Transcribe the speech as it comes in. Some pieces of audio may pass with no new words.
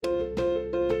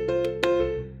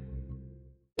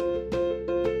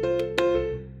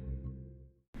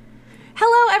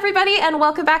everybody, and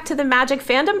welcome back to the Magic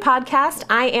Fandom Podcast.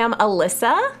 I am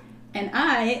Alyssa. And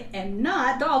I am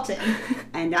not Dalton.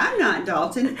 And I'm not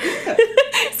Dalton either.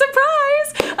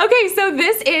 Surprise! Okay, so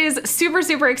this is super,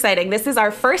 super exciting. This is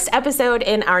our first episode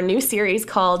in our new series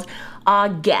called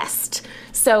Guest.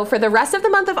 So for the rest of the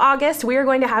month of August, we are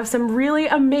going to have some really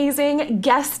amazing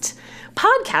guest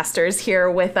podcasters here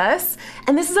with us.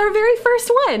 And this is our very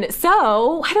first one.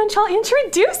 So why don't y'all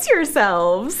introduce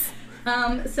yourselves?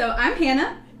 So I'm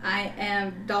Hannah. I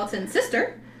am Dalton's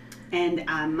sister. And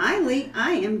I'm Miley.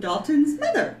 I am Dalton's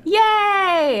mother.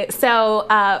 Yay! So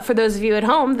for those of you at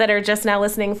home that are just now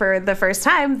listening for the first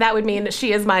time, that would mean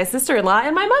she is my sister-in-law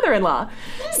and my mother-in-law.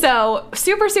 So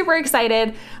super, super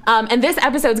excited. And this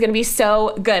episode is going to be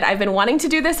so good. I've been wanting to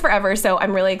do this forever, so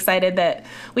I'm really excited that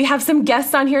we have some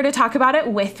guests on here to talk about it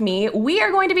with me. We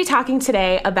are going to be talking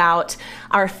today about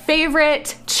our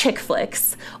favorite chick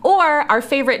flicks, or our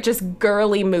favorite just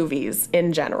girly movies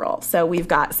in general. So we've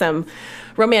got some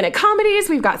romantic comedies,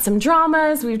 we've got some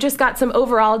dramas, we've just got some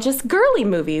overall just girly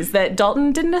movies that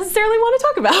Dalton didn't necessarily want to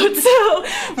talk about.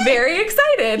 So very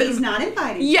excited. He's not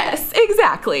invited. Yes,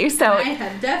 exactly. So I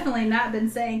have definitely not been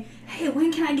saying, hey,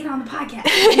 when can I get on the podcast?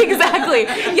 Exactly.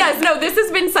 Yes, no, this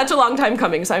has been such a long time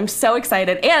coming, so I'm so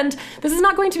excited. And this is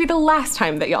not going to be the last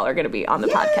time that y'all are going to be on the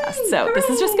podcast. So Hooray! This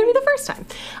is just going to be the first time.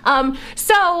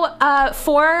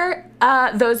 For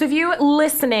those of you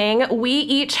listening, we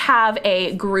each have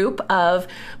a group of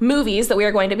movies that we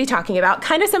are going to be talking about,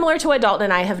 kind of similar to what Dalton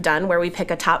and I have done, where we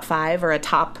pick a top 5 or a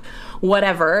top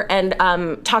whatever, and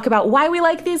talk about why we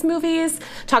like these movies,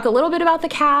 talk a little bit about the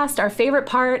cast, our favorite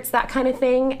parts, that kind of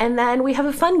thing, and then we have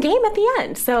a fun game at the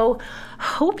end. So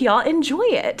hope y'all enjoy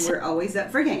it. We're always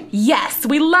up for games. Yes,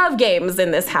 we love games in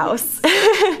this house.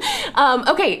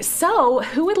 Okay, so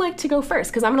who would like to go first?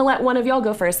 Because I'm going to let one of y'all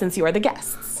go first since you are the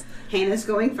guests. Hannah's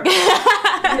going first.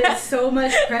 There's so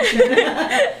much pressure.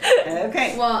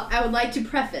 Okay. Well, I would like to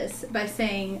preface by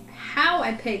saying how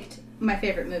I picked my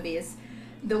favorite movies.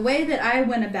 The way that I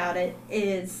went about it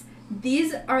is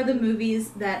these are the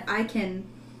movies that I can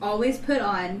always put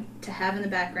on to have in the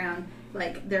background.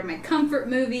 Like, they're my comfort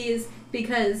movies,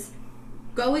 because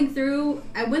I went through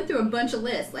a bunch of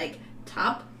lists, like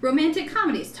top romantic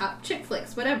comedies, top chick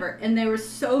flicks, whatever. And there were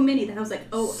so many that I was like,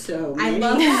 oh, So I many.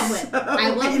 love that one. So I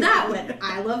love that many. one.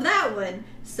 I love that one.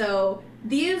 So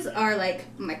these are like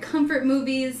my comfort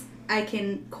movies. I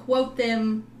can quote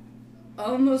them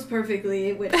almost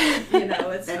perfectly, which,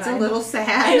 it's That's fine. a little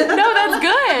sad. No, that's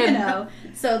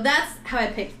good. So that's how I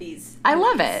picked these. I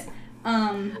love it.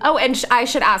 Oh, and I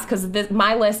should ask, because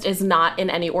my list is not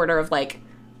in any order of like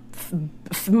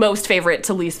most favorite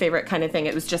to least favorite kind of thing.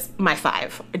 It was just my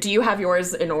 5. Do you have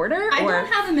yours in order? I don't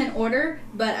have them in order,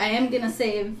 but I am going to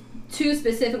save 2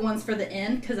 specific ones for the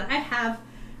end, because I have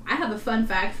a fun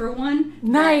fact for one.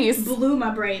 Nice. That blew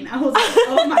my brain. I was like,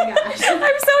 oh my gosh.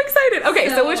 I'm so excited. Okay,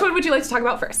 so So- which one would you like to talk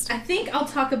about first? I think I'll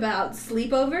talk about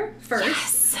Sleepover first.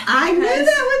 Yes. I knew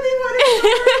that would be one of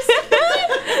yours.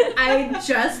 I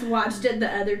just watched it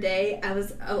the other day. I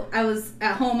was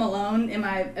at home alone in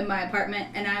my apartment,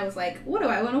 and I was like, what do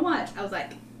I want to watch? I was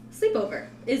like, Sleepover.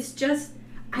 It's just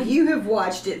You have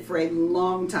watched it for a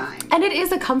long time. And it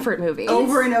is a comfort movie.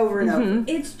 Over and over and over.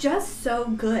 it's just so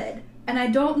good, and I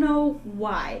don't know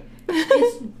why.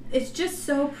 It's just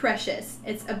so precious.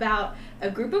 It's about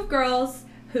a group of girls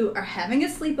who are having a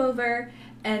sleepover,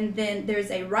 and then there's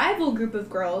a rival group of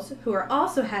girls who are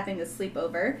also having a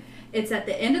sleepover. It's at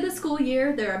the end of the school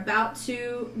year. They're about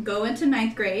to go into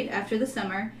 9th grade after the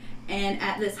summer, and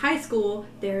at this high school,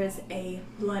 there is a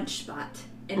lunch spot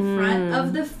in front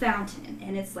of the fountain,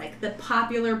 and it's like the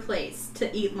popular place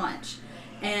to eat lunch.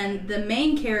 And the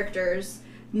main characters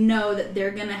know that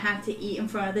they're going to have to eat in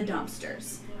front of the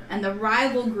dumpsters, and the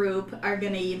rival group are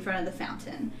going to eat in front of the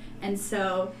fountain. And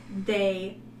so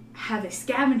they have a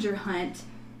scavenger hunt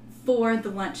for the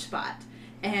lunch spot.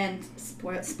 And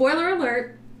spoiler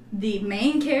alert, the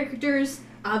main characters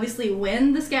obviously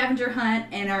win the scavenger hunt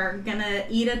and are gonna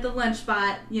eat at the lunch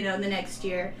spot, the next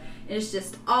year. And it's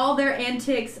just all their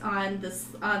antics on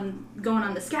going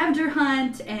on the scavenger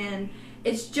hunt, and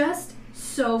it's just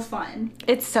so fun.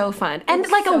 It's so fun. And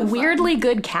It's like so a fun. weirdly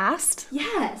good cast.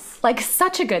 Yes. Like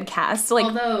such a good cast. Like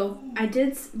Although I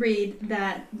did read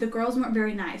that the girls weren't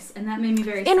very nice, and that made me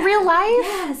very in sad. real life?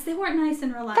 Yes, they weren't nice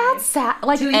in real life. That's sad.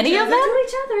 Like To each any of other? them? To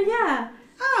each other, yeah.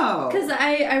 Oh. Because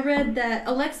I read that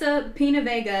Alexa Pina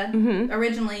Vega,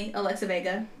 originally Alexa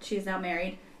Vega, she is now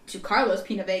married to Carlos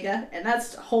Pina Vega, and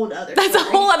that's a whole other That's a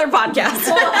story. whole other podcast.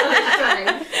 Whole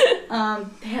other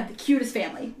story. They have the cutest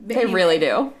family. But They anyway, really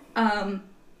do.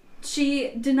 she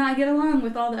did not get along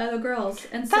with all the other girls,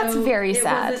 and so That's very it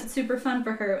sad. wasn't super fun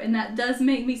for her, and that does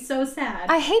make me so sad.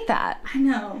 I hate that. I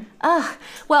know. Ugh.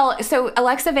 Well, so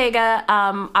Alexa Vega,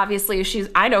 obviously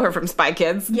I know her from Spy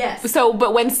Kids. Yes. So,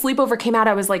 but when Sleepover came out,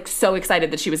 I was like so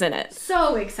excited that she was in it.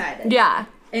 So excited. Yeah.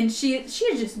 And she is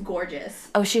just gorgeous.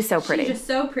 Oh, she's so pretty. She's just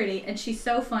so pretty, and she's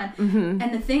so fun.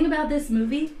 And the thing about this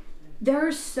movie, there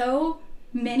are so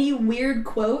many weird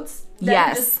quotes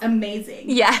that are just amazing.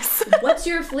 Yes. What's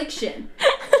your affliction?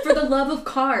 For the love of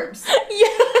carbs.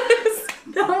 Yes.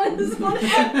 That one is one of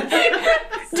them.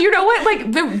 Do you know what?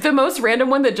 Like the most random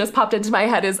one that just popped into my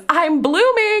head is I'm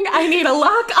blooming. I need a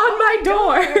lock on my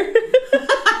door.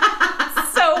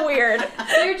 So weird.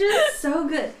 They're just so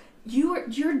good.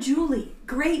 You're Julie.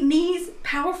 Great knees,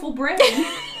 powerful brain.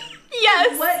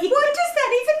 Yes. What does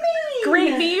that even mean?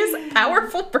 Great knees,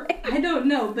 powerful brain. I don't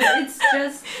know, but it's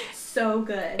just so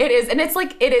good. It is, and it's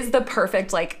like it is the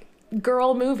perfect like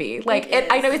girl movie. Like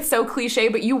I know it's so cliche,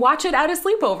 but you watch it at a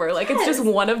sleepover. Like it's just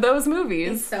one of those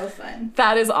movies. It's so fun.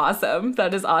 That is awesome.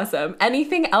 That is awesome.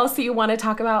 Anything else that you want to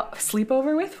talk about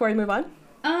sleepover with before we move on?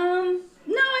 No,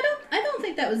 I don't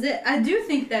think that was it. I do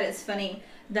think that it's funny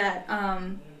that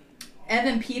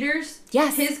Evan Peters,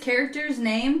 yes, his character's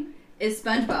name is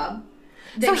SpongeBob.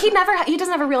 So he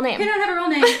doesn't have a real name. He doesn't have a real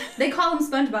name. They call him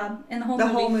SpongeBob in the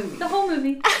whole movie. The whole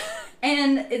movie.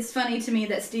 And it's funny to me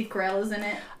that Steve Carell is in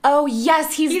it. Oh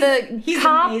yes, he's the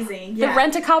cop, amazing. The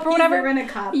rent-a-cop or whatever. He's the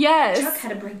rent-a-cop. Yes. Chuck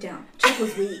had a breakdown. Chuck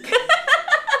was weak.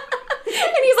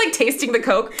 And he's like tasting the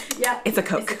Coke. Yeah, it's a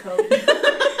Coke. It's a Coke.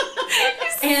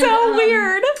 He's so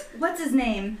weird. What's his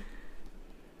name?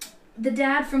 The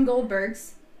dad from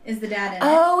Goldberg's is the dad in it.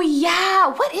 Oh yeah,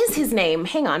 what is his name?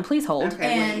 Hang on, please hold.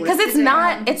 Okay, because it's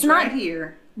not right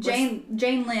here. Jane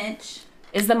Lynch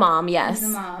is the mom. Yes, is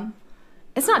the mom.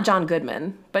 It's not John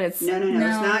Goodman, but it's no. It's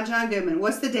not John Goodman.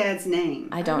 What's the dad's name?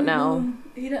 I don't know.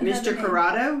 Mr.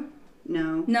 Corrado?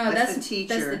 No. No, that's the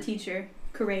teacher. That's the teacher.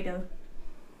 Corrado.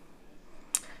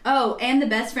 Oh, and the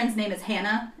best friend's name is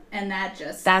Hannah, and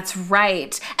that's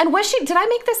right. And did I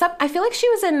make this up? I feel like she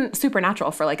was in Supernatural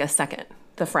for like a second.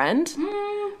 The friend?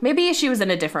 Maybe she was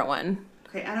in a different one.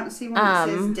 Okay, I don't see one that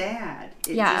says dad.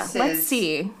 It just says let's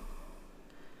see.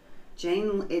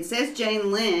 It says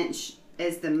Jane Lynch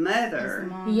as the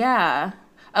mother. Yeah.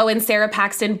 Oh, and Sarah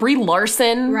Paxton, Brie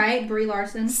Larson. Right, Brie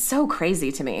Larson. So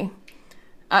crazy to me.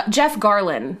 Jeff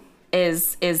Garlin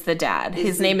is the dad.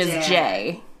 His name is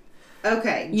Jay.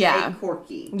 Okay, Jay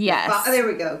Corky. Yes. There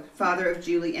we go. Father of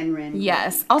Julie and Ren.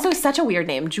 Yes. Also such a weird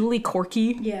name. Julie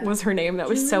Corky was her name. That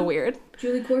was so weird.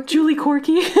 Julie Corky? Julie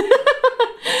Corky.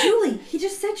 Julie, he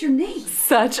just said your name.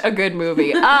 Such a good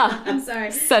movie. I'm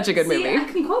sorry. Such a good movie. I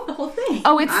can quote the whole thing.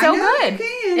 Oh, it's so good.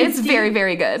 It's very,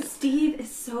 very good. Steve is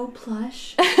so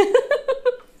plush.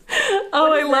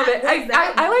 Oh, I love it.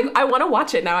 I want to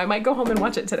watch it now. I might go home and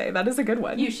watch it today. That is a good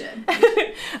one. You should.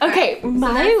 Okay,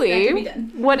 Miley,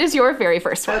 what is your very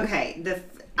first one? Okay,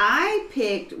 I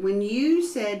picked, when you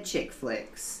said chick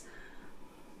flicks,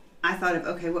 I thought of,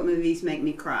 okay, what movies make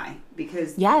me cry?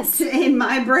 Because in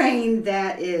my brain,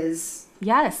 that's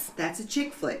a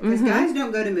chick flick. Because guys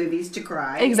don't go to movies to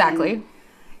cry. Exactly.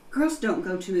 Girls don't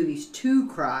go to movies to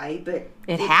cry, but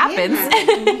it happens.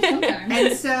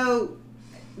 And so,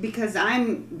 because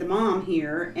I'm the mom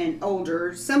here and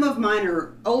older, some of mine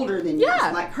are older than yours.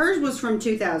 Like hers was from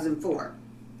 2004.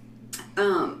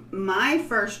 My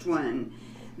first one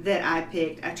that I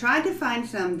picked, I tried to find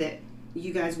some that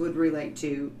you guys would relate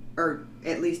to, or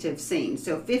at least have seen.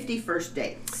 So 50 First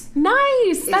Dates.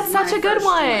 Nice. That's such a good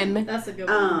one. That's a good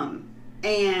one.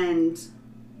 And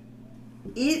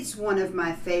it's one of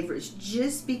my favorites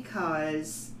just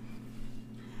because,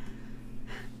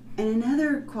 and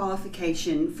another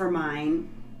qualification for mine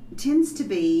tends to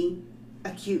be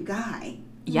a cute guy.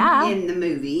 Yeah. In the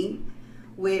movie,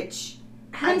 which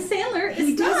Adam Sandler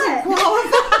he is doesn't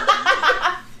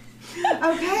qualify.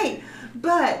 Okay,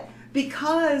 but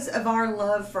because of our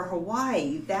love for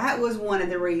Hawaii, that was one of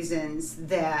the reasons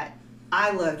that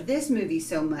I loved this movie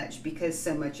so much, because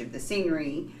so much of the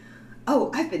scenery,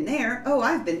 I've been there,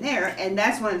 and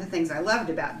that's one of the things I loved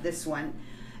about this one.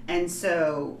 And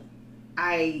so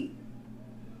I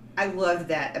loved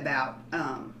that about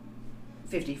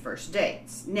 50 First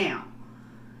Dates. Now,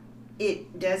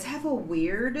 it does have a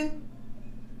weird,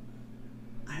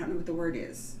 I don't know what the word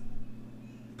is,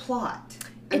 plot.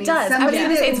 It does. I was going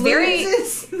to say it's very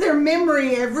their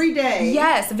memory every day.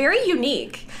 Yes, very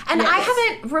unique. And I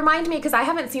haven't, remind me, because I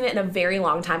haven't seen it in a very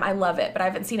long time. I love it, but I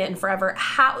haven't seen it in forever.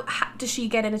 How does she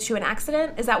get into an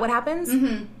accident? Is that what happens?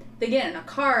 Mm-hmm. They get in a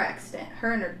car accident,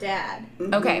 her and her dad.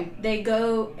 Mm-hmm. Okay. They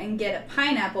go and get a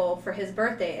pineapple for his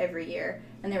birthday every year,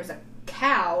 and there was a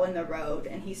cow in the road,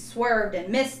 and he swerved and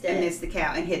missed it. And missed the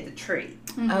cow and hit the tree.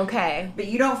 Okay. But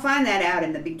you don't find that out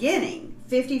in the beginning.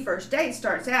 50 First Dates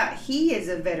starts out, he is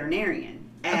a veterinarian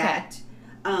at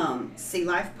Sea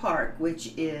Life Park,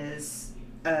 which is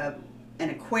an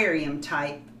aquarium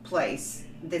type place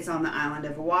that's on the island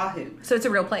of Oahu. So it's a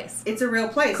real place. It's a real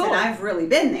place, Cool. and I've really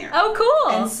been there. Oh,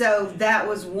 cool. And so that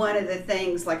was one of the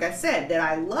things, like I said, that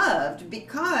I loved,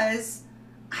 because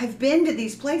I've been to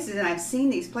these places and I've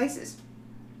seen these places.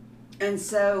 And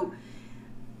so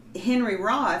Henry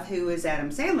Roth, who is Adam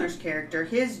Sandler's character,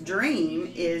 his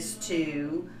dream is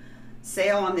to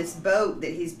sail on this boat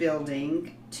that he's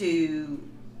building to,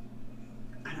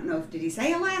 I don't know if, did he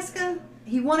say Alaska?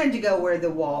 He wanted to go where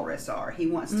the walrus are. He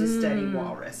wants to study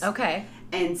walrus. Okay.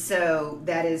 And so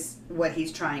that is what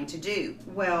he's trying to do.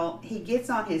 Well, he gets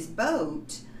on his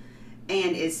boat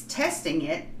and is testing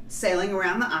it, sailing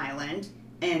around the island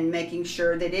and making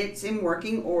sure that it's in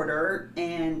working order,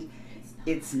 and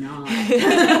it's not.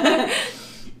 And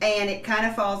it kind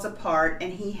of falls apart,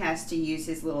 and he has to use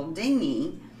his little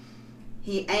dinghy.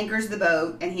 He anchors the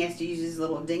boat, and he has to use his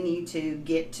little dinghy to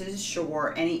get to the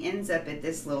shore, and he ends up at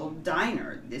this little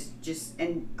diner.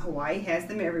 And Hawaii has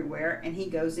them everywhere, and he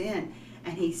goes in,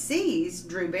 and he sees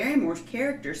Drew Barrymore's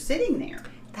character sitting there.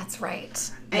 That's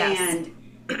right. And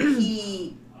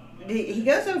he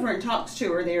goes over and talks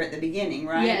to her there at the beginning,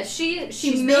 right? Yeah,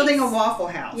 she's building a Waffle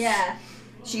House. Yeah.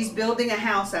 She's building a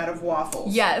house out of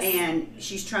waffles. Yes. And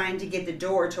she's trying to get the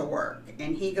door to work.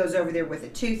 And he goes over there with a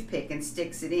toothpick and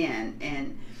sticks it in.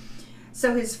 And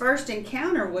so his first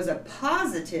encounter was a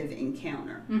positive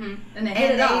encounter. Mm-hmm. And they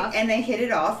hit it off. And they hit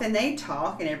it off, and they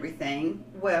talk and everything.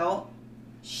 Well,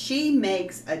 she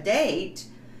makes a date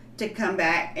to come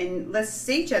back and let's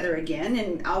see each other again,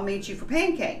 and I'll meet you for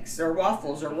pancakes or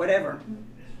waffles or whatever.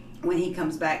 When he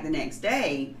comes back the next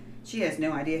day, she has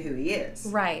no idea who he is.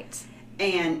 Right.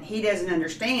 And he doesn't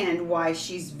understand why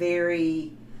she's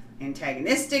very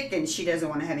antagonistic, and she doesn't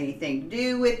want to have anything to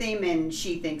do with him, and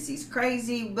she thinks he's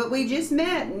crazy, but we just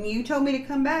met and you told me to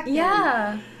come back.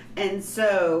 Yeah. And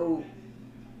so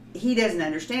he doesn't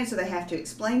understand, so they have to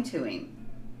explain to him.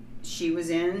 She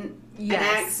was in an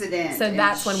accident. So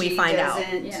that's when we find out.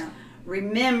 Yeah.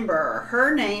 Remember,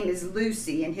 her name is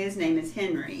Lucy and his name is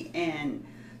Henry, and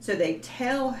so they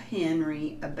tell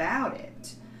Henry about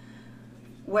it.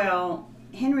 Well,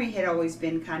 Henry had always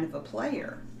been kind of a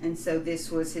player, and so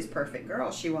this was his perfect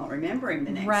girl. She won't remember him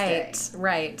the next day.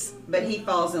 Right. But he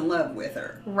falls in love with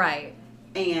her. Right.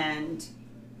 And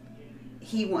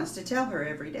he wants to tell her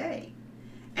every day.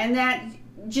 And that,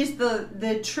 just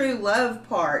the true love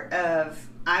part of,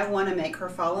 I want to make her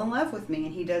fall in love with me,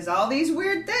 and he does all these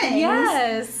weird things.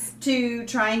 Yes. To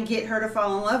try and get her to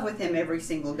fall in love with him every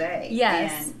single day.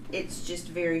 Yes. And it's just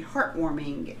very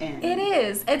heartwarming. And it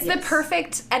is. It's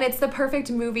yes. the perfect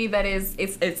movie that is,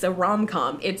 it's a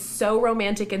rom-com. It's so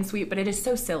romantic and sweet, but it is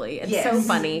so silly and Yes. so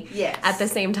funny Yes. at the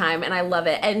same time, and I love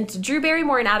it. And Drew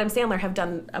Barrymore and Adam Sandler have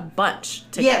done a bunch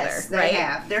together, yes, they right?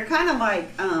 have. They're kind of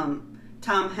like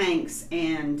Tom Hanks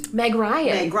and Meg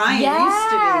Ryan. Meg Ryan yeah. used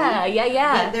to be.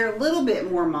 Yeah. But they're a little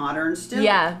bit more modern still.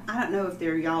 Yeah. I don't know if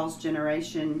they're y'all's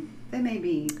generation. They may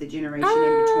be the generation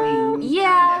in between.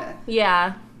 Yeah.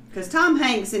 Yeah. Because Tom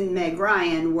Hanks and Meg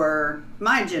Ryan were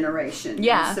my generation.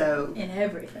 Yeah. And so In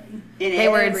everything. They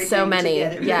were in everything so many,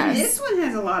 together. yes. This one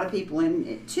has a lot of people in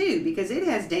it too, because it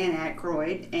has Dan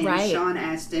Aykroyd and Right. Sean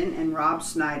Astin and Rob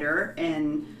Schneider,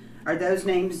 and are those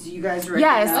names you guys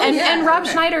recognize? Yes, and Rob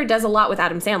Okay. Schneider does a lot with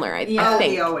Adam Sandler, I Yeah. Oh,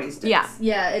 think. he always does. Yeah.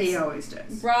 Yeah, He it's always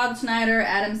does. Rob Schneider,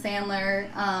 Adam Sandler,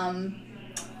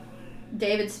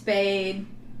 David Spade.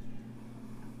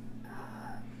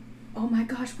 Oh my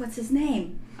gosh, what's his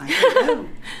name? I don't know.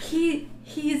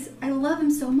 He's I love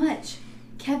him so much.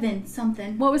 Kevin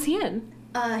something. What was he in?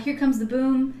 Here Comes the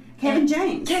Boom. Kevin and-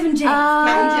 James. Kevin James. Oh.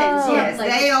 Kevin James, Oh. yes.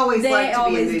 They always like to be in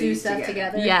always do movies stuff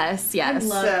together. Yes, yes. I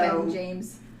love So- Kevin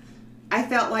James. I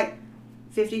felt like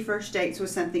 50 First Dates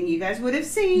was something you guys would have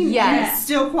seen. Yes. And it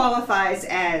still qualifies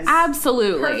as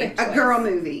Absolutely. Perfect. a girl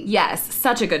movie. Yes,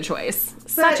 such a good choice. But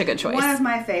Such a good choice. One of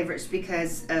my favorites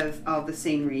because of all the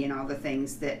scenery and all the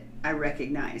things that I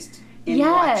recognized in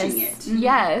yes. watching it.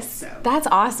 Yes. So. That's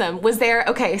awesome. Was there,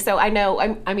 okay, so I know,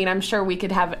 I'm sure we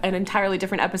could have an entirely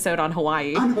different episode on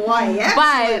Hawaii. On Hawaii, But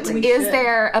absolutely. is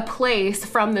there a place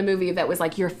from the movie that was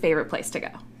like your favorite place to go?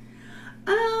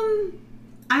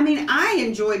 I mean, I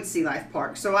enjoyed Sea Life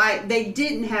Park, so they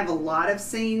didn't have a lot of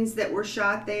scenes that were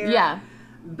shot there. Yeah.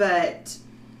 But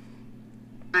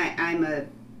I'm a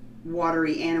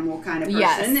watery animal kind of person,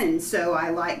 Yes. and so I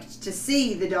liked to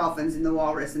see the dolphins and the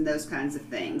walrus and those kinds of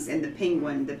things. And the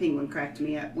penguin cracked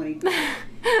me up when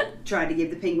tried to give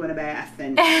the penguin a bath.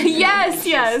 And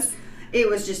Yes. It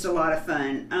was just a lot of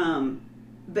fun.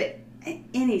 But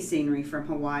any scenery from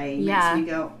Hawaii makes me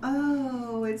go,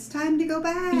 oh, it's time to go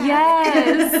back.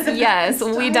 Yes.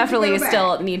 We definitely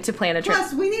still need to plan a trip.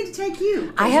 Plus, we need to take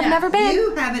you. I have never been.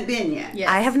 You haven't been yet. Yes.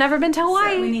 I have never been to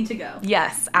Hawaii. So we need to go.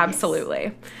 Yes,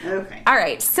 absolutely. Yes. Okay. All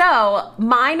right, so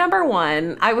my number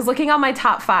one, I was looking on my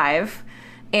top 5,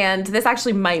 and this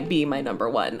actually might be my number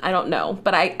one. I don't know,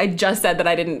 but I just said that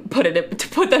I didn't put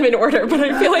them in order, but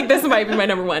I feel like this might be my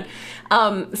number one.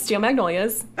 Steel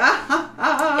Magnolias.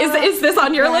 Is this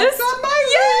on your list? It's on my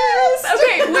list.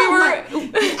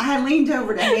 Okay, I leaned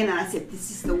over to Hannah and I said, "This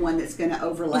is the one that's going to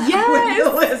overlap with Yes.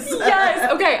 Melissa."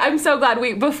 Yes. Okay, I'm so glad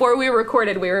before we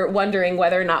recorded, we were wondering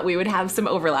whether or not we would have some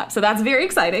overlap. So that's very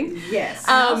exciting. Yes.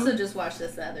 I also just watched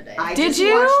this the other day. Did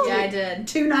you? Yeah, I did.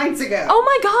 2 nights ago. Oh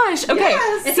my gosh. Okay.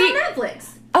 Yes. It's on Netflix.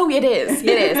 Oh, it is. It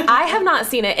is. I have not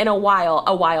seen it in a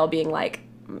while being like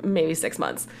maybe 6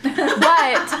 months. But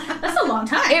That's a long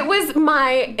time. it was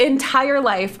my entire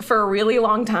life for a really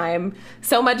long time.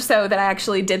 So much so that I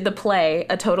actually did the play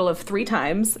a total of 3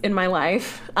 times in my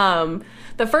life.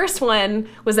 The first one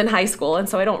was in high school, and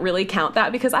so I don't really count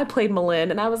that because I played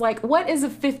Malin, and I was like, what is a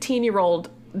 15-year-old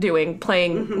doing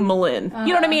playing Malin?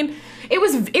 You know what I mean? It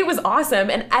was awesome,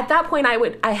 and at that point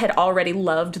I had already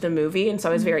loved the movie, and so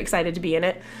I was very excited to be in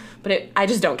it, but I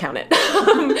just don't count it.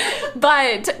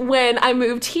 But when I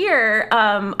moved here,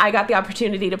 I got the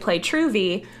opportunity to play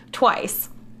Truvy twice.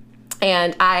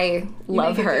 And I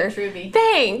love make a her. good Truvy.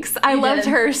 Thanks. I loved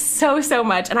did. her so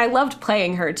much, and I loved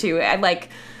playing her too. I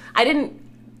didn't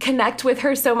connect with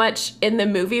her so much in the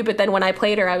movie, but then when I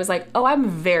played her, I was like, oh, I'm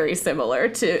very similar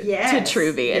to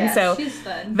Truvy. And so she's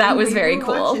fun. that was We very were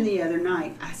cool. watching the other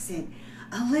night, I said,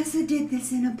 Alyssa did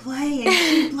this in a play and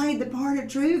she played the part of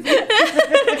Truvy.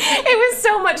 It was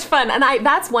so much fun. And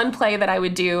that's one play that I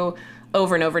would do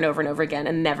over and over and over and over again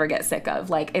and never get sick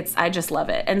of. I just love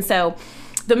it. And so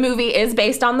the movie is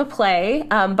based on the play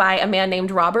by a man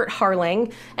named Robert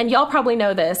Harling. And y'all probably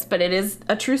know this, but it is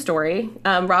a true story.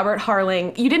 Robert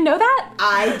Harling, you didn't know that?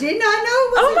 I did not know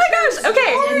it was Oh a my true gosh,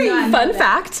 okay. story. Did not know Fun that.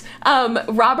 fact,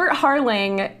 Robert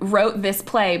Harling wrote this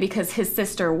play because his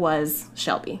sister was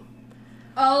Shelby.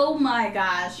 Oh my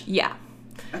gosh. Yeah.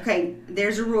 Okay,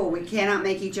 there's a rule. We cannot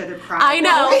make each other cry. I know,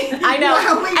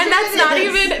 While we and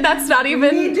do that's not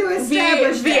even We need to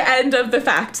establish the that. end of the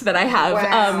fact that I have.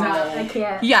 Wow. I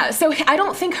can't. Yeah, so I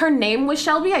don't think her name was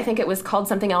Shelby. I think it was called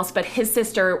something else, but his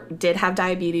sister did have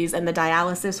diabetes and the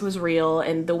dialysis was real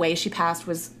and the way she passed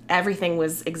everything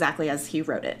was exactly as he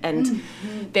wrote it. And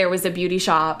there was a beauty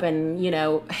shop and,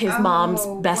 his mom's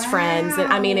best friends.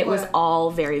 And I mean, it was all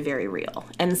very, very real.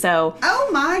 And so... Oh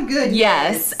my goodness.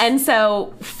 Yes. And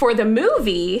so for the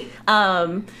movie,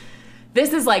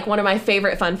 this is like one of my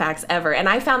favorite fun facts ever. And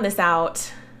I found this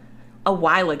out a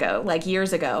while ago, like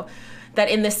years ago, that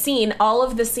in the scene, all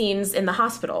of the scenes in the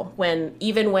hospital, when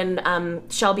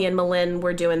Shelby and Malin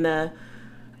were doing the,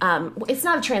 it's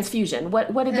not a transfusion. What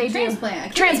did they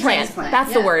transplant. do? Transplant.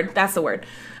 That's the yeah. word. That's the word.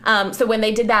 So when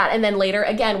they did that, and then later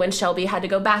again, when Shelby had to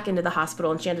go back into the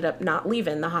hospital and she ended up not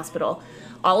leaving the hospital,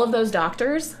 all of those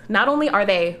doctors, not only are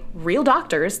they real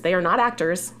doctors, they are not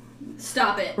actors,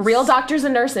 Stop it. real doctors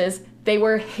and nurses, they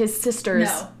were his sister's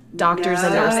doctors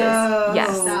and nurses.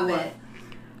 Yes. Stop it.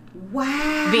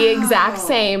 Wow. The exact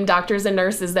same doctors and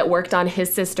nurses that worked on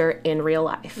his sister in real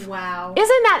life. Wow.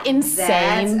 Isn't that insane?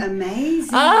 That's amazing.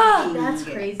 Oh, That's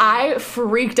crazy. I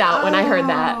freaked out when I heard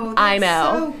that. Oh, I that's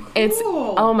know. so cool. It's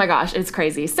oh my gosh, it's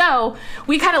crazy. So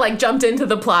we kind of jumped into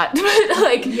the plot.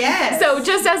 Yes. So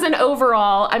just as an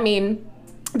overall, I mean,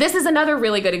 this is another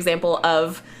really good example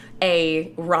of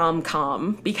a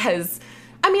rom-com because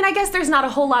I guess there's not a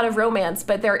whole lot of romance,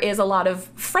 but there is a lot of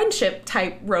friendship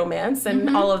type romance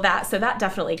and all of that. So that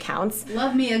definitely counts.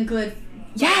 Love me a good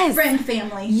Yes. friend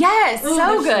family. Yes, Ooh,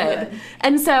 so they're good.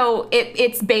 And so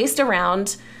it's based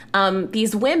around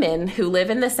these women who live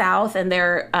in the South, and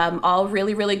they're all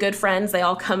really, really good friends. They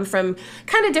all come from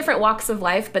kind of different walks of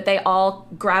life, but they all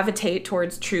gravitate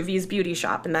towards Truvy's beauty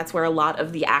shop, and that's where a lot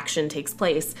of the action takes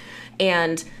place.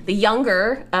 And the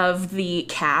younger of the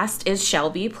cast is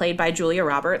Shelby, played by Julia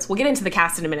Roberts. We'll get into the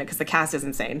cast in a minute because the cast is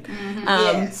insane.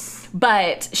 Yes.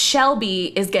 But Shelby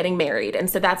is getting married, and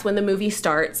so that's when the movie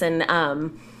starts, and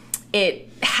it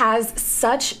has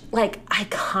such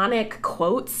iconic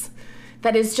quotes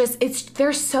that is just,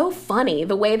 they're so funny.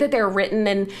 The way that they're written,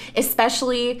 and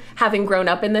especially having grown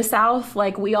up in the South,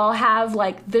 like we all have,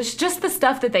 like there's just the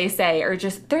stuff that they say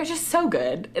they're just so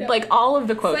good. Yeah. Like all of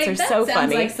the quotes are so funny.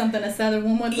 Sounds like something a Southern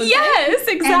woman would say. Yes,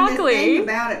 exactly. And the thing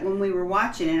about it, when we were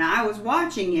watching, and I was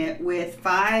watching it with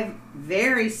 5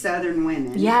 very Southern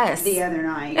women Yes. the other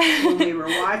night when we were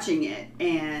watching it,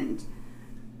 and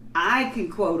I can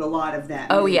quote a lot of that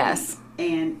movie. Oh, yes.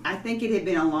 And I think it had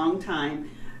been a long time.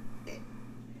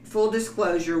 Full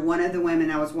disclosure, one of the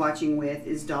women I was watching with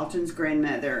is Dalton's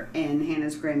grandmother and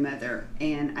Hannah's grandmother,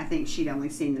 and I think she'd only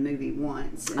seen the movie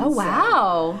once. And Oh,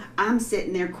 wow. so I'm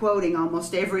sitting there quoting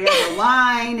almost every other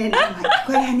line, and I'm like,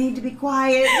 "Wait, I need to be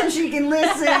quiet so she can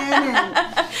listen."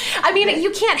 And I mean,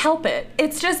 you can't help it.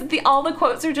 It's just all the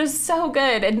quotes are just so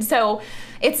good, and so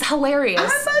it's hilarious.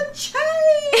 I'm a chain.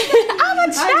 I'm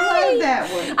a chain. I love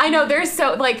that one. I know, there's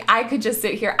so, like, I could just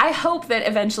sit here. I hope that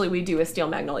eventually we do a Steel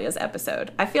Magnolias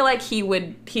episode. I feel like he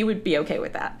would be okay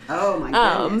with that. Oh my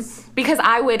goodness. Because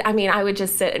I would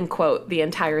just sit and quote the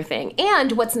entire thing.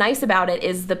 And what's nice about it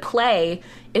is the play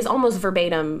is almost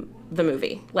verbatim the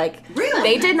movie. Like, Really?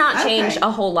 they did not change Okay.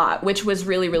 a whole lot, which was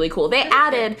really, really cool. They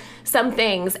added some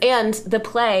things, and the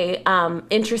play,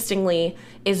 interestingly,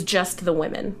 is just the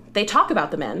women. They talk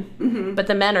about the men, but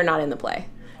the men are not in the play.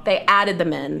 They added the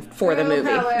men for the Girl movie.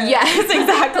 power. Yes,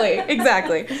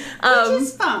 exactly. Which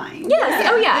is fine. Yes,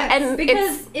 oh yeah, that's- and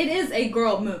Because it is a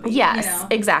girl movie. yes, You know?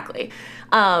 exactly.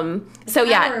 So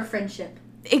yeah, Power of friendship.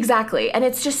 exactly. And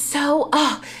it's just so,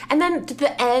 and then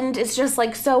the end is just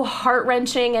like so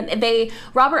heart-wrenching, and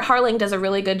Robert Harling does a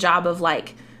really good job of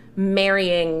like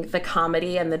marrying the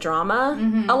comedy and the drama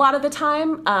a lot of the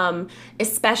time,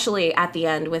 especially at the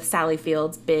end with Sally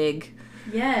Field's big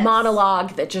Yes.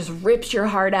 monologue that just rips your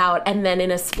heart out, and then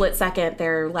in a split second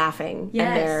they're laughing Yes.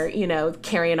 and they're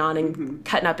carrying on and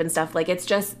cutting up and stuff. Like, it's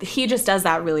just, he just does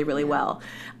that really, really well.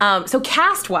 So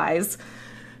cast wise,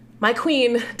 my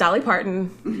queen, Dolly Parton,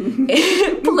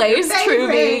 plays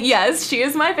Truvy. Yes, she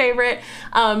is my favorite.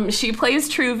 She plays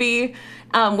Truvy,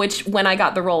 which when I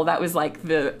got the role, that was like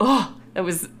that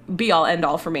was be all end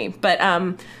all for me. But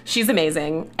she's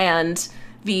amazing, and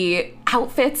the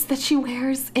outfits that she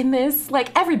wears in this, like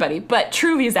everybody, but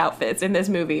Truvy's outfits in this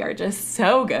movie are just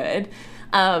so good.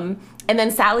 And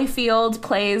then Sally Field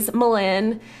plays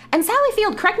Malin. And Sally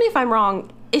Field, correct me if I'm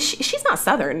wrong, she's not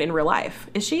Southern in real life,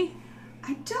 is she?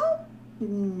 I don't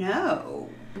know.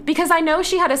 Because I know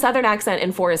she had a Southern accent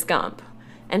in Forrest Gump,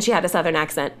 and she had a Southern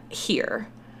accent here.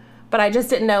 But I just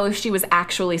didn't know if she was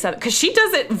actually Southern, because she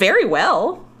does it very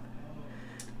well.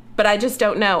 But I just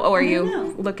don't know. Oh, are you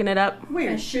know. looking it up? Where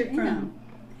I is sure she from? am.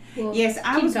 Well, Yes,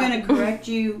 I keep was going to talking. correct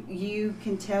you. You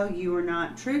can tell you are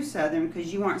not true Southern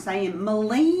because you weren't saying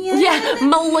Malin. Yeah,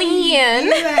 Malin.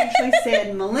 You actually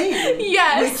said Malin.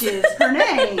 Yes. Which is her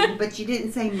name, but you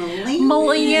didn't say Malin.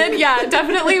 Malin, yeah,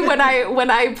 definitely. When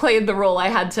I played the role, I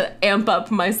had to amp up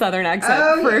my Southern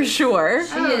accent for yes. sure.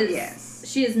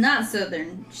 She is not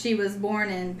Southern. She was born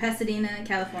in Pasadena,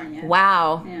 California.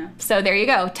 Wow. Yeah. So there you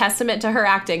go. Testament to her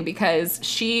acting, because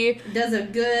she Does a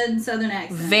good Southern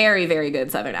accent. very, very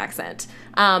good Southern accent.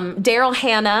 Daryl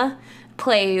Hannah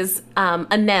plays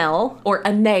Anel or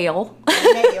Anail.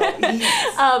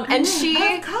 Yes. And she.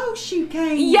 Of course you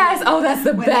can. Yes. Oh, that's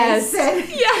the When they best. said-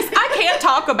 Yes, I can't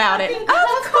talk about it.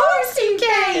 Of course you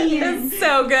can. It's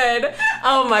so good.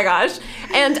 Oh my gosh.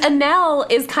 And Anel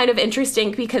is kind of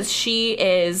interesting because she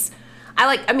is,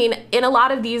 in a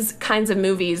lot of these kinds of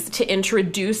movies, to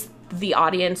introduce the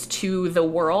audience to the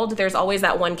world, there's always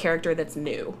that one character that's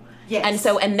new. Yes. And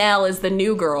so Anel is the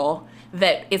new girl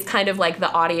that is kind of like the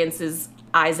audience's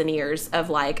eyes and ears of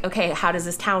like, okay, how does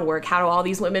this town work? How do all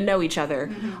these women know each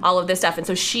other? All of this stuff. And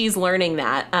so she's learning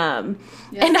that. And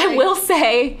I will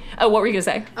say, what were you going to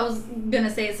say? I was going to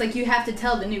say, it's like you have to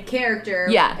tell the new character.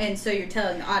 Yeah. And so you're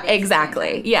telling the audience.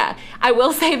 Exactly. Yeah. I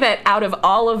will say that out of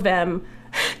all of them,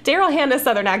 Daryl Hannah's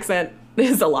Southern accent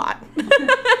is a lot.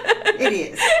 It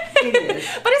is. It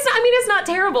is. But it's not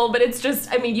terrible, but it's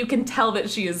just, you can tell that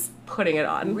she is putting it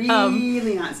on.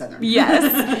 Really not Southern.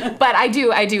 Yes. But I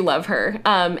do love her.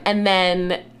 And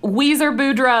then Weezer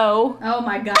Boudreaux. Oh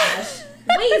my gosh.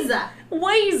 Weezer.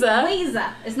 Weezer.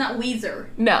 Weezer. It's not Weezer.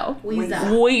 No. Weezer.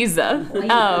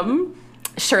 Weezer.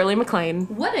 Shirley MacLaine.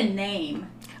 What a name.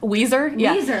 Weezer?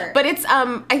 Yeah. Weezer. But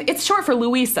it's short for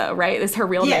Louisa, right? It's her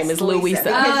real name is Louisa.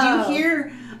 Because Oh. you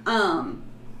hear,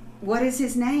 what is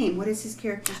his name? What is his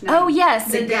character's name? Oh,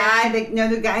 yes. The guy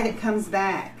that comes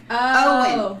back.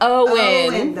 Oh.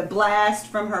 Owen. Owen, the blast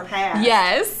from her past.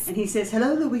 Yes. And he says,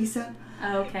 "Hello, Louisa.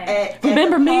 Okay. At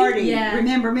Remember the me? party. Yeah.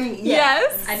 Remember me? Yeah.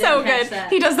 Yes, I didn't so catch good. that.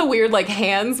 He does the weird like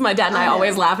hands. My dad and I I know.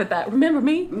 always laugh at that. Remember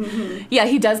me? Mm-hmm. Yeah,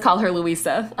 he does call her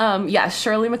Louisa. Yeah,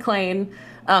 Shirley MacLaine.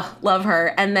 Love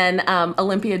her. And then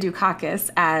Olympia Dukakis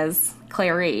as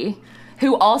Clary,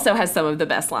 who also has some of the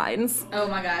best lines. Oh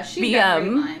my gosh, she's got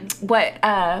great lines. What?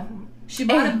 She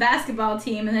bought a basketball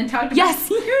team and then talked about Yes,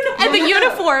 the uniform. and the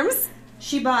uniforms.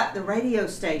 She bought the radio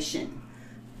station.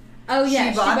 Oh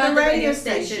yeah, She bought the radio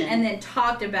station. and then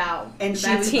talked about And the she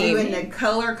was basketball doing team. the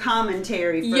color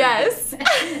commentary for Yes.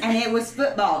 and it was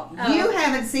football. Oh. You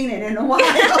haven't seen it in a while.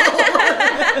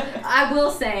 I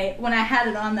will say, when I had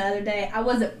it on the other day, I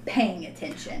wasn't paying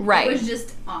attention. Right. It was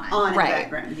just on. On in Right. the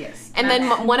background, yes. And My then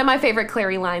bad. one of my favorite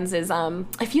Clary lines is,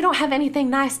 if you don't have anything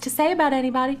nice to say about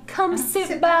anybody, come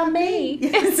sit by me.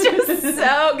 It's just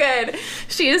so good.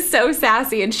 She is so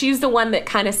sassy, and she's the one that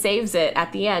kind of saves it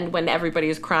at the end when everybody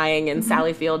is crying and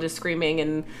Sally Field is screaming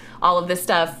and all of this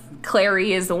stuff.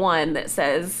 Clary is the one that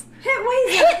says,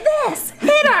 hit this!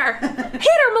 Hit her! Hit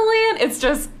her, Milan! It's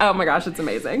just, oh my gosh, it's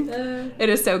amazing. It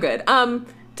is so good.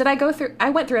 Did I go through, I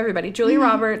went through everybody. Julia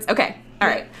Roberts. Okay, all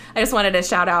right. I just wanted to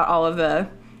shout out all of the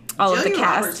Julia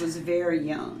cast. Roberts was very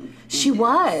young. in She this,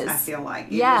 was. I feel like.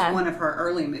 It Yeah. was one of her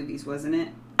early movies, wasn't it?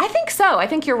 I think so. I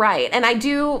think you're right. And I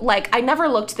do, like, I never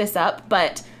looked this up,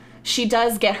 but she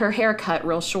does get her hair cut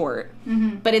real short.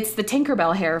 But it's the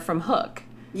Tinkerbell hair from Hook.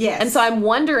 Yes. And so I'm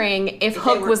wondering if they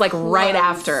Hook were was like right close.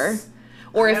 after,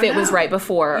 or I if don't it was know. right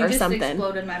before You or just something.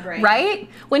 exploded my brain. Right?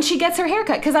 When she gets her hair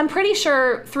cut, because I'm pretty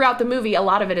sure throughout the movie a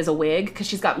lot of it is a wig because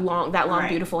she's got long, Right.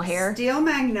 beautiful hair. Steel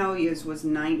Magnolias was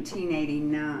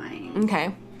 1989.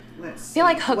 Okay. Let's see. I feel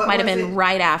like Hook What might have was been it?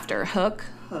 right after Hook.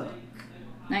 Hook.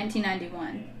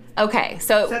 1991. Okay,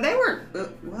 so So they were,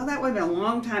 well, that would have been a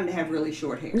long time to have really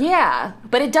short hair. yeah,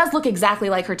 but it does look exactly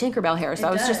like her Tinkerbell hair. So It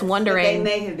I was just does. But they wondering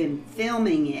may have been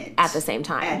filming it at the same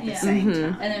time. At the Yeah. same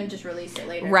time. And then just release it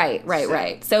later. Right. So-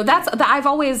 Right. So I've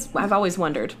always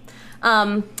wondered.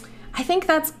 I think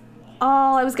that's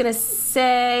all I was gonna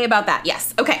say about that.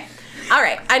 Yes. Okay. All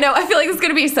right. I know. I feel like it's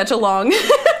gonna be such a long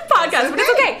podcast, but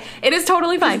it's okay. It is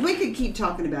totally fine. We could keep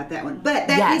talking about that one, but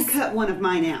that Yes. did cut one of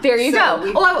mine out. There you So go.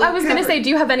 we- Oh, I we've was gonna covered- say, do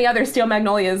you have any other Steel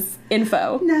Magnolias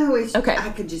info? No, it's Okay. I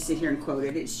could just sit here and quote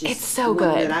it. It's just It's so one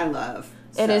good. that I love.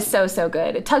 It is so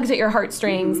good. It tugs at your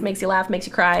heartstrings, makes you laugh, makes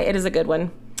you cry. It is a good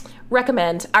one.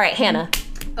 Recommend. All right, Hannah,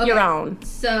 you're Okay. on.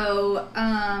 So,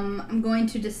 I'm going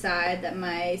to decide that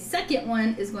my second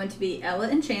one is going to be Ella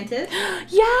Enchanted.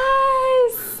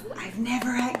 Yes. I've never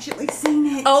actually seen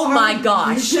it. Oh my Are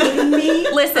gosh. You kidding me?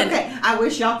 Listen. Okay, I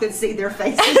wish y'all could see their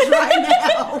faces right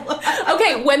now.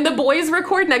 Okay, when the boys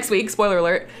record next week, spoiler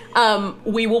alert,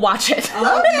 we will watch it. Oh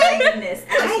my goodness,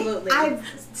 absolutely. I've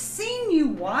seen you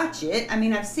watch it. I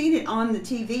mean, I've seen it on the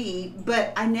TV,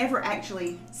 but I never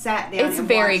actually sat down It's and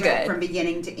very watched good. it from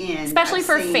beginning to end. Especially I've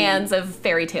for seen- fans of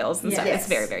fairy tales and stuff. Yes. It's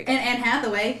very, very good. And Anne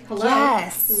Hathaway. Hello.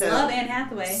 Yes. Love Anne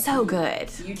Hathaway. So good.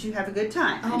 You two have a good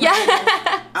time. Oh my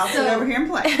Yeah. I'll sit So- over here and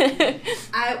play.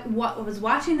 I was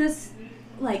watching this,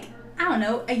 like, I don't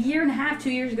know, a year and a half, 2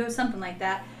 years ago, something like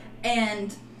that.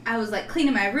 And I was, like,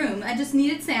 cleaning my room. I just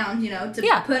needed sound, to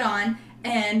Yeah. put on.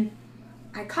 And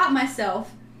I caught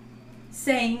myself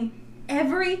saying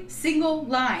every single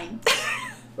line.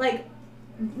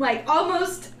 like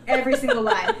almost every single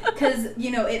line. Because,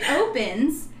 it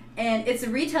opens, and it's a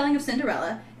retelling of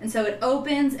Cinderella. And so it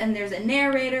opens, and there's a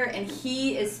narrator, and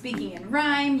he is speaking in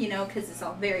rhyme, because it's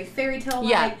all very fairy tale-like.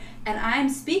 Yeah. And I'm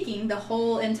speaking the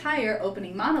whole entire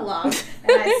opening monologue.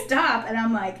 And I stop, and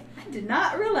I'm like, I did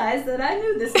not realize that I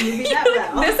knew this movie that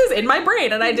well. This is in my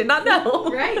brain, and I did not know.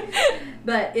 Right?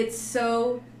 But it's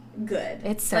so good.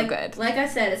 It's so good. Like I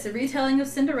said, it's a retelling of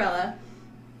Cinderella.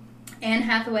 Anne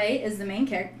Hathaway is the main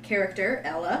character,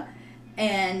 Ella,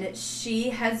 and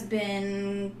she has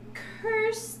been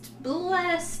cursed,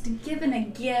 blessed, given a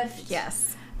gift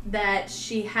Yes. that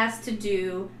she has to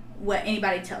do what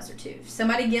anybody tells her to. If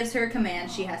somebody gives her a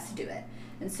command, she has to do it.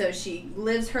 And so she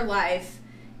lives her life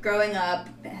growing up,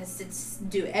 has to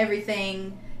do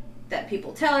everything that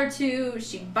people tell her to.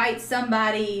 She bites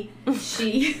somebody.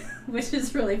 Which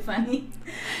is really funny.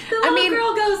 The little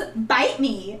girl goes, "Bite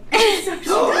me." And so she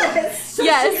does. So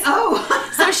Yes.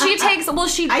 she, So she takes,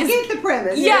 I get the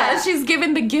premise. Yeah, she's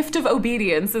given the gift of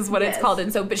obedience is what it's Yes. called.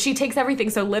 And so, but she takes everything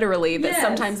so literally that Yes.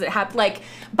 sometimes it happens, like,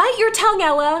 bite your tongue,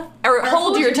 Ella, or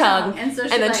hold your tongue. And, so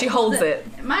then she holds it.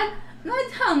 My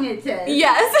tongue, it says.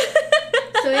 Yes.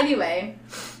 So anyway,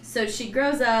 so she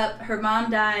grows up, her mom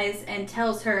dies, and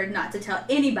tells her not to tell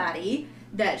anybody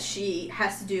that she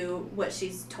has to do what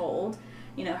she's told.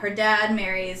 Her dad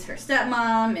marries her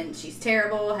stepmom, and she's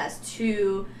terrible, has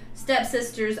 2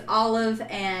 stepsisters, Olive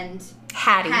and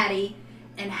Hattie.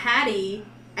 And Hattie,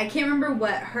 I can't remember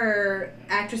what her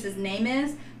actress's name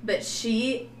is, but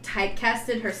she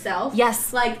typecasted herself.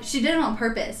 Yes. Like, she did it on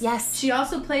purpose. Yes. She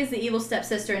also plays the evil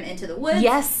stepsister in Into the Woods.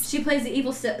 Yes. She plays the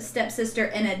evil stepsister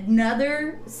in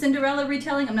another Cinderella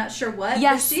retelling. I'm not sure what.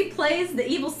 Yes. But she plays the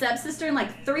evil stepsister in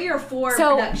like 3 or 4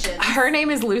 productions. Her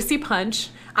name is Lucy Punch.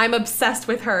 I'm obsessed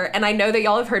with her, and I know that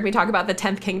y'all have heard me talk about the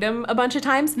 10th Kingdom a bunch of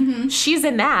times. Mm-hmm. She's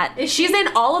in that. She's in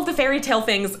all of the fairy tale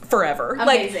things forever.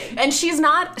 Amazing. And she's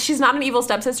not an evil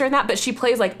stepsister in that, but she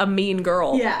plays like a mean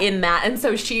girl in that. And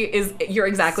so she is, you're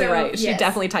exactly right. She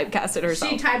definitely typecasted herself.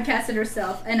 She typecasted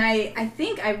herself, and I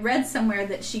think I read somewhere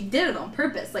that she did it on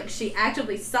purpose. Like, she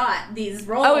actively sought these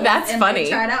roles. Oh, that's and funny. Like,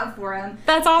 tried out for them.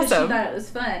 That's awesome. She thought it was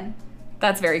fun.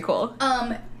 That's very cool.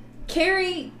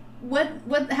 Carrie,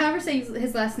 however say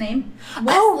his last name?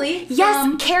 Wesley. Oh,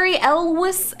 yes, Carrie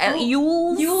Elwes,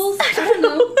 Yules. I don't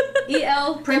know.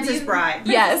 E.L. Princess Bride.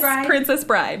 Princess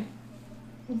Bride.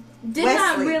 Did Wesley.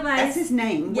 not realize. That's his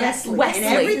name. Yes, Wesley.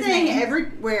 And everything,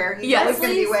 everywhere, he's always going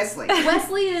to be Wesley.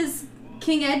 Wesley is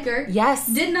King Edgar. Yes.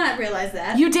 Did not realize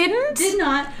that. You didn't? Did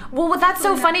not. Well, that's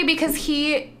so funny because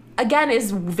he, again, is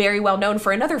very well known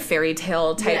for another fairy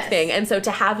tale type thing. And so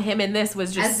to have him in this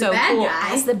was just so cool.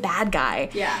 As the bad guy.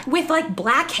 Yeah. With like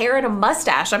black hair and a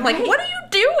mustache. I'm like, what are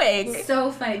you doing?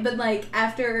 So funny. But like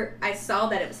after I saw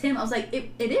that it was him, I was like,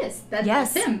 it is.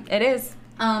 That's him. It is.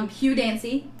 Hugh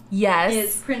Dancy. Yes.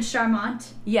 Is Prince Charmant.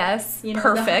 Yes. You know,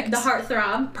 perfect. The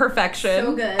heartthrob. Perfection.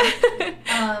 So good.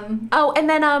 And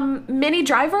then Minnie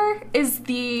Driver is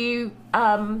the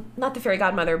not the fairy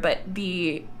godmother, but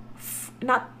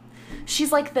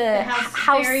she's like the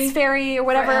house fairy or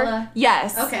whatever. Ella.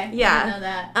 Yes. Okay. Yeah. I didn't know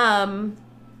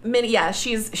that. Minnie. Yeah,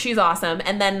 she's awesome.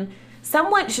 And then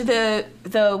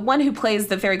the one who plays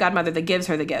the fairy godmother that gives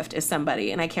her the gift is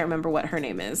somebody, and I can't remember what her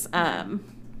name is.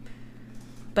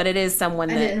 But it is someone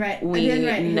that we know. His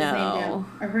name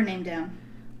down, or her name down.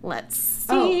 Let's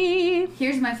see.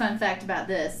 Here's my fun fact about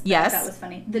this. Yes. That was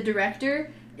funny. The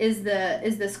director is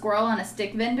the squirrel on a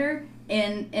stick vendor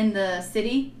in the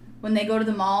city when they go to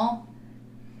the mall,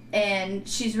 and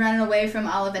she's running away from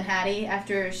Olive and Hattie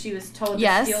after she was told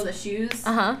to steal the shoes.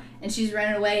 And she's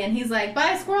running away, and he's like,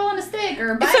 "Buy a squirrel on a stick,"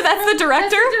 or "Buy." So that's the director.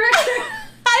 That's the director.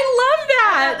 I love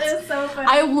that. That is so funny.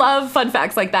 I love fun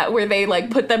facts like that where they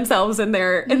like put themselves in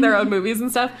their own movies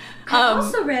and stuff. I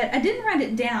also read. I didn't write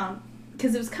it down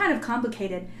because it was kind of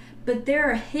complicated, but there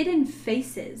are hidden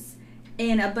faces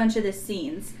in a bunch of the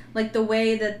scenes, like the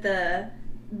way that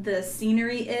the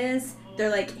scenery is.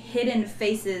 They're like hidden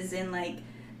faces in like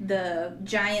the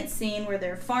giant scene where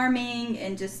they're farming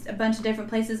and just a bunch of different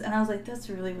places, and I was like, that's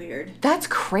really weird. That's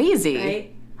crazy.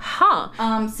 Right?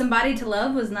 Huh. Somebody to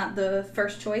Love was not the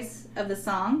first choice of the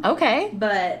song. Okay.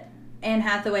 But Anne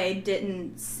Hathaway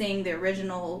didn't sing the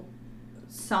original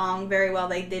song very well.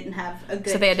 They didn't have a good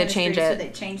So they had to change it. So they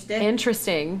changed it.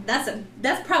 Interesting.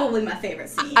 That's probably my favorite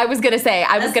scene. I was going to say,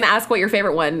 I was going to ask what your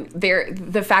favorite one.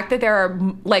 The fact that there are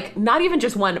like not even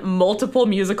just one, multiple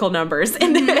musical numbers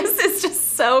in this is just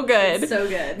so good. It's so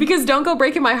good. Because Don't Go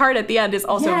Breaking My Heart at the end is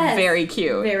also very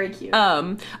cute. Very cute.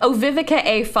 Vivica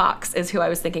A. Fox is who I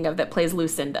was thinking of that plays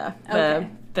Lucinda,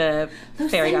 the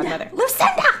fairy godmother.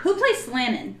 Lucinda! Who plays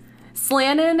Slannon?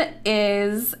 Slannon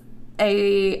is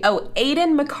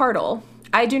Aidan McCardle.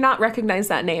 I do not recognize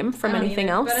that name from anything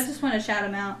else. But I just want to shout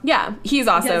him out. Yeah, he's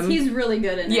awesome. Because he's really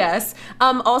good in it. Yes.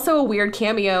 Also a weird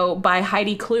cameo by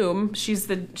Heidi Klum. She's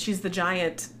the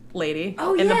giant lady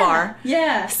in the bar.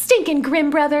 Yeah. Stinking Grimm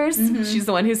Brothers. Mm-hmm. She's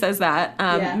the one who says that.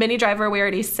 Minnie Driver, we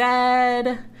already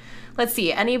said. Let's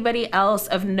see. Anybody else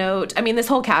of note? I mean, this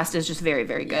whole cast is just very,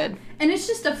 very good. And it's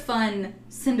just a fun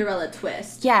Cinderella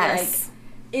twist. Yes.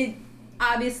 Like,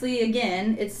 obviously,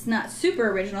 again, it's not super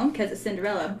original because it's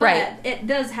Cinderella, but it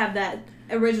does have that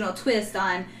original twist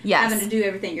on having to do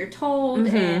everything you're told,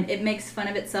 and it makes fun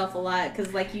of itself a lot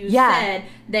because, like you said,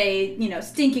 they,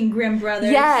 stinking Grimm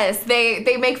Brothers. Yes,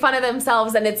 they make fun of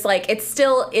themselves, and it's like, it's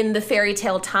still in the fairy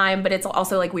tale time, but it's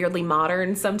also like weirdly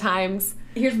modern sometimes.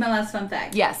 Here's my last fun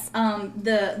fact. Yes.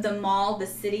 The mall, the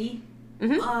city,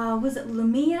 was it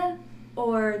Lumia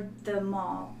or the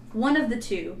mall? One of the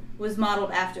two was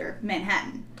modeled after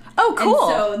Manhattan. Oh, cool.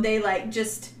 And so they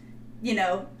just,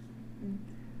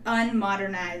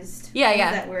 unmodernized. Yeah. What is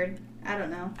that word? I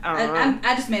don't know.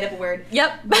 I just made up a word.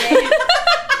 Yep. They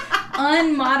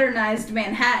unmodernized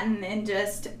Manhattan and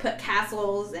just put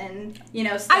castles and,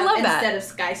 stuff I love that. instead of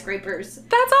skyscrapers.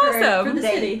 That's awesome. For the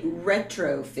city.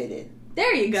 Retrofitted.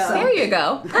 There you go. There you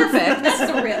go. Perfect.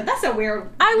 That's a weird.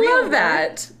 I love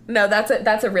that. No,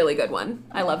 that's a really good one.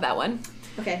 I love that one.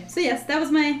 Okay, so yes, that was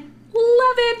my love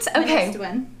it. Okay. next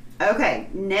one. Okay,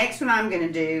 next one I'm going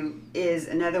to do is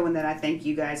another one that I think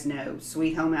you guys know,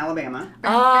 Sweet Home Alabama.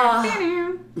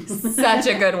 Oh, such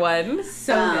a good one.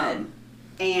 So good.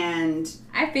 And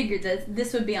I figured that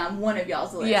this would be on one of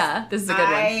y'all's list. Yeah, this is a good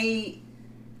one.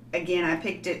 I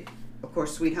picked it, of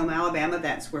course, Sweet Home Alabama.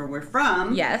 That's where we're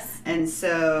from. Yes. And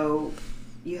so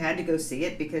you had to go see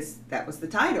it because that was the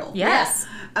title. Yes.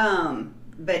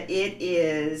 But it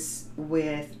is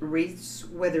with Reese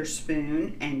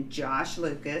Witherspoon and Josh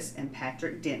Lucas and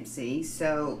Patrick Dempsey.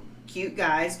 So cute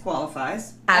guys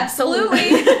qualifies. Absolutely.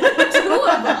 2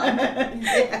 of them.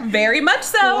 Yeah. Very much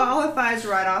so. Qualifies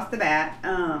right off the bat.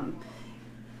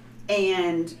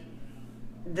 And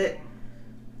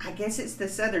I guess it's the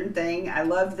Southern thing. I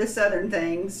love the Southern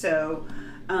thing. So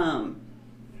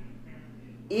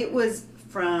it was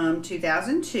from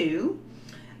 2002.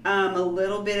 A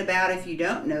little bit about, if you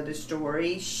don't know the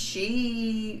story,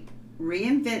 she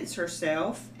reinvents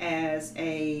herself as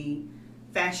a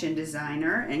fashion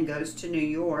designer and goes to New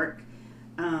York.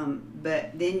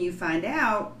 But then you find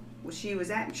out she was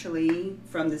actually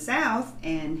from the South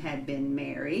and had been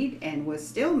married and was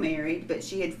still married, but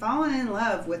she had fallen in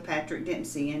love with Patrick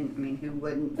Dempsey. And I mean, who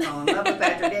wouldn't fall in love with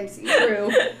Patrick Dempsey? True.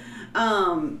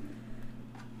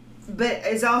 But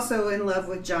is also in love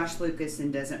with Josh Lucas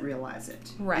and doesn't realize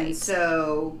it. Right. And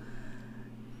so,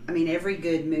 I mean, every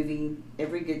good movie,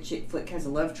 every good chick flick has a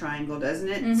love triangle, doesn't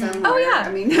it? Mm-hmm. Somewhere. Oh, yeah.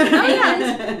 I mean,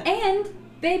 And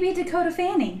baby Dakota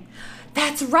Fanning.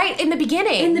 That's right, in the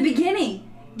beginning. In the beginning,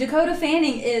 Dakota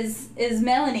Fanning is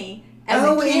Melanie as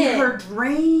a kid. in her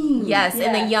dream. Yes, and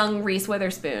Yeah. the young Reese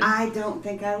Witherspoon. I don't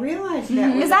think I realized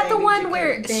that. Was Is that the Baby one Dakota.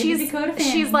 where Baby Dakota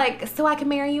Fanning. she's like, so I can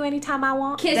marry you anytime I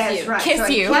want? Kiss That's you. right. Kiss so I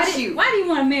you. Kiss you. Why do you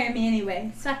want to marry me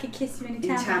anyway? So I could kiss you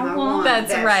anytime I want.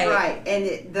 That's right. right.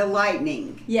 And the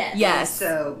lightning. Yes. Yes.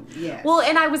 So, yes. Well,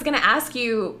 and I was going to ask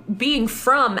you, being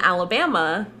from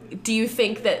Alabama, do you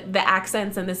think that the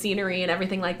accents and the scenery and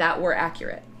everything like that were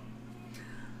accurate?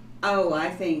 Oh, I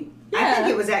think Yeah.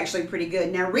 it was actually pretty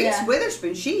good. Now, Reese Yeah.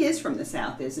 Witherspoon, she is from the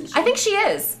South, isn't she? I think she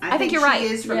is. I think you're right. She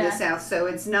is from Yeah. the South, so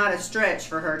it's not a stretch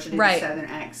for her to do Right. the Southern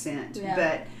accent. Yeah.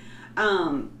 But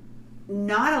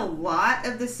not a lot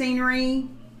of the scenery.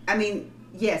 I mean,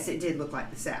 yes, it did look like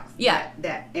the South. Yeah.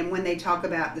 That and when they talk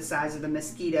about the size of the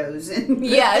mosquitoes and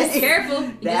Yes. Careful.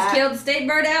 You That- just killed the state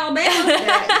bird of Alabama.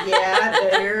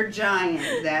 they're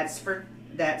giant. That's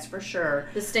for sure.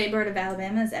 The state bird of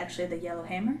Alabama is actually the yellow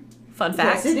hammer. Fun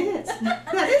fact. Yes, it is.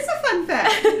 That is a fun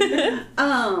fact.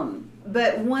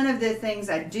 But one of the things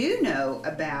I do know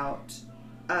about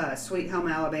Sweet Home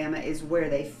Alabama is where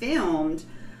they filmed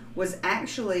was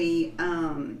actually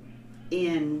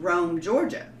in Rome,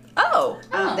 Georgia. Oh.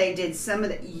 They did some of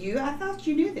the. I thought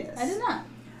you knew this. I did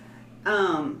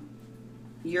not.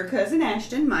 Your cousin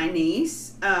Ashton, my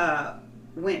niece,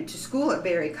 went to school at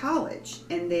Berry College,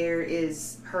 and there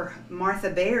is her Martha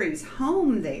Berry's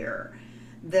home there.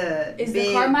 Is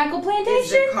the Carmichael Plantation?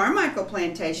 Is the Carmichael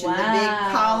Plantation, the big Wow.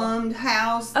 columned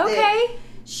house Okay. that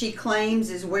she claims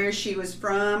is where she was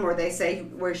from, or they say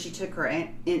where she took her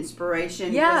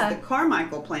inspiration, Yeah. was the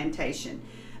Carmichael Plantation.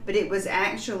 But it was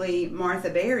actually Martha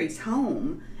Berry's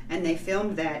home, and they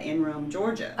filmed that in Rome,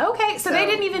 Georgia. Okay, so they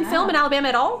didn't even film in Wow. Alabama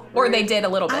at all? Or they did a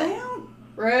little bit? I don't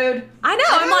Road. I know,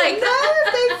 I I'm don't like, know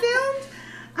if they filmed.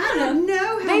 I don't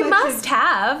know how they much must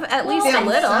have, at least a filmed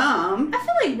little. some. I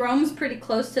feel like Rome's pretty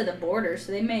close to the border,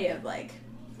 so they may have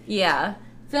Yeah.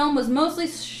 film was mostly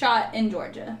shot in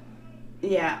Georgia.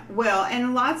 Yeah, well,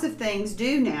 and lots of things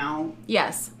do now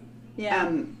Yes. Yeah.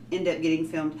 end up getting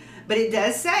filmed. But it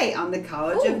does say on the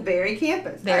College Ooh. of Berry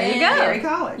campus. There you And go. Berry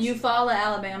College. Eufaula,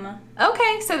 Alabama.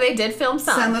 Okay, so they did film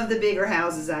some. Some of the bigger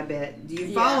houses, I bet.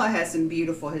 Eufaula has some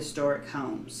beautiful historic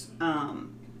homes.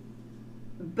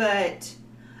 But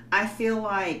I feel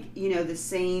like, the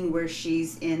scene where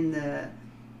she's in the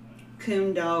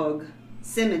coon dog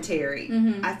cemetery,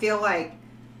 Mhm. I feel like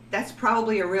that's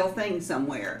probably a real thing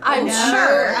somewhere. I'm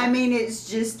sure. I mean, it's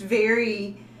just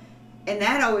very, and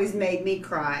that always made me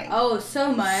cry. Oh,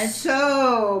 so much.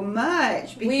 So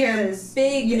much. Because, We are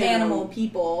big you know, animal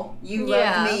people. You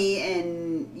Yeah. loved me,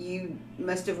 and you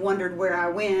must have wondered where I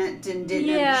went and didn't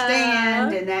Yeah.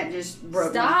 understand, and that just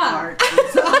broke my Stop. heart. I'm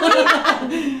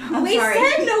sorry. I'm We sorry.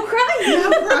 said no crying.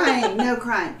 No crying, no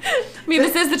crying. I mean,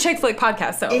 this is the Chick Flick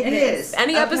podcast, so It is.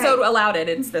 any Okay. episode allowed it,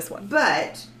 it's this one.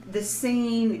 But the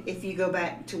scene, if you go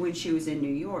back to when she was in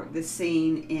New York, the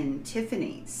scene in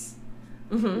Tiffany's,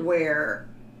 Mm-hmm. where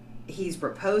he's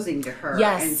proposing to her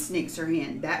Yes. and sneaks her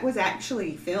in, that was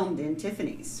actually filmed in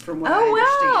Tiffany's, from what I Oh,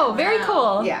 understand. wow. Very Wow.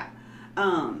 cool. Yeah.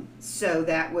 So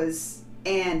that was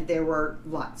and there were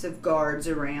lots of guards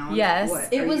around. Yes.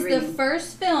 It was the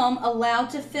first film allowed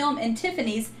to film in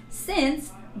Tiffany's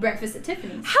since Breakfast at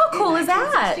Tiffany's. How cool is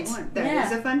that? That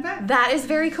is a fun fact. That is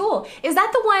very cool. Is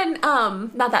that the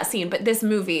one, not that scene, but this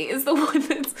movie is the one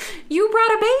that's, you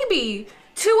brought a baby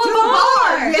to a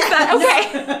bar. Yes. Is that,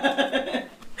 okay.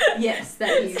 Yes, that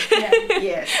is. Yeah.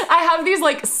 Yes. I have these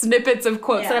like snippets of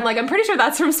quotes that I'm like, I'm pretty sure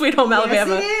that's from Sweet Home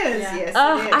Alabama. Yes, it is. Yeah. Yes, it is.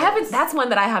 I haven't, that's one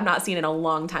that I have not seen in a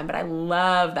long time, but I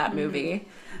love that movie.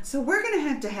 So we're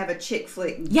going to have a chick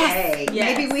flick Yes. day.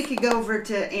 Yes. Maybe we could go over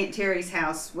to Aunt Terry's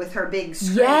house with her big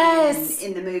screen Yes.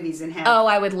 in the movies and have Oh,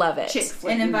 I would love it. chick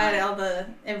flick And invite night.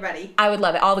 everybody. I would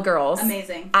love it. All the girls.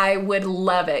 Amazing. I would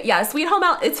love it. Yeah, Sweet Home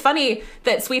it's funny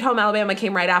that Sweet Home Alabama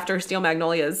came right after Steel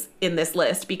Magnolias in this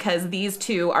list because these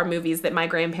two are movies that my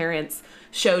grandparents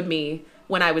showed me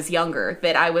when I was younger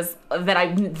that I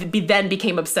then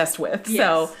became obsessed with. Yes.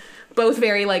 So both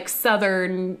very like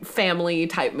Southern family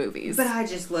type movies. But I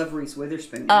just love Reese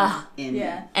Witherspoon in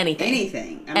Yeah.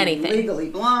 Anything. I mean, Anything. Legally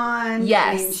Blonde.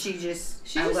 Yes. I mean, she's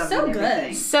just I love so her in good.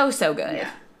 everything. So good.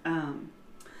 Yeah.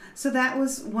 So that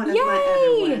was one of my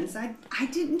Yay! other ones. I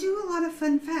didn't do a lot of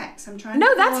fun facts. I'm trying. No,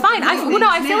 to that's pull up fine. a few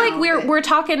I things feel like now, we're but-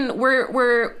 talking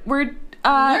we're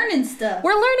Learning stuff.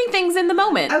 we're learning things in the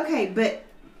moment. Okay, but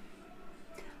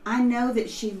I know that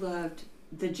she loved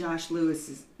the Josh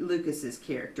Lucas's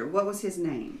character. What was his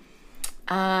name?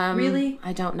 Really?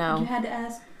 I don't You know. had to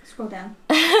ask. Scroll down.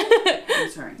 I'm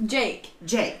sorry. Jake.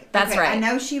 Jake. That's Okay, right. I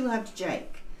know she loved Jake.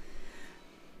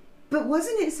 But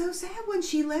wasn't it so sad when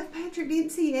she left Patrick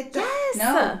Dempsey at the... Yes.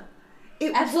 No.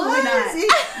 It Absolutely was. not.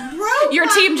 It broke Your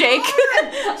my team Jake.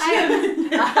 heart. I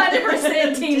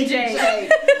am 100% Team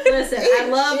Jake. Listen, I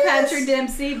love Yes. Patrick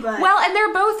Dempsey, but Well, and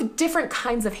they're both different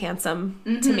kinds of handsome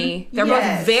to me. They're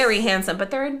Yes. both very handsome,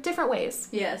 but they're in different ways.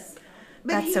 yes.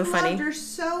 But That's he so funny. loved her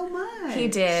so much. He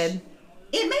did.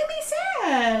 It made me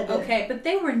sad. Okay, but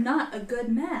they were not a good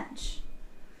match.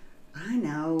 I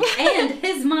know. And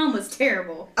his mom was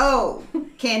terrible. Oh,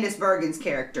 Candace Bergen's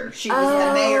character. She was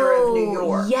the mayor of New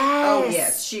York. yes. Oh,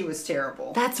 yes. She was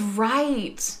terrible. That's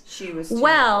right. She was terrible.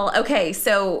 Well, okay,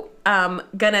 so gonna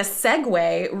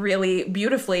segue really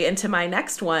beautifully into my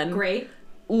next one. Great.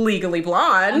 Legally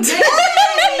Blonde. Yay!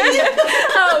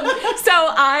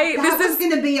 This That was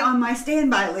going to be on my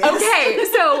standby list. Okay,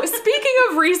 so speaking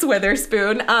of Reese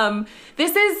Witherspoon,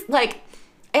 this is like,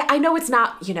 I know it's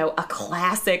not, a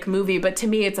classic movie, but to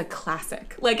me it's a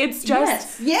classic. Like, it's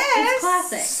just Yes. It's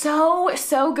classic.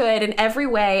 so good in every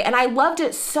way. And I loved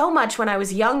it so much when I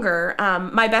was younger.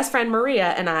 My best friend Maria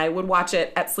and I would watch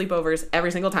it at sleepovers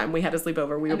every single time we had a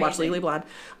sleepover. We would watch Amazing. Legally Blonde.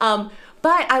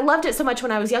 But I loved it so much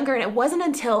when I was younger, and it wasn't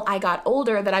until I got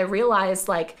older that I realized,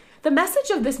 like, the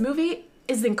message of this movie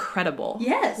is incredible.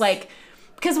 Yes. Like,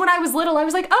 because when I was little, I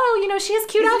was like, oh, she has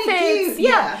cute Isn't it outfits. cute?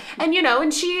 Yeah. Yeah. And,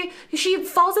 and she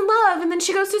falls in love, and then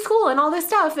she goes to school and all this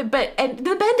stuff. And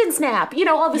the bend and snap,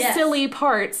 all the Yes. silly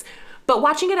parts. But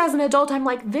watching it as an adult, I'm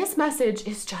like, this message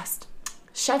is just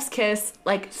chef's kiss,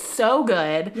 like, so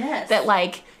good. Yes. That,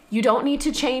 like, you don't need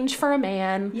to change for a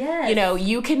man. Yes.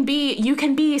 You can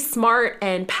be smart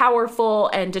and powerful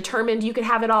and determined. You can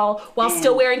have it all while And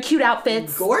still wearing cute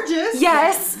outfits. Gorgeous.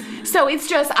 Yes. So it's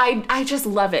just, I just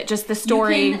love it. Just the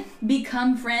story. You can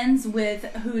become friends with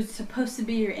who's supposed to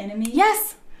be your enemy.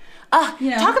 Yes. Talk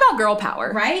about girl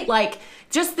power. Right? Like,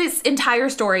 just this entire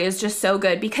story is just so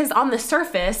good because on the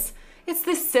surface, it's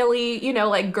this silly,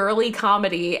 like girly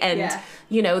comedy and,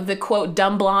 Yeah. the quote,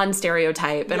 dumb blonde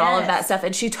stereotype and all of that Yes. stuff.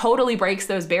 And she totally breaks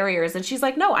those barriers. And she's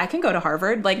like, no, I can go to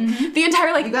Harvard. Like, the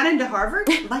entire, like, You got into Harvard?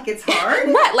 Like it's hard?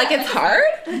 what? Like, it's hard?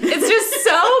 It's just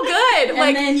so good. And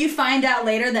Like, then you find out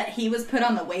later that he was put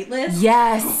on the wait list.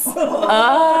 yes.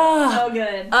 So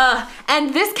good.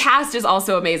 And this cast is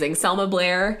also amazing. Selma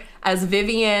Blair as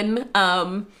Vivian,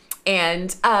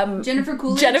 and Jennifer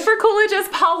Coolidge. Jennifer Coolidge as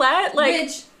Paulette. Like,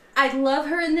 Which I love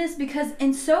her in this because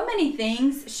in so many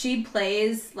things she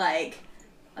plays like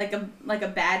a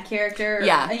bad character, or,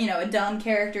 Yeah. a dumb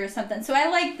character or something. So I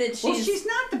like that She's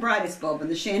not the brightest bulb in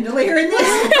the chandelier in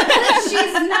this.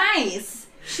 she's nice.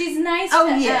 She's nice Oh,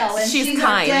 to yes. Elle, and She's she's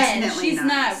kind. and Definitely she's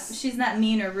nice. she's not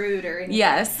mean or rude or anything.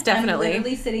 yes, definitely. I'm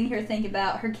literally sitting here thinking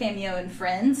about her cameo in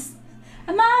Friends.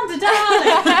 Amanda,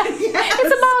 darling.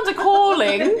 It's Amanda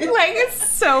calling. Like, it's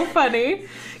so funny.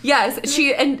 Yes,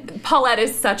 and Paulette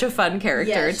is such a fun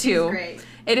character Yeah, she's too. great.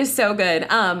 It is so good.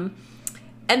 And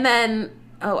then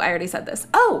I already said this.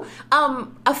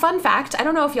 A fun fact. I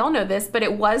don't know if y'all know this, but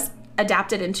it was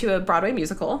adapted into a Broadway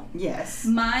musical. Yes.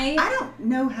 I don't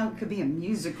know how it could be a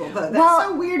musical, though. That's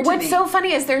so weird to me. What's so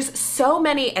funny is there's so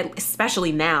many, and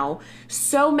especially now,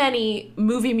 so many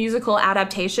movie musical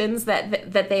adaptations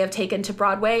that they have taken to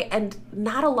Broadway, and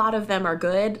not a lot of them are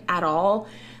good at all.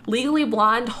 Legally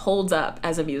Blonde holds up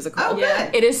as a musical. Oh,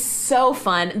 good. It is so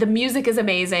fun. The music is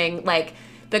amazing. Like,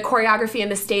 the choreography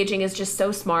and the staging is just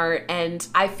so smart, and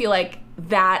I feel like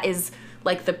that is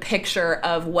like the picture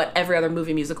of what every other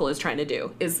movie musical is trying to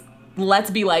do, is let's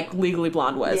be like Legally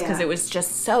Blonde was, because it was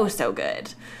just so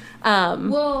good.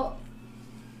 Well,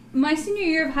 my senior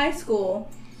year of high school,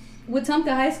 Wetumpka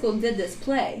High School did this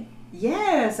play.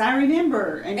 Yes, I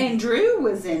remember. And Drew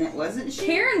was in it, wasn't she?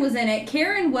 Karen was in it.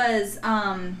 Karen was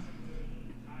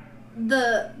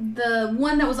the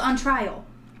one that was on trial.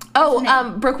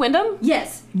 Oh, Brooke Wyndham?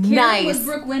 Yes. Karen Nice. was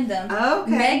Brooke Wyndham.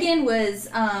 Okay. Megan was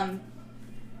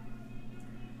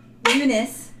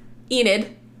Eunice.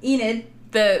 Enid.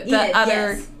 The Enid, other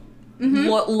yes. Mm-hmm.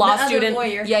 law the student. Other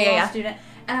lawyer, Yeah. student.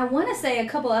 And I want to say a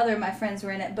couple other of my friends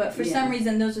were in it, but for some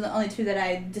reason those are the only two that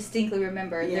I distinctly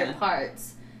remember their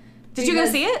parts. Did you go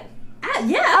see it?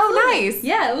 Yeah. Oh, absolutely. nice.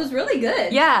 Yeah, it was really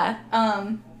good. Yeah.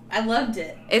 I loved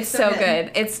it. It's so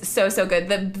good. It's so good.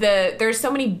 There's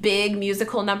so many big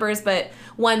musical numbers, but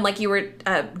one, like you were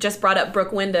just brought up,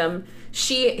 Brooke Wyndham.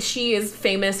 She is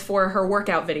famous for her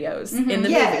workout videos in the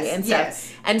movie and stuff.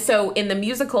 Yes. And so in the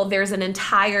musical, there's an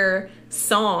entire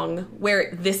song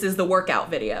where this is the workout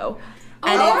video.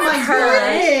 And Oh my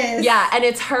goodness. Yeah, and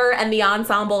it's her and the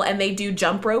ensemble, and they do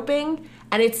jump roping.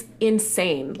 And it's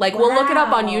insane. Like, we'll look it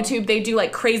up on YouTube. They do,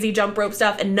 like, crazy jump rope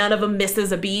stuff, and none of them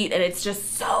misses a beat, and it's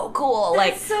just so cool.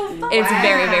 That's so fun. It's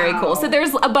very, very cool. So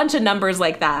there's a bunch of numbers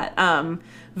like that.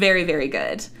 Very, very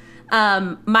good.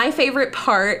 My favorite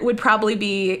part would probably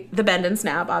be the bend and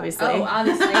snap, obviously. Oh,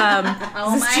 obviously.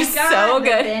 Oh it's my just God. so the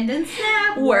good. Bend and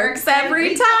snap Works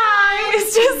every time.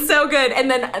 It's just so good. And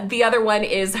then the other one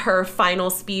is her final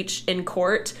speech in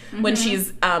court when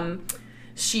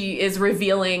she is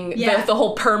revealing the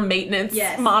whole perm maintenance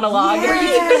monologue. Were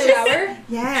you in the shower?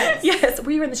 Yes. Yes.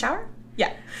 Were you in the shower?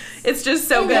 Yeah. It's just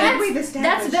so good.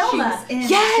 That's Velma. In the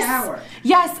Yes. shower.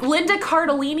 Yes. Linda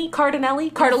Cardellini.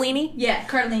 Yeah,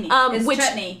 Cardellini. Which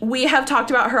Chutney. we have talked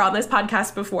about her on this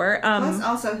podcast before. Plus,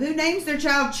 also, who names their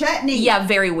child Chutney? Yeah,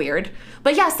 very weird.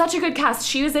 But yeah, such a good cast.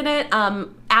 She was in it.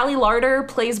 Allie Larder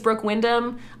plays Brooke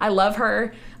Wyndham. I love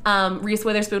her. Reese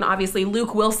Witherspoon, obviously.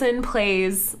 Luke Wilson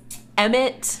plays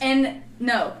Emmett. And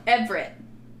no, Everett.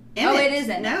 Emmett. Oh, it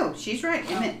isn't. No, she's right.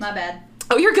 Emmett. My bad.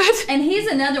 Oh, you're good. And he's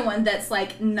another one that's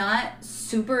like not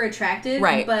super attractive,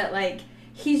 right? But like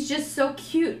he's just so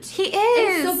cute. He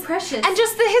is. And so precious. And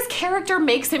just his character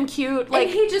makes him cute. Like,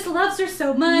 and he just loves her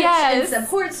so much and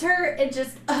supports her. It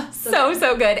just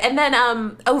so good. And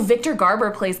then Victor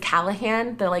Garber plays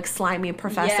Callahan, the like slimy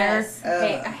professor. Yes.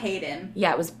 I hate him.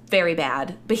 Yeah, it was very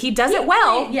bad, but he does it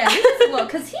well. He does it well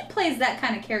because he plays that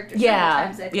kind of character.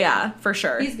 Sometimes, I think. Yeah, for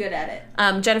sure. He's good at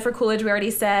it. Jennifer Coolidge, we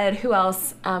already said. Who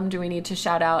else do we need to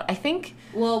shout out? I think.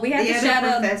 Well, we have to shout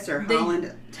out Professor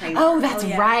Holland Taylor. Oh, that's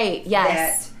right.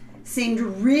 Yes. That seemed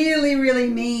really, really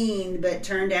mean, but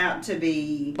turned out to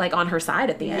be like on her side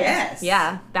at the end. Yes.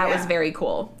 Yeah, that was very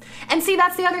cool. And see,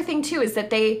 that's the other thing too, is that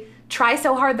they try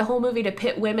so hard the whole movie to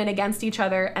pit women against each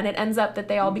other, and it ends up that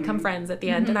they all become friends at the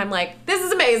end. And I'm like, this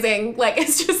is amazing. Like,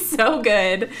 it's just so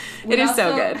good. It is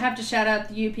so good. We have to shout out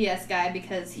the UPS guy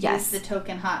because he's the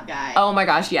token hot guy. Oh my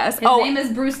gosh, yes. His name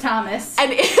is Bruce Thomas.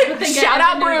 And shout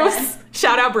out Bruce.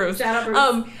 Shout out Bruce. Shout out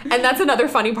Bruce. And that's another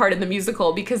funny part in the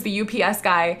musical, because the UPS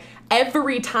guy,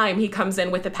 every time he comes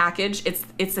in with a package,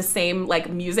 it's the same like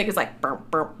music. It's like burp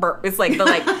burp burp. It's like the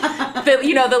like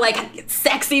the like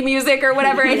sexy music or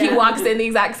whatever, and he walks in the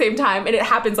exact same time, and it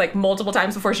happens like multiple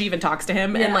times before she even talks to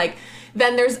him. And like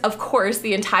then there's of course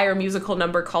the entire musical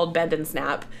number called Bend and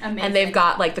Snap. Amazing. And they've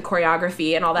got like the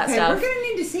choreography and all that stuff. We're gonna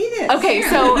need to see this. Okay,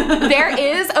 so there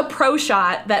is a pro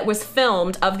shot that was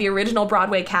filmed of the original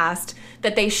Broadway cast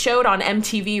that they showed on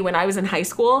MTV when I was in high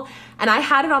school, and I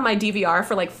had it on my DVR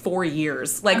for like 4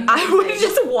 years. Like, I would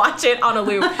just watch it on a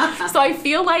loop. So I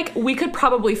feel like we could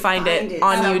probably find it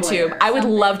on somewhere. YouTube. I would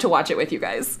love to watch it with you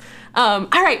guys. All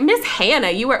right, Miss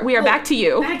Hannah, we are back to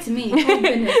you. Back to me. Oh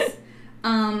goodness.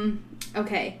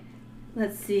 Okay,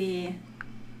 let's see.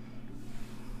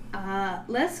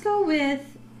 Let's go with.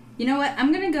 You know what?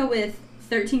 I'm gonna go with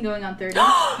 13 going on 30. Another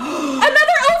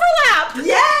overlap.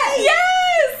 Yay!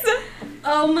 Yes.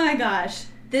 Oh my gosh.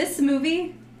 This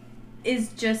movie is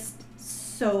just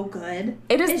so good.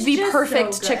 It is It's the just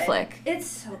perfect so chick good. flick. It's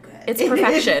so good. It's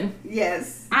perfection.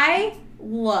 Yes. I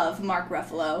love Mark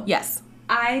Ruffalo. Yes.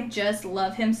 I just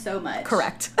love him so much.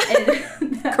 Correct.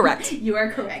 And- Correct. You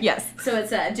are correct. Yes. So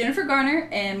it's Jennifer Garner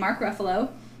and Mark Ruffalo,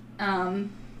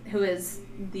 who is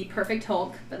the perfect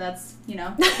Hulk, but that's,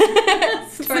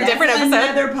 It's a different episode.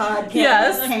 Another podcast.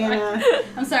 Yes. Hannah.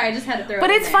 I'm sorry, I just had to throw it But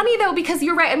in it's there. funny though, because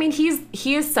you're right. I mean,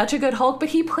 he is such a good Hulk, but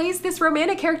he plays this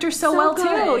romantic character so well too.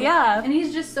 good. Yeah. And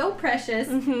he's just so precious.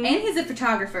 Mhm. And he's a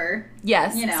photographer.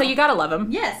 Yes. So you gotta love him.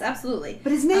 Yes, absolutely.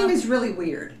 But his name is really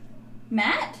weird.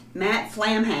 Matt? Matt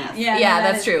Flamhalf. Yeah, Yeah, no, that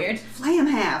that's is true. Weird.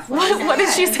 Flamhalf. What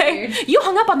did she That's say? weird. You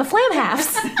hung up on the flam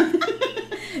halves.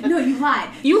 No, you lied.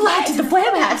 You lied to the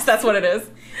flam halves. That's what it is.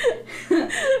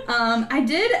 I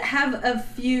did have a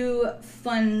few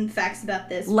fun facts about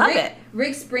this. Love Rick, it.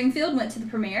 Rick Springfield went to the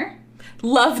premiere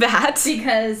Love that.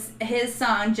 because his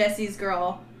song "Jesse's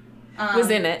Girl" Was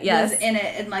in it, yes. was in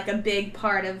it, and like a big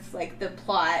part of like the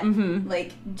plot. Mhm.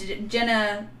 Like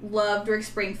Jenna loved Rick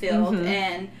Springfield, Mhm.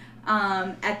 and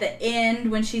at the end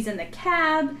when she's in the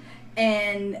cab,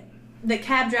 and the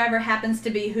cab driver happens to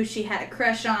be who she had a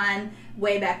crush on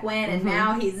way back when, and Mhm.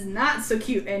 now he's not so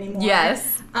cute anymore.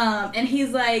 Yes. And he's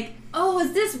like, "Oh,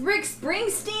 is this Rick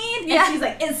Springsteen?" And Yeah. she's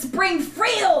like, "It's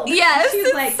Springfield." Yes, she's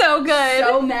it's like so good.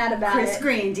 so mad about Chris it.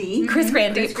 Grandy. Chris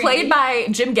Grandy, Chris played Grandy.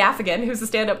 by Jim Gaffigan, who's a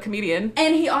stand-up comedian.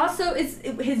 And he also is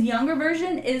his younger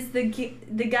version is the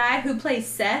guy who plays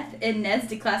Seth in Ned's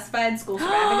Declassified School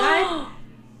Survivor Guide.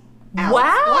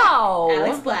 Wow.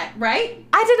 Alex Black, right?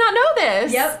 I did not know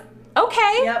this. Yep.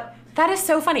 Okay. Yep. That is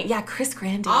so funny. Yeah, Chris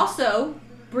Grandy. Also,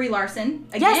 Brie Larson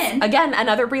Yes, again. again,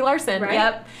 another Brie Larson. Right.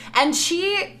 Yep. And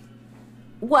she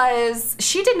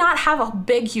did not have a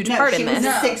big, huge No, part she in was this. a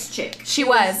No. sixth chick. She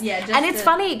was. yeah, just and it's the-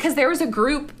 funny because there was a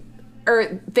group,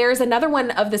 or there's another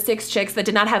one of the 6 chicks that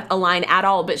did not have a line at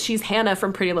all, but she's Hannah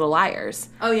from Pretty Little Liars.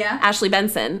 Oh yeah. Ashley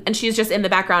Benson. And she's just in the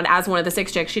background as one of the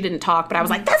 6 chicks. She didn't talk, but I was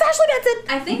like, that's Ashley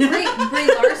Benson! I think Brie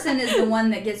Larson is the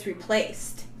one that gets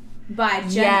replaced by Jenna.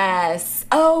 Yes.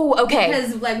 Oh, okay.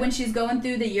 Because like when she's going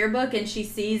through the yearbook and she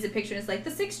sees a picture and it's like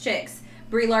the 6 chicks,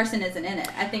 Brie Larson isn't in it.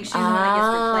 I think she's the one that gets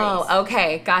replaced. Oh,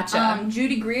 okay. Gotcha.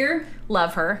 Judy Greer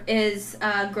Love her. is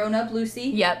grown up Lucy.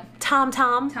 Yep. Tom.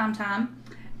 Tom.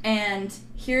 And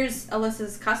here's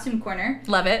Alyssa's costume corner.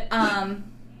 Love it.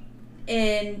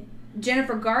 In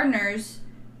Jennifer Gardner's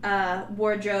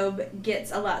wardrobe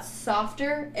gets a lot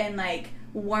softer and like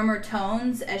warmer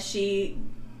tones as she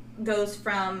goes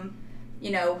from,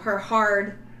 her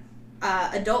hard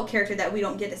adult character that we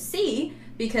don't get to see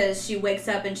because she wakes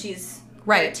up and she's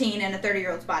Right. 13 in a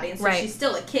 30-year-old's body, and so Right. she's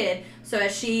still a kid. So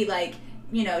as she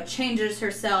changes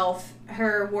herself,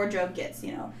 her wardrobe gets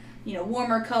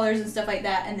warmer colors and stuff like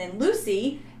that. And then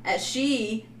Lucy, as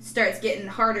she starts getting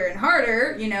harder and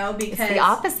harder, because the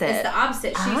opposite. It's the opposite.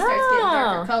 She starts getting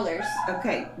darker colors.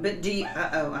 Okay, but do you,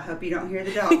 I hope you don't hear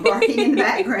the dog barking in the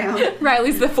background.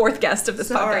 Riley's the 4th guest of this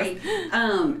Sorry.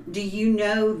 podcast. Do you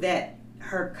know that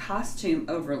her costume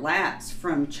overlaps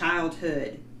from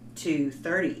childhood to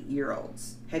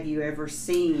 30-year-olds? Have you ever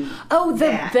seen Oh,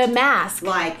 that? the mask.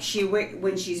 Like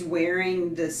when she's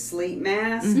wearing the sleep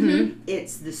mask,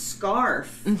 it's the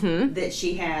scarf that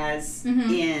she has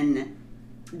in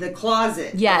the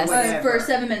closet. or Yes. whatever. For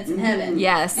 7 Minutes in Heaven.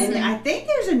 Yes. And I think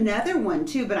there's another one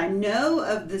too, but I know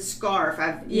of the scarf.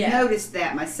 I've noticed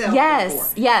that myself Yes,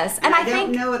 before. yes. And I don't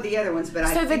think know of the other ones, but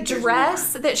I so. The think there's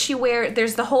dress more. that she wears,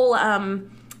 there's the whole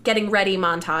getting ready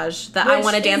montage that I Which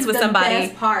want to dance is with the somebody.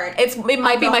 best part It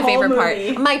might be of the my favorite whole part.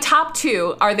 movie. My top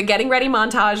 2 are the getting ready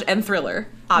montage and Thriller,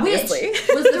 obviously. Which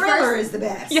was the Thriller first, is the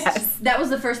best. Yes. that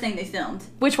was the first thing they filmed.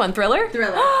 Which one? Thriller?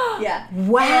 Thriller. Yeah.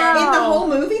 Wow. In the whole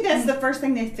movie, that's the first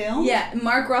thing they filmed? Yeah,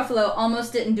 Mark Ruffalo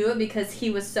almost didn't do it because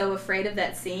he was so afraid of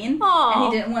that scene. Aw.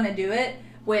 And he didn't want to do it,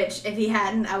 which if he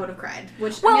hadn't, I would have cried.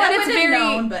 Which, Well, I and would it's have very-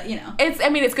 known, but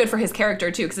It's good for his character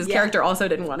too, because his Yeah. character also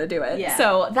didn't want to do it. Yeah.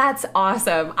 So that's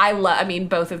awesome. I love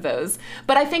both of those.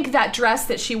 But I think that dress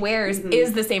that she wears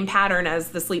is the same pattern as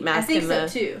the sleep mask think and so, the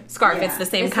too. scarf. Yeah. It's the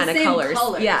same It's kind the of same colors.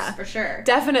 Yeah. for sure.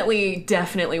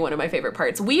 Definitely one of my favorite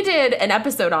parts. We did an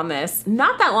episode on this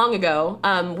not that long ago.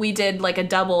 We did like a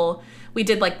double. We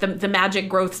did like the magic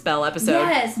growth spell episode.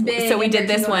 Yes, Big So we and did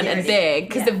this one and Virgin big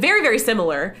because Yeah. they're very, very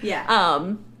similar. Yeah.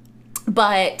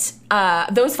 But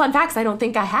those fun facts I don't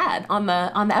think I had on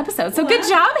the episode. So good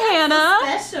job, Hannah.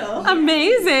 Special.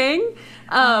 Amazing.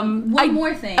 One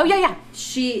more thing. Oh yeah.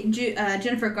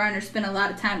 Jennifer Garner spent a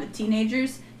lot of time with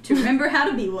teenagers to remember how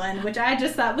to be one, which I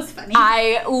just thought was funny.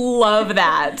 I love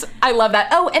that.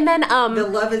 Oh, and then The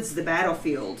Love is the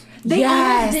Battlefield. They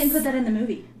yes. almost didn't put that in the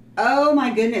movie. Oh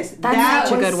my goodness. That's that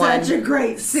such a was good one. such a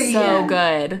great scene. So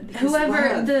good. Because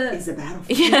Whoever love the is a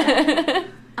battlefield. Yeah.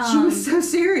 She was so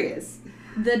serious.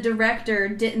 the director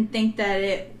didn't think that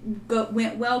it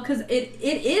went well because it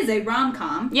is a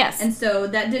rom-com. Yes. And so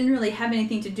that didn't really have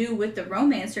anything to do with the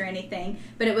romance or anything,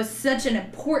 but it was such an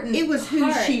important It was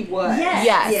who part. she was.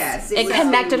 Yes. It was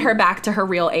connected who- her back to her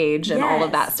real age and all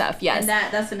of Yes. that stuff. Yes. And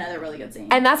that's another really good scene.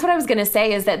 And that's what I was going to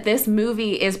say is that this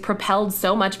movie is propelled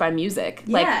so much by music.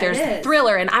 Yeah, like there's it is.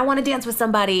 Thriller and I Want to Dance with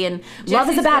Somebody and Love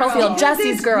is a Jesse's Battlefield, Girl. Jesse's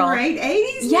This Girl. Great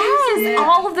 80s Yes, music.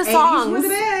 all of the 80s songs were the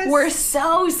best. were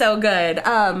so good.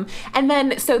 And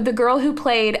then so the girl who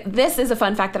played, this is a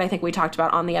fun fact that I think we talked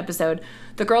about on the episode.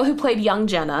 The girl who played young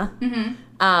Jenna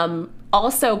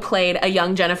also played a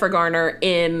young Jennifer Garner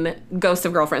in Ghosts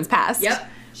of Girlfriends Past. Yep.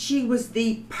 She was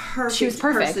the perfect, She was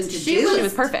perfect. person to She do was- it. she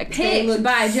was perfect. They Picked looked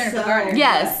by Jennifer so Garner.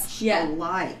 Yes. much Yeah.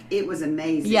 alike. It was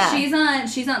amazing. Yeah.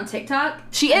 She's on TikTok.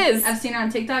 She is. I've seen her on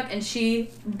TikTok, and she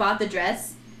bought the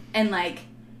dress and like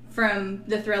from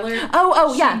the Thriller.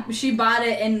 Oh, yeah. She bought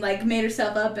it and like made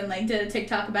herself up and like did a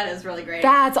TikTok about it. It was really great.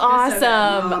 That's It was so good.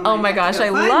 awesome. Oh Oh my my gosh, gosh, I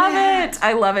go find love that. it.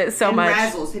 I love it so And much.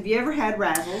 Razzles. Have you ever had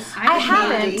Razzles? I I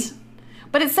haven't.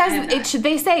 But it says have it not. should.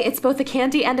 They say it's both a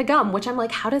candy and a gum, which I'm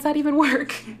like, how does that even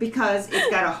work? Because it's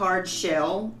got a hard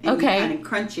shell, and Okay. you kind of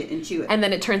crunch it and chew it. And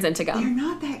then it turns into They're gum.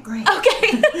 not that great.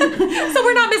 Okay, so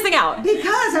we're not missing out.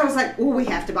 Because I was like, well, we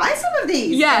have to buy some of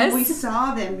these. Yes. And we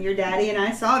saw them, your daddy and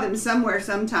I saw them somewhere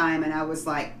sometime, and I was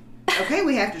like, okay,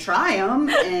 we have to try them.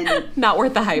 And Not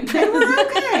worth the hype. they were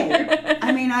okay.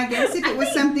 I mean, I guess if it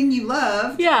was something you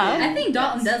loved. Yeah. then I think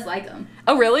Dalton yes. does like them.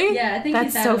 Oh really? Yeah, I think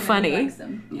that's he's had so them and he funny. likes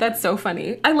them. That's so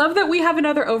funny. I love that we have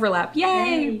another overlap. Yay!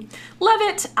 Yay. Love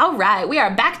it. All right, we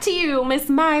are back to you, Miss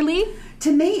Miley.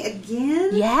 To me, again?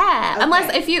 Yeah. Okay.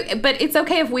 Unless if you, but it's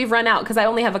okay if we've run out because I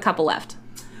only have a couple left.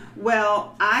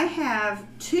 Well, I have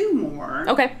two more.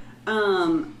 Okay.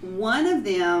 One of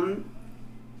them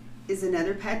is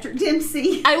another Patrick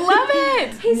Dempsey. I love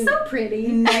it. He's so pretty.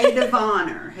 Maid of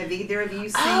Honor. Have either of you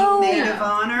seen Oh, Maid no. of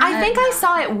Honor? I think I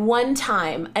saw it one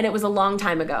time, and it was a long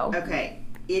time ago. Okay.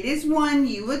 It is one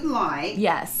you would like.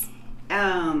 Yes.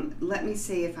 Let me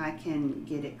see if I can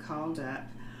get it called up.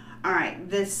 All right.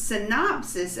 The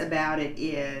synopsis about it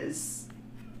is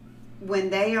when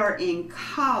they are in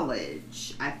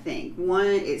college, I think.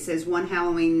 It says one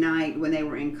Halloween night when they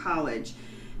were in college.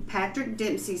 Patrick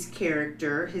Dempsey's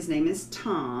character, his name is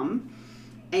Tom,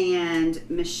 and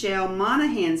Michelle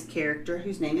Monaghan's character,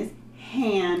 whose name is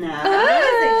Hannah.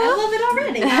 I love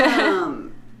it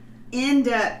already. End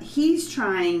up, he's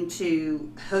trying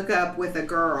to hook up with a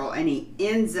girl, and he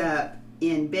ends up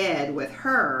in bed with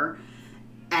her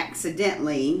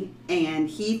accidentally, and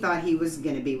he thought he was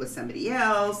going to be with somebody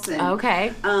else. And,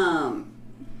 Okay.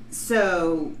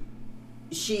 so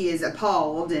she is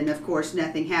appalled, and of course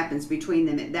nothing happens between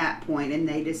them at that point, and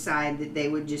they decide that they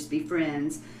would just be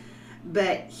friends.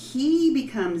 But he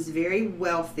becomes very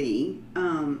wealthy.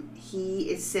 He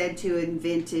is said to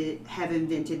have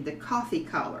invented the coffee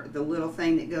collar, the little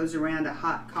thing that goes around a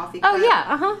hot coffee cup. Oh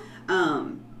yeah.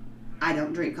 I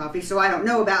don't drink coffee, so I don't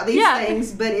know about these Yeah.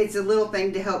 things, but it's a little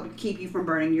thing to help keep you from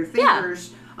burning your Yeah.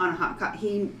 fingers on a hot coffee.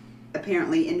 He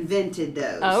apparently invented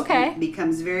those. Okay. He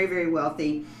becomes very, very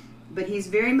wealthy, but he's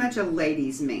very much a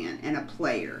ladies' man and a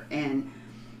player, and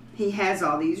he has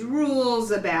all these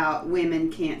rules about women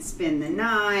can't spend the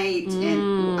night.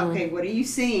 And okay, what are you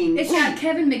seeing? It's got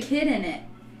Kevin McKidd in it.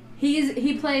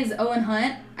 He plays Owen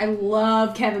Hunt. I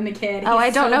love Kevin McKidd. Oh, I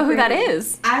He's don't so know who that pretty.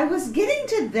 is. I was getting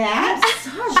to that.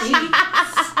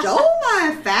 She stole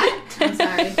my fact. I'm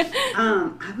sorry.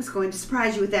 I was going to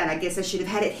surprise you with that. I guess I should have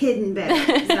had it hidden better.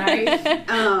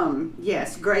 Sorry.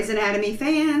 Yes, Grey's Anatomy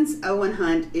fans, Owen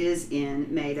Hunt is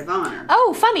in Maid of Honor.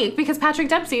 Oh, funny because Patrick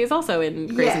Dempsey is also in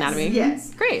Grey's Yes, Anatomy.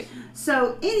 yes. Great.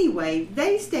 So anyway,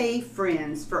 they stay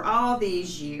friends for all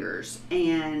these years,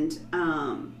 and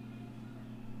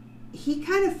he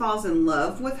kind of falls in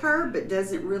love with her, but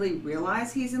doesn't really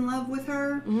realize he's in love with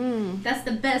her That's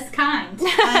the best kind.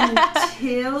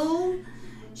 until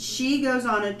she goes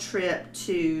on a trip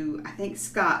to, I think,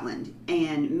 Scotland,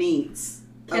 and meets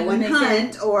Kevin Owen McKidd.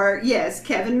 Hunt, or yes,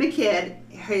 Kevin McKidd.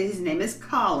 His name is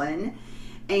Colin,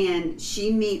 and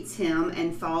she meets him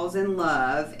and falls in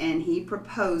love, and he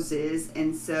proposes,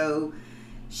 and so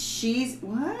she's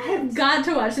what? I've got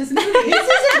to watch this movie. This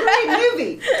is a great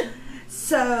movie.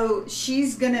 So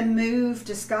she's gonna move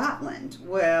to Scotland.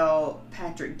 Well,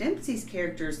 Patrick Dempsey's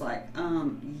character is like,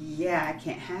 yeah, I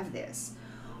can't have this.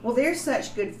 Well, they're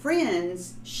such good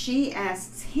friends, she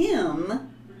asks him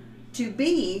to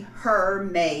be her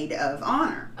maid of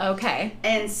honor. Okay.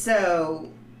 And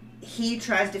so he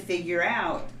tries to figure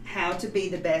out how to be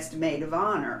the best maid of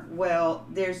honor. Well,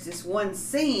 there's this one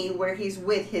scene where he's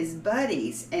with his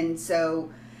buddies, and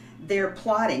so they're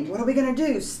plotting. What are we going to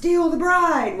do? Steal the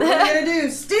bride. What are we going to do?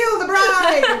 Steal the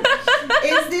bride.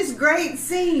 It's this great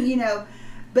scene, you know.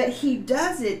 But he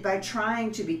does it by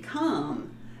trying to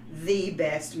become the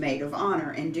best maid of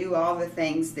honor and do all the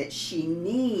things that she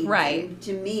needs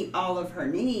to meet all of her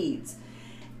needs.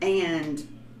 And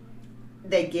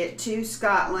they get to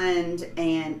Scotland,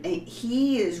 and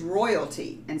he is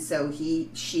royalty, and so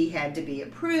she had to be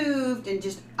approved, and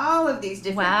just all of these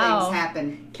different things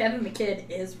happen. Kevin McKidd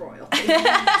is royalty.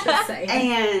 Just saying.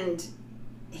 And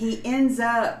he ends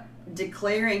up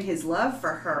declaring his love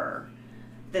for her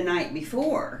the night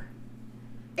before.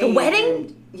 The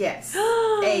wedding? Yes.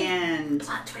 And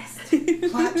plot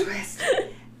twist. Plot twist.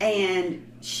 And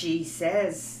she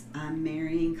says, I'm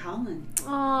marrying Colin. Aww.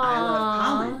 I love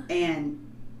Colin.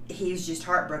 And he's just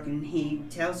heartbroken. And he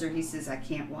tells her, he says, I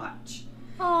can't watch.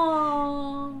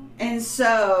 Aww. And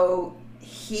so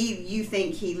you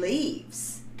think he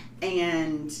leaves.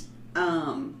 And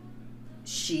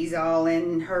she's all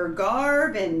in her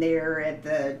garb, and they're at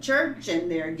the church, and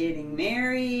they're getting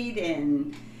married,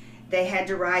 and they had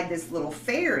to ride this little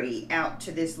ferry out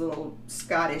to this little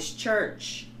Scottish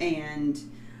church, and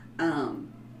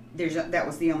that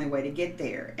was the only way to get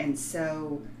there. And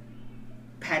so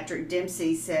Patrick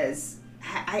Dempsey says,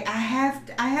 I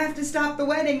have to stop the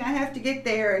wedding. I have to get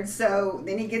there. And so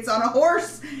then he gets on a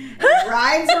horse and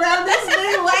rides around this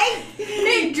big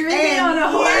lake. Dreaming on a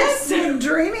horse. Yes,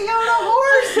 dreaming on a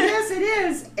horse. Yes, it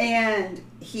is. And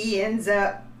he ends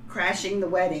up crashing the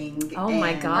wedding. Oh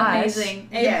my gosh. Amazing.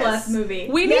 A+ movie.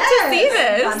 We need to see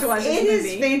this. Got to watch this It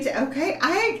is fantastic. Okay.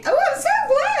 I'm so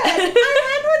glad. I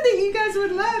had one that you guys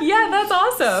would love. Yeah, that's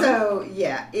awesome. So,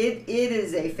 yeah, it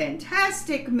is a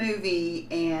fantastic movie,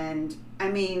 and, I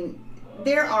mean,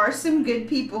 there are some good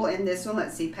people in this one.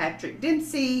 Let's see, Patrick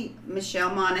Dempsey,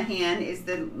 Michelle Monaghan is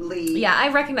the lead. Yeah, I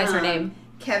recognize her name.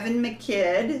 Kevin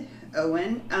McKidd,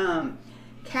 Owen.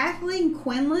 Kathleen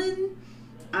Quinlan,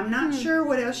 I'm not sure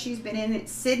what else she's been in.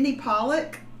 It's Sidney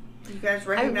Pollack. You guys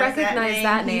recognize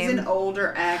that name? He's an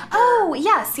older actor. Oh,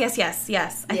 yes, I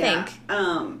think.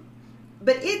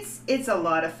 But it's a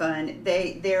lot of fun.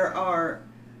 There are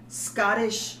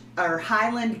Scottish or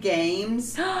Highland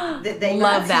games that they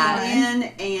love that in,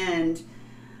 and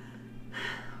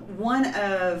one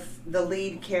of the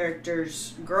lead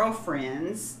character's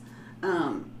girlfriends,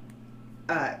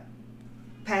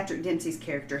 Patrick Dempsey's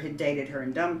character had dated her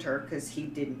and dumped her because he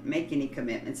didn't make any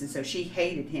commitments, and so she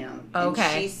hated him. Okay.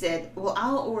 And she said, well,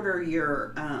 I'll order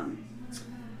your,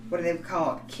 what are they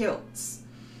called? Kilts.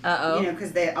 Uh-oh. You know,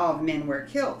 because all men wear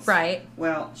kilts. Right.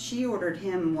 Well, she ordered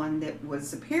him one that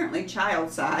was apparently child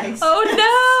size.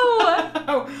 Oh,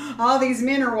 no! So, all these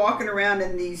men are walking around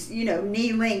in these,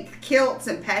 knee-length kilts,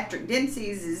 and Patrick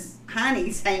Dempsey's is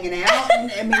hiney's hanging out.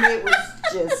 And, I mean, it was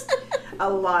just a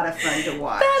lot of fun to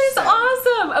watch. That is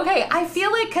awesome. Okay, I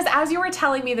feel like, because as you were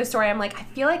telling me the story, I'm like, I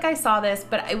feel like I saw this,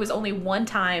 but it was only one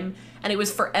time, and it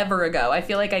was forever ago. I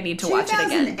feel like I need to watch it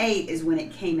again. 2008 is when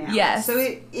it came out. Yes. So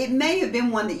it may have been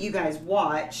one that you guys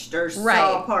watched or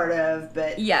saw part of,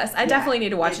 but... Yes, I definitely need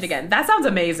to watch it again. That sounds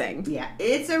amazing. Yeah,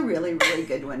 it's a really, really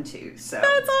good one, too. So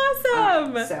that's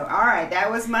awesome. All right, that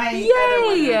was my other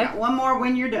one. I got one more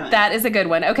when you're done. That is a good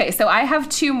one. Okay, so I have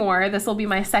two more. This will be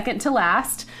my second to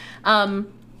last.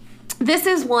 This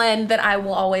is one that I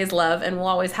will always love and will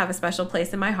always have a special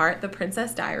place in my heart, The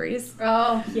Princess Diaries.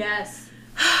 Oh, yes.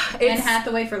 Anne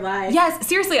Hathaway for life. Yes,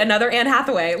 seriously, another Anne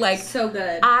Hathaway. Like, so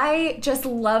good. I just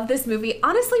love this movie.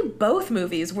 Honestly, both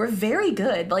movies were very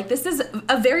good. Like, this is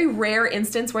a very rare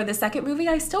instance where the second movie,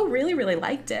 I still really, really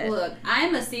liked it. Look,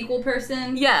 I'm a sequel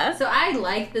person. Yeah. So I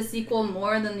like the sequel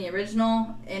more than the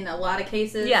original in a lot of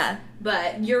cases. Yeah.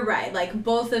 But you're right. Like,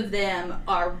 both of them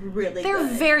are really They're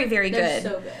good. very, very They're good.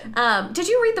 so good. Did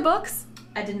you read the books?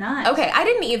 I did not. Okay, I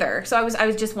didn't either. So I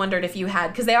was just wondered if you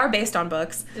had, because they are based on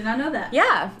books. Did not know that.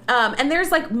 Yeah. And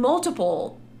there's like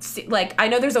multiple, like, I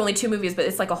know there's only 2 movies, but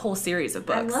it's like a whole series of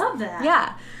books. I love that.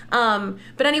 Yeah.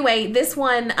 But anyway, this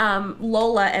one,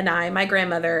 Lola and I, my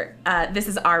grandmother, this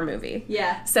is our movie.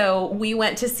 Yeah. So we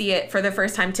went to see it for the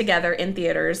first time together in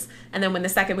theaters. And then when the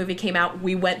second movie came out,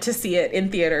 we went to see it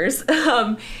in theaters.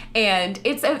 And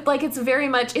it's very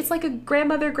much, it's like a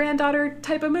grandmother, granddaughter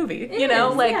type of movie, It is,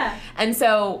 yeah. And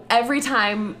so every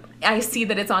time I see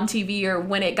that it's on TV or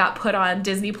when it got put on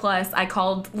Disney Plus, I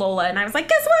called Lola and I was like,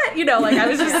 guess what? I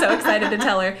was just so excited to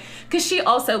tell her because she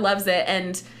also loves it.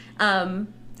 And,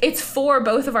 it's for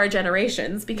both of our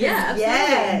generations because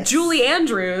Julie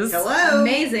Andrews. Hello.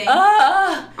 Amazing.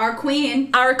 Our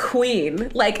queen. Our queen.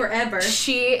 Like, forever.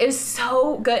 She is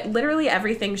so good. Literally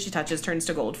everything she touches turns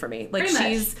to gold for me. Like, Pretty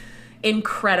she's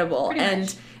incredible. Pretty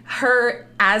much. her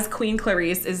as Queen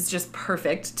Clarice is just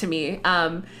perfect to me.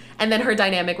 And then her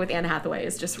dynamic with Anne Hathaway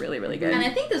is just really, really good. And I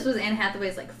think this was Anne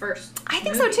Hathaway's like first. I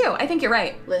think movie. so too. I think you're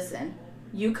right. Listen,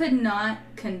 you could not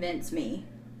convince me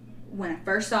when I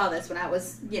first saw this, when I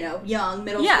was, young,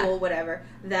 middle school, whatever,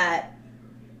 that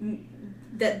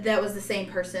was the same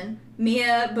person.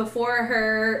 Mia before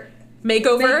her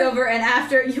makeover and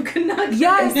after, you could not.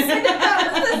 Yes,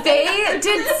 they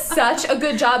did such a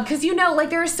good job because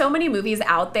there are so many movies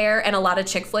out there and a lot of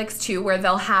chick flicks too where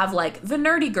they'll have like the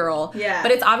nerdy girl, but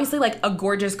it's obviously like a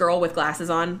gorgeous girl with glasses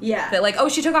on. Yeah, that like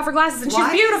she took off her glasses and she's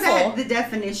beautiful. Is that the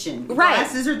definition? Right,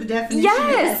 glasses are the definition.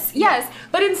 Yes.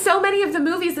 But in so many of the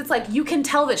movies, it's like you can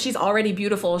tell that she's already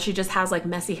beautiful. She just has like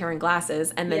messy hair and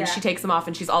glasses, and then she takes them off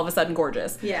and she's all of a sudden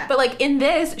gorgeous. Yeah, but like in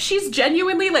this, she's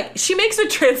genuinely like she makes a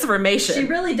transformation. She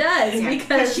really does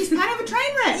because she's kind of a train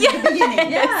wreck at the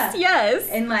beginning. Yes.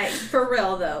 And like for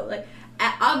real though, like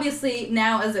obviously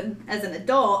now as an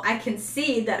adult, I can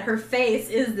see that her face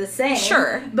is the same.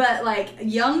 Sure. But like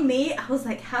young me, I was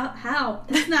like, how?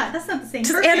 That's not the same.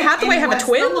 Does Anne Hathaway have a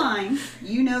twin? The line?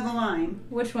 You know the line.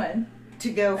 Which one? To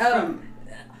go from.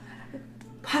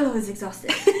 Paolo is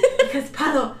exhausted because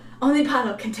only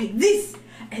Paolo can take this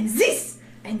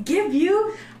and give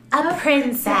you a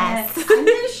princess. I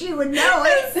knew she would know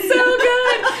it. So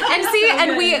good.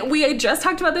 And we just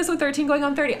talked about this with 13 going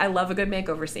on 30. I love a good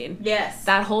makeover scene. Yes.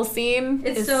 That whole scene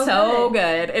is so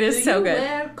good. It is so good. Do you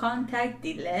wear contact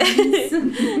lens? I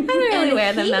don't really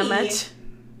wear them that much.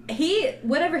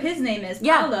 Whatever his name is,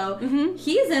 Paolo,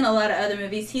 he's in a lot of other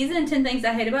movies. He's in 10 Things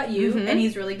I Hate About You, and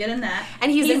he's really good in that. And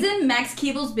he's in Max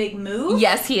Keeble's Big Move.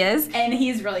 Yes, he is. And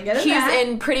he's really good in that. He's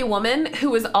in Pretty Woman, who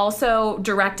was also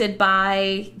directed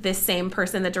by this same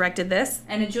person that directed this.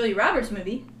 And a Julia Roberts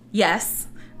movie. Yes.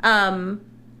 Hang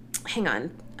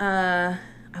on. I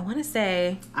want to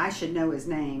say... I should know his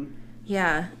name.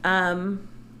 Yeah.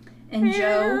 And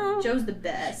Joe's the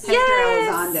best. Hector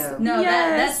Elizondo. No,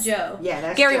 that's Joe. Yeah,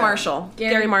 that's Gary Joe. Marshall.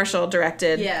 Gary Marshall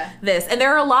directed this. And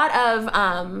there are a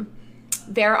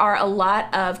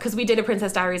lot of because we did a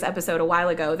Princess Diaries episode a while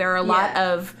ago. There are a lot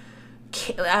of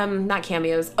not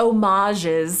cameos,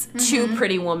 homages to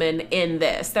Pretty Woman in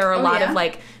this. There are a lot of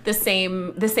like the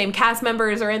same cast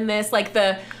members are in this. Like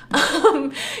the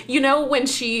when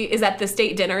she is at the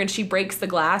state dinner and she breaks the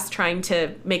glass trying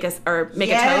to make a toast.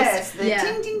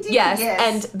 Ting, ting, ting, yes,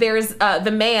 and there's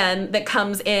the man that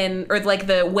comes in, or like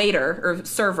the waiter or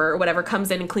server or whatever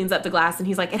comes in and cleans up the glass, and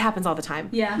he's like, it happens all the time.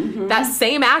 Yeah. That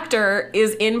same actor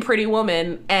is in Pretty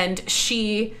Woman, and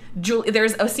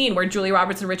there's a scene where Julia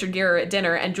Roberts and Richard Gere are at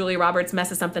dinner, and Julia Roberts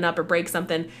messes something up or breaks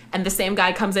something, and the same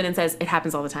guy comes in and says, it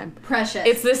happens all the time. Precious.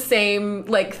 It's the same,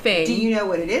 like, thing. Do you know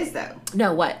what it is, though?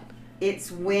 No, what?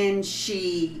 It's when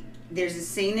there's a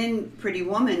scene in Pretty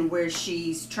Woman where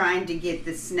she's trying to get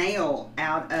the snail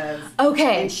out of...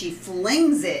 Okay. And she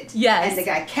flings it. Yes. And the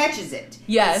guy catches it.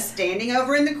 Yes. He's standing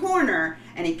over in the corner,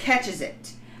 and he catches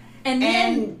it.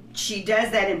 And she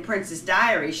does that in Princess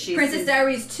Diaries. Princess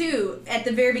Diaries 2, at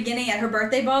the very beginning at her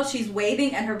birthday ball, she's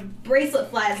waving and her bracelet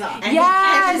flies off. And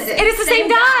yes! It is the same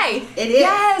guy! It is.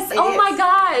 Yes! Oh my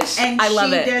gosh! And I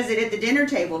love it. she does it at the dinner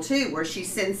table too, where she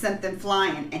sends something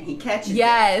flying and he catches it.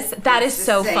 Yes, that is It's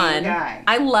so the same fun. guy.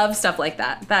 I love stuff like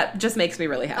that. That just makes me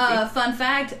really happy. Fun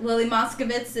fact, Lily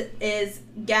Moscovitz is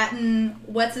Gatton,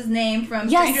 what's his name from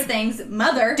Yes. Stranger Things,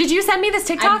 mother. Did you send me this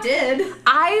TikTok? I did.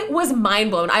 I was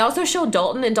mind blown. I also showed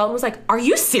Dalton, and Dalton was like, are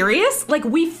you serious? Like,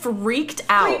 we freaked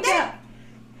out.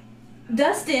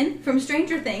 Dustin from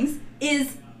Stranger Things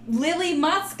is Lily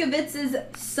Moscovitz's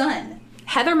son.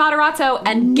 Heather Moderato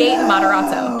and Gaten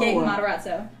Moderato. Gaten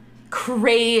Moderato.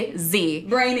 Crazy.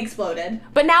 Brain exploded.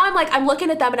 But now I'm looking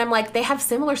at them and I'm like, they have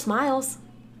similar smiles.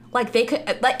 Like they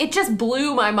could, like it just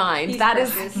blew my mind. That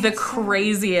is the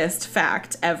craziest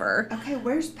fact ever. Okay,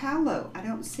 where's Paolo? I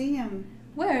don't see him.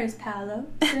 Where is Paolo?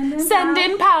 Send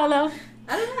in Paolo.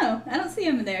 I don't know. I don't see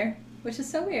him there, which is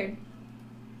so weird.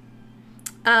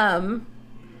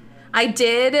 I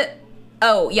did.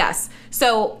 Oh yes.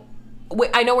 So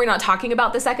I know we're not talking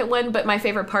about the second one, but my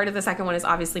favorite part of the second one is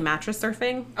obviously mattress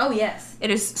surfing. Oh yes.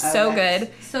 It is so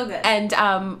good. So good. And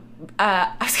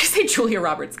I was gonna say Julia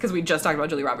Roberts because we just talked about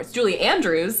Julia Roberts. Julie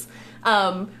Andrews,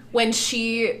 when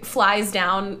she flies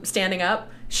down standing up,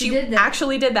 she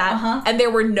actually did that, and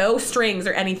there were no strings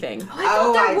or anything. Oh, I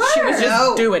thought there were. She was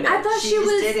just doing it. I thought she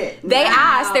was. Did it. They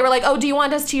asked. They were like, "Oh, do you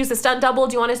want us to use a stunt double?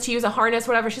 Do you want us to use a harness?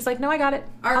 Whatever." She's like, "No, I got it.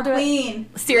 Our queen.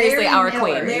 Seriously, our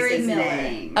queen. Larry Miller.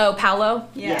 Name. Oh, Paolo.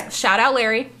 Yeah. Shout out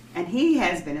Larry. And he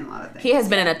has been in a lot of things. He has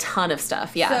been in a ton of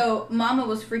stuff. Yeah. So Mama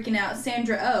was freaking out.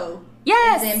 Sandra Oh.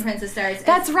 Yes. Is in Princess Diaries.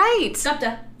 That's right.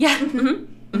 Skepta. Yeah.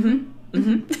 Mm-hmm. Mm-hmm.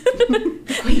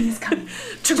 The queen is coming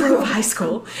to Grove High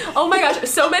School. Oh my gosh,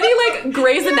 so many like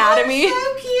Grey's Anatomy.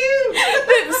 So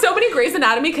cute. So many Grey's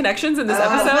Anatomy connections in this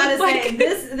I was episode. about to like, say,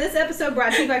 this episode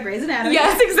brought to you by Grey's Anatomy.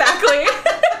 yes, exactly.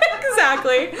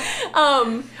 Exactly.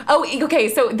 Okay,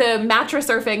 so the mattress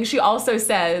surfing, she also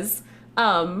says,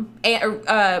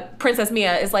 Princess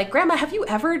Mia is like, Grandma, have you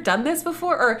ever done this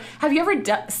before? Or have you ever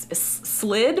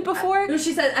slid before? Well,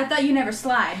 she says, I thought you never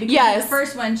slide. Because Yes. in the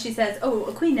first one, she says, oh,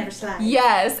 a queen never slides.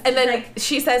 Yes, and then like,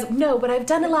 she says, no, but I've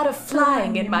done a lot of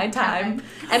flying in my time.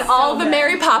 And So all the good.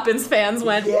 Mary Poppins fans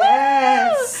went,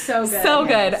 Yes. So good. so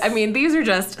good. Yes. I mean, these are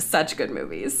just such good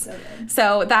movies. So good.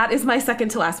 So that is my second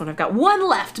to last one. I've got one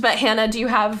left, but Hannah, do you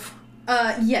have...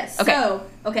 Yes. Okay. So,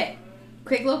 okay.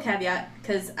 Quick little caveat,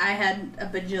 because I had a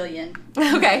bajillion.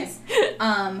 Okay.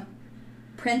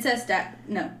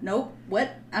 movies. Nope.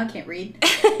 What? I can't read.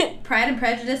 Pride and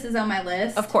Prejudice is on my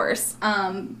list. Of course.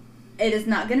 It is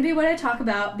not going to be what I talk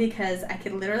about because I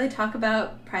could literally talk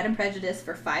about Pride and Prejudice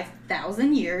for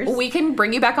 5,000 years. We can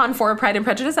bring you back on for a Pride and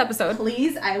Prejudice episode.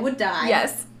 Please, I would die.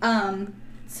 Yes.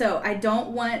 So I don't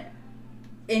want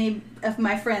any of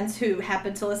my friends who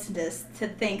happen to listen to this to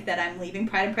think that I'm leaving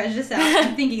Pride and Prejudice out.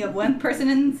 I'm thinking of one person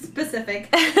in specific.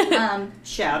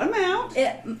 Shout them out.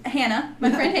 Hannah,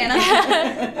 my friend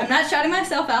Hannah. I'm not shouting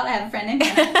myself out. I have a friend named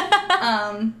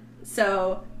Hannah.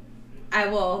 So I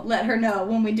will let her know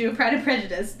when we do Pride and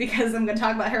Prejudice because I'm going to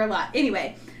talk about her a lot.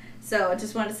 Anyway, so I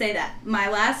just wanted to say that. My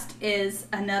last is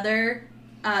another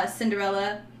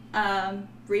Cinderella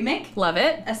remake. Love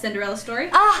it. A Cinderella Story.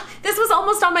 This was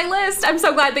almost on my list. I'm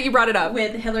so glad that you brought it up.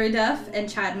 With Hilary Duff and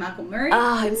Chad Michael Murray.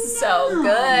 It's so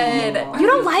good. Are You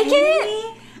don't you like kidding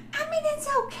it? me? I mean, it's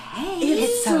okay.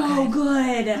 It's so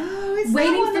good. Oh, it's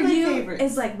Waiting not one for of my you favorites.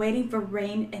 is like waiting for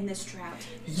rain in this drought.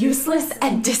 Useless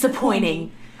and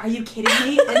disappointing. Are you kidding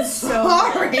me? It's so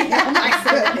Sorry. good. Oh my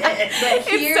goodness. But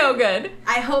here, It's so good.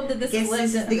 I hope that this Guess has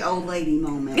this lived is the old lady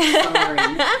moment. Sorry.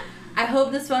 I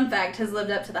hope this fun fact has lived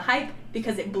up to the hype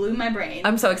because it blew my brain.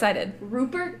 I'm so excited.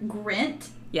 Rupert Grint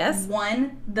Yes?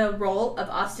 won the role of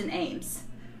Austin Ames.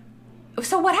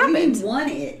 So what You happened? won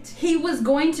it. He was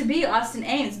going to be Austin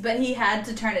Ames, but he had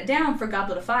to turn it down for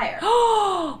Goblet of Fire.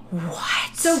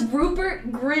 What? So Rupert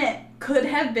Grint could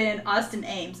have been Austin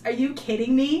Ames. Are you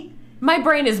kidding me? My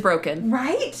brain is broken.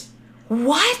 Right?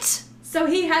 What? So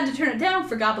he had to turn it down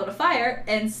for Goblet of Fire,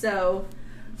 and so...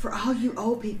 For all you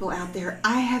old people out there,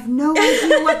 I have no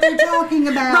idea what they're talking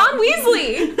about. Ron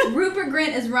Weasley. Rupert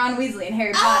Grint is Ron Weasley in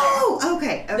Harry Potter. Oh,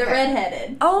 okay. The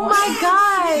redheaded. Oh my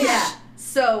gosh. Yeah.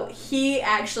 So he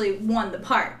actually won the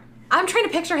part. I'm trying to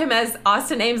picture him as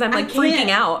Austin Ames. I'm like I freaking can't.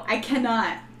 out. I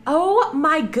cannot. Oh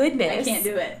my goodness. I can't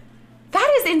do it.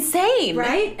 That is insane.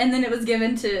 Right? And then it was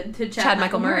given to Chad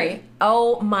Michael Murray.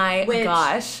 Oh my Which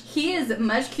gosh. He is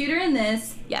much cuter in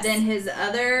this Yes. than his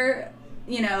other,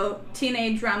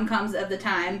 teenage rom-coms of the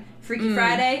time. Freaky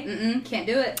Friday, can't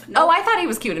do it. Oh, I thought he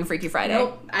was cute in Freaky Friday.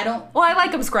 Nope, I don't. Well, I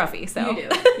like him scruffy, so. You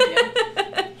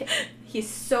do. He's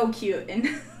so cute. And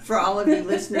For all of you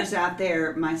listeners out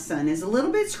there, my son is a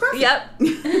little bit scruffy. Yep.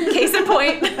 Case in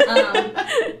point.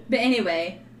 but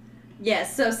anyway,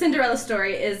 yes, so Cinderella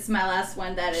Story is my last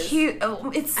one that is...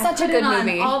 It's I such a put good it on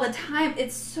movie. all the time.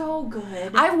 It's so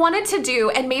good. I wanted to do,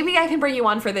 and maybe I can bring you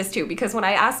on for this too, because when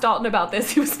I asked Dalton about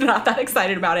this, he was not that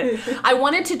excited about it. I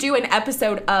wanted to do an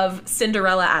episode of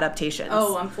Cinderella adaptations.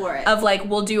 Oh, I'm for it. Of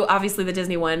we'll do obviously the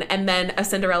Disney one, and then a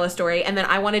Cinderella story, and then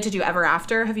I wanted to do Ever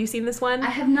After. Have you seen this one? I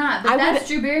have not, but that's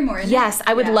Drew Barrymore, isn't Yes, it?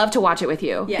 I would Yeah. love to watch it with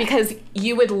you, Yeah. because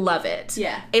you would love it.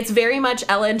 Yeah. It's very much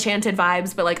Ella Enchanted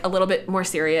vibes, but a little bit more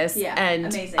serious. Yeah, And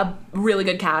amazing. a really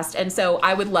good cast, and so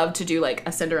I would love to do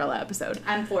a Cinderella episode.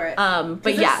 I'm for it. But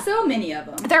 'Cause yeah. There's so many of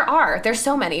them. There's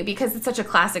so many because it's such a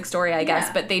classic story, I guess,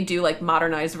 Yeah. but they do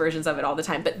modernized versions of it all the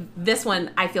time. But this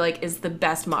one I feel is the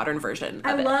best modern version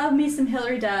I of it. love me some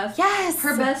Hilary Duff. Yes.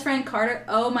 Her best friend Carter.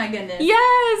 Oh my goodness.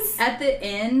 Yes. At the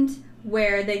end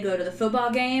where they go to the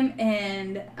football game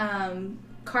and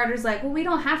Carter's like, well, we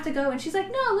don't have to go. And she's like,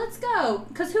 no, let's go.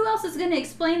 Because who else is going to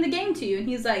explain the game to you? And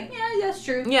he's like, yeah, that's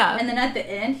true. Yeah. And then at the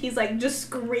end, he's just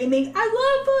screaming, I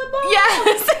love football.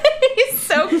 Yes. He's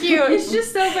so cute. It's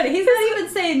just so funny. He's not even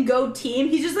saying go team.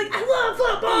 He's just like, I love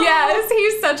football. Yes,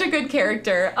 he's such a good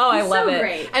character. Oh, I He's love so it.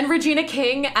 great. And Regina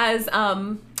King as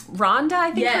Rhonda,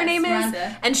 I think her Yes, name is.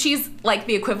 Rhonda. And she's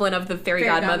the equivalent of the fairy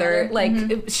Fairy godmother.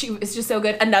 godmother. She was just so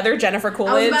good. Another Jennifer I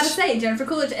Coolidge. was about to say Jennifer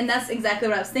Coolidge, and that's exactly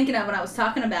what I was thinking of when I was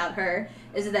talking about her,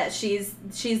 is that she's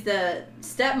the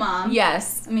stepmom.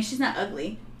 Yes. I mean, she's not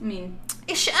ugly. I mean,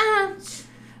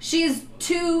 She is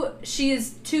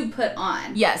too put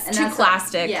on. Yes, And too that's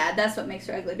plastic. Yeah, that's what makes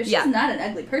her ugly. But she's Yeah. not an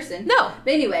ugly person. No.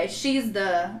 But anyway, she's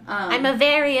the. I'm a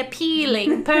very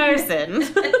appealing person.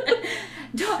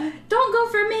 Don't go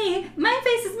for me. My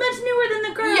face is much newer than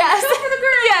the girl. Yes. Go for the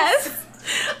girl. Yes.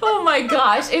 Oh my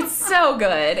gosh, it's so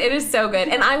good. It is so good.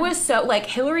 And I was so, like,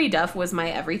 Hilary Duff was my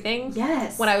everything.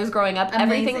 Yes. When I was growing up. Amazing.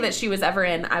 Everything that she was ever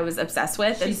in, I was obsessed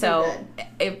with. And She's so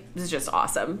it was just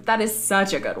awesome. That is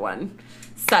such a good one.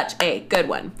 Such a good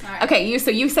one. All right. Okay,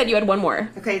 so you said you had one more.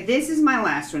 Okay, this is my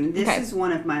last one. This Okay. is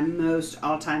one of my most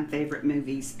all-time favorite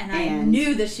movies. And I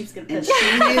knew that she was going to And put she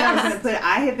it. knew I was going to put it.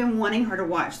 I have been wanting her to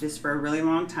watch this for a really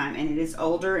long time, and it is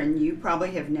older, and you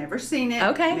probably have never seen it.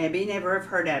 Okay. Maybe never have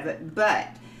heard of it, but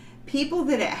people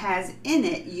that it has in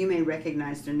it, you may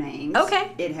recognize their names.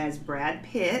 Okay. It has Brad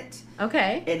Pitt.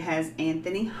 Okay. It has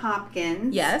Anthony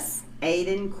Hopkins. Yes.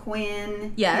 Aidan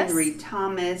Quinn. Yes. Henry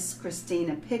Thomas.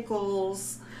 Christina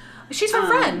Pickles. She's from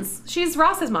Friends. She's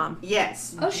Ross's mom.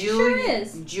 Yes. Oh, she sure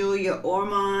is. Julia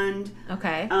Ormond.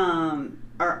 Okay.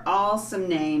 Are all some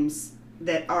names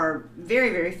that are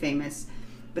very, very famous.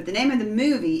 But the name of the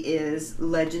movie is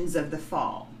Legends of the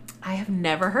Fall. I have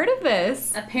never heard of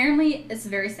this. Apparently, it's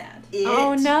very sad.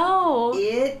 Oh no.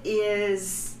 It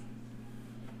is.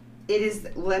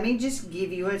 Let me just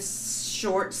give you a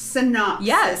short synopsis.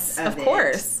 Yes, of of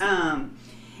course.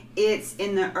 It's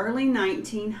in the early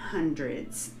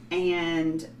 1900s,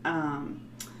 and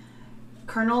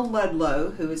Colonel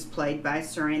Ludlow, who is played by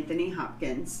Sir Anthony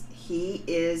Hopkins, he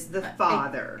is the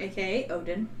father. AKA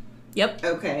Odin. Yep.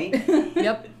 Okay.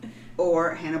 Yep.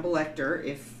 Or Hannibal Lecter,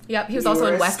 if Yep. He was also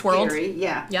in you're Westworld. scary.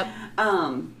 Yeah. Yep.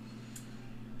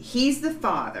 He's the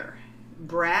father.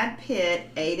 Brad Pitt,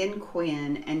 Aidan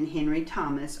Quinn, and Henry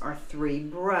Thomas are three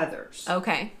brothers.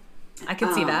 Okay. I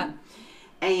can see that.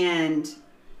 And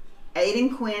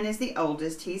Aidan Quinn is the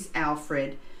oldest. He's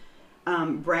Alfred.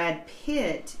 Brad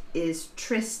Pitt is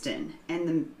Tristan. And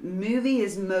the movie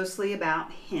is mostly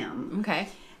about him. Okay.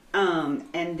 And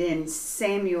then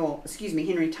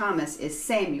Henry Thomas is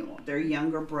Samuel, their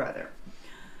younger brother.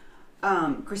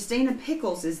 Christina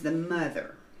Pickles is the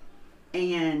mother.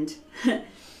 And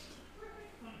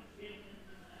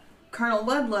Colonel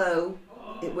Ludlow,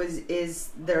 is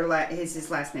his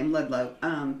last name, Ludlow.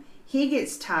 He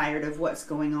gets tired of what's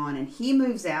going on, and he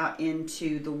moves out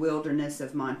into the wilderness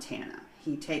of Montana.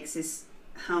 He takes his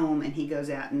home and he goes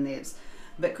out and lives.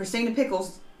 But Christina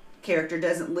Pickles' character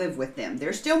doesn't live with them.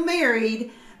 They're still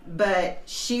married, but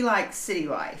she likes city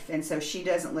life, and so she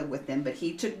doesn't live with them. But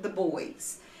he took the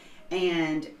boys.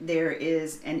 And there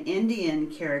is an Indian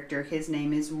character. His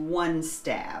name is One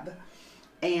Stab.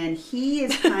 And he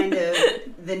is kind of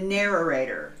the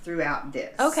narrator throughout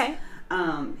this. Okay.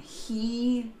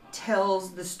 He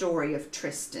tells the story of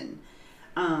Tristan.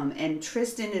 And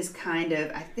Tristan is kind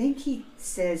of, I think he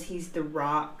says he's the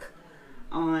rock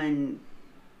on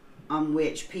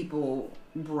which people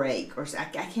break. Or I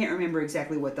can't remember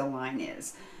exactly what the line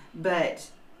is. But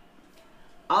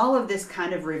all of this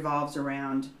kind of revolves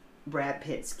around Brad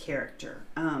Pitt's character.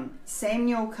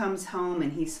 Samuel comes home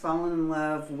and he's fallen in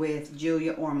love with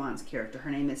Julia Ormond's character. Her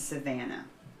name is Savannah.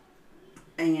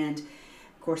 And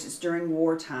of course it's during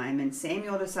wartime, and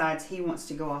Samuel decides he wants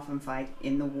to go off and fight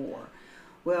in the war.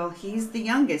 Well, he's the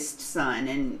youngest son,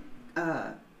 and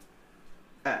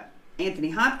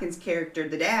Anthony Hopkins' character,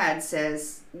 the dad,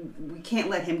 says we can't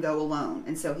let him go alone,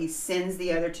 and so he sends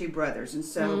the other two brothers, and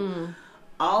so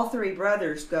all three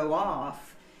brothers go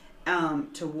off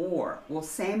to war. Well,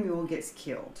 Samuel gets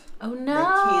killed. Oh no.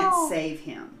 They can't save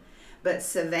him. But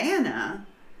Savannah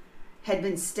had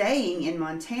been staying in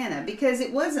Montana, because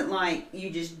it wasn't like you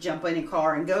just jump in a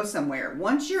car and go somewhere.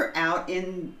 Once you're out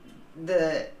in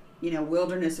the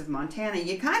wilderness of Montana,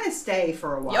 you kind of stay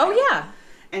for a while. Oh yeah.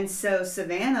 And so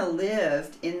Savannah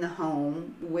lived in the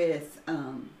home with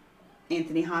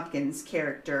Anthony Hopkins'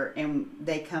 character, and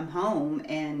they come home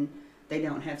and they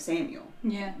don't have Samuel.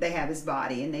 Yeah. They have his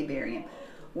body and they bury him.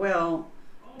 Well,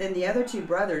 then the other two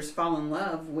brothers fall in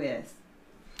love with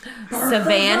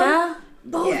Savannah?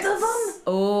 Both Yes. of them?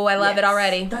 Oh, I love it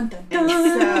already. Dun, dun, And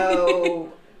dun.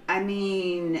 so, I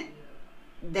mean,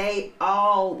 they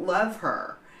all love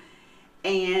her.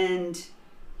 And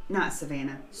not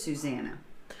Savannah, Susanna.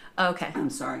 Okay. I'm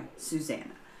sorry, Susanna.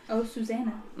 Oh,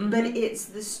 Susanna. But it's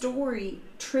the story.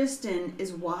 Tristan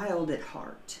is wild at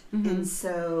heart. And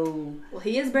so Well,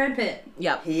 he is Brad Pitt.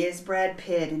 Yep. he is Brad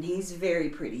Pitt, and he's very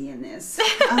pretty in this.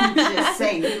 I'm just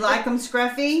saying. You like him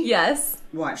scruffy? Yes.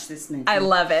 Watch this movie. I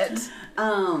love it.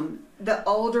 The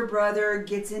older brother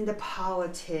gets into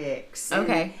politics. and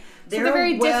Okay. So They're they're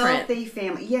very a different. wealthy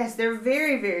family. Yes, they're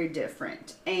very, very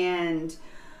different. And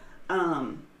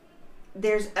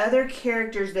there's other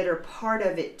characters that are part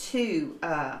of it too.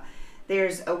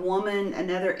 There's a woman,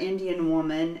 another Indian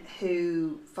woman,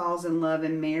 who falls in love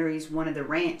and marries one of the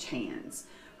ranch hands.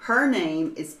 Her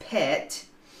name is Pet.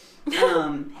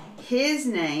 His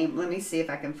name, let me see if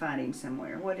I can find him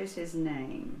somewhere. What is his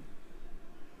name?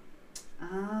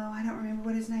 Oh, I don't remember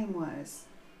what his name was.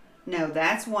 No,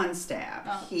 that's One Stab.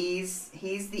 Oh. He's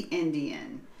the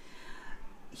Indian.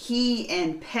 He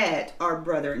and Pet are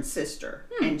brother and sister,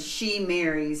 and she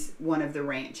marries one of the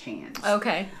ranch hands.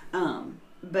 Okay.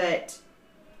 But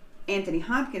Anthony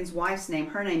Hopkins' wife's name,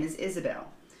 her name is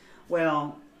Isabel.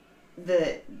 Well,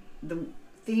 the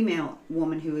female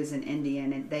woman who is an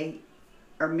Indian, and they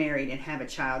are married and have a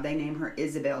child, they name her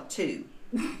Isabel too.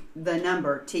 The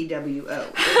number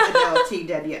TWO. Isabel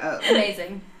TWO.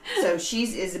 Amazing. So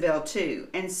she's Isabel too.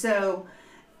 And so,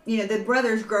 the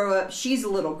brothers grow up, she's a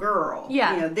little girl.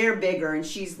 Yeah. They're bigger and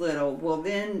she's little. Well,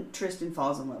 then Tristan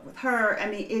falls in love with her. I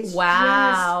mean, it's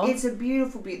it's a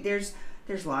beautiful,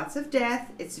 there's lots of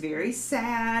death. It's very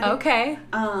sad. Okay.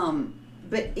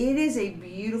 But it is a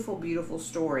beautiful, beautiful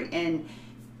story. And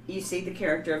you see the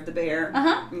character of the bear.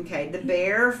 Uh-huh. Okay, the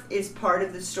bear is part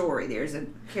of the story. There's a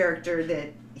character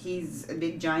that he's a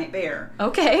big giant bear.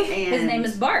 Okay. And his name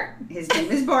is Bart. His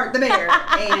name is Bart the bear.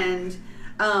 And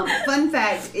fun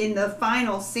fact, in the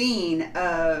final scene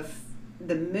of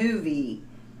the movie,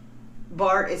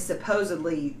 Bart is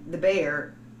supposedly the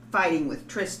bear fighting with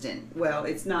Tristan. Well,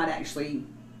 it's not actually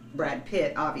Brad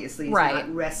Pitt, obviously. He's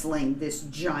not wrestling this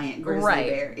giant grizzly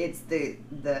bear. It's the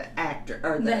actor,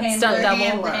 or the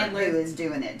handler who is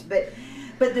doing it.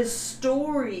 But the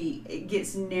story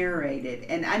gets narrated,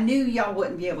 and I knew y'all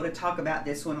wouldn't be able to talk about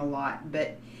this one a lot,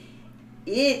 but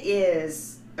it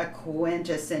is a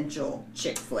quintessential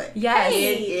chick flick. Yes.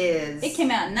 It is. It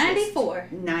came out in 94.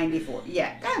 94.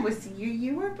 Yeah, that was the year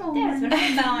you were born. That's when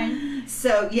I was born.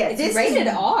 So, yeah. It's rated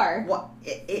R. Well,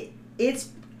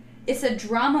 It's a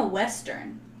drama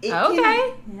western.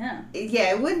 Okay. Yeah.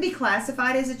 It wouldn't be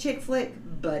classified as a chick flick,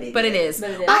 but it is.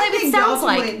 I think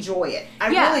Dalton would enjoy it. I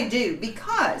really do,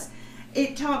 because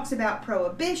it talks about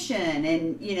prohibition,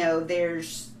 and they're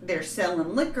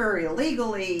selling liquor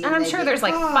illegally, and I'm sure there's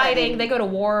fighting. They go to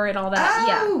war and all that.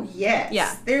 Oh yes.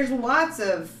 Yeah. There's lots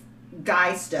of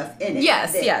guy stuff in it.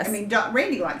 Yes. Yes. I mean,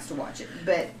 Randy likes to watch it,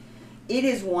 but it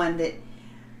is one that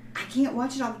I can't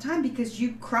watch it all the time because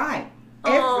you cry.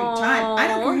 Every time. I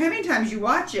don't care how many times you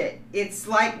watch it. It's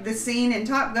like the scene in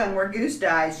Top Gun where Goose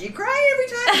dies. You cry every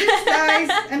time Goose dies.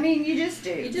 I mean, you just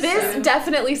do. This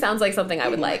definitely sounds like something I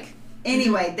would like.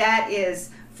 Anyway, that is,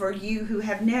 for you who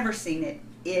have never seen it,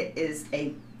 it is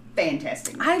a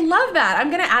fantastic movie. I love that.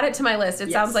 I'm going to add it to my list.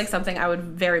 It sounds like something I would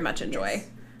very much enjoy. Yes.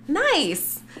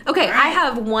 Nice. Okay, right. I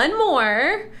have one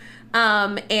more.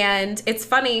 And it's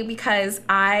funny because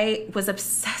I was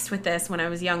obsessed with this when I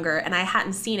was younger, and I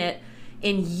hadn't seen it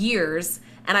in years,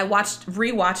 and I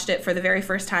rewatched it for the very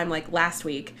first time last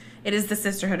week. It is The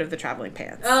Sisterhood of the Traveling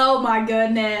Pants. Oh my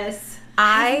goodness.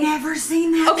 I've never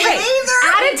seen that either.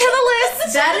 Add it to the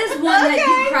list. That is one that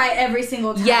you cry every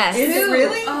single time. Yes. Is it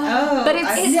really? Oh, but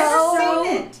it's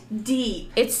so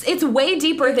deep. It's way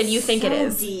deeper than you think it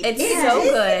is. Deep. It's so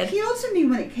good. It appealed to me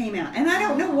when it came out, and I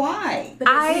don't know why. But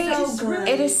it's so good.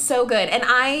 It is so good. And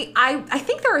I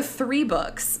think there are 3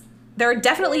 books. There are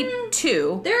definitely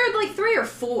 2. There are 3 or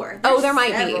 4. There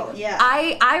might several. be. Yeah.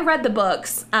 I read the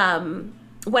books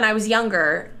when I was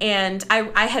younger, and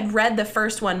I had read the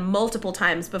first one multiple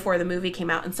times before the movie came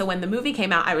out. And so when the movie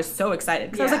came out, I was so excited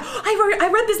because I was like,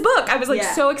 I read this book. I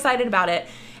was so excited about it.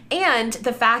 And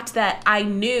the fact that I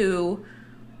knew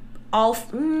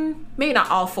maybe not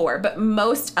all 4, but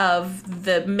most of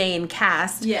the main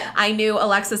cast. Yeah. I knew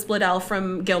Alexis Bledel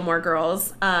from Gilmore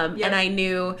Girls, and I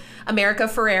knew America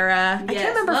Ferrera. I can't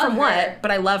remember from what, but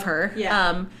I love her.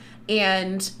 Yeah.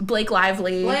 And Blake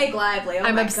Lively.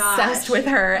 I'm obsessed with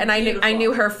her, and I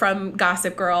knew her from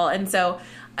Gossip Girl, and so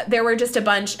there were just a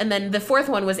bunch. And then the 4th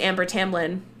one was Amber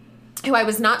Tamblyn, who I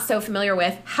was not so familiar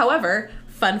with. However,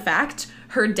 fun fact,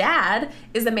 her dad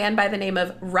is a man by the name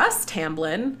of Russ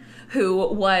Tamblyn, who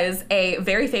was a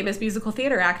very famous musical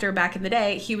theater actor back in the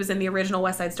day. He was in the original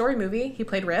West Side Story movie. He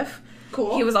played Riff.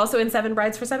 Cool. He was also in 7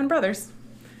 Brides for 7 Brothers.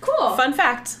 Cool. Fun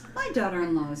fact. My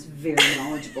daughter-in-law is very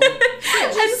knowledgeable.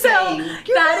 And so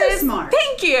that is smart.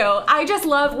 Thank you. I just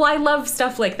I love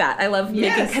stuff like that. I love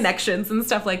making connections and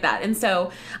stuff like that. And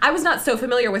so I was not so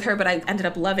familiar with her, but I ended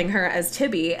up loving her as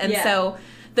Tibby. And so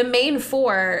the main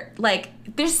 4,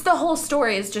 this the whole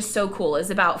story is just so cool.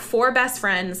 It's about 4 best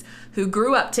friends who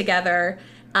grew up together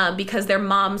because their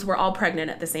moms were all pregnant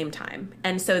at the same time.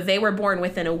 And so they were born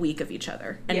within a week of each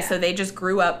other. And so they just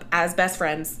grew up as best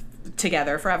friends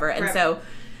together forever. And so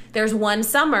there's one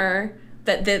summer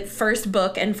that the first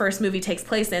book and first movie takes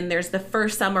place in. There's the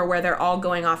first summer where they're all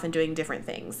going off and doing different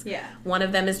things. Yeah. One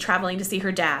of them is traveling to see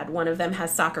her dad. One of them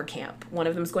has soccer camp. One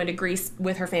of them's going to Greece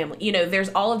with her family. You know, there's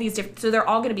all of these different, so they're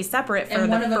all going to be separate for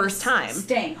and the first time.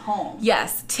 Staying home.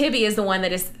 Yes. Tibby is the one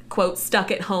that is, quote,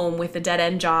 stuck at home with a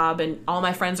dead-end job, and all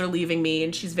my friends are leaving me,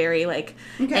 and she's very, like,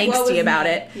 angsty about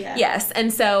it. Yeah. Yes.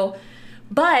 And so,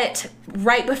 but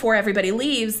right before everybody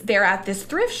leaves, they're at this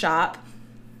thrift shop,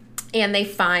 and they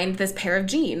find this pair of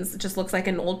jeans. It just looks like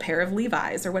an old pair of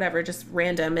Levi's or whatever, just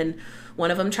random. And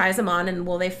one of them tries them on, and,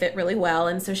 well, they fit really well.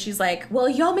 And so she's like, well,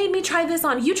 y'all made me try this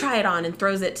on. You try it on, and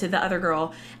throws it to the other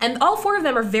girl. And all four of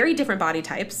them are very different body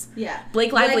types. Yeah.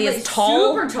 Blake Lively is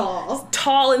tall. Super tall.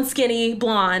 Tall and skinny,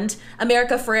 blonde.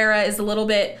 America Ferrera is a little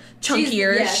bit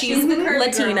chunkier. She's the curvy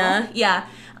Latina. girl. Yeah.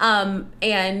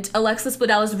 And Alexis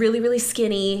Bledel is really, really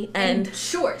skinny and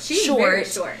short. She's very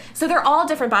short. So they're all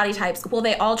different body types. Well,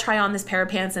 they all try on this pair of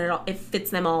pants, and it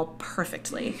fits them all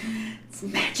perfectly. It's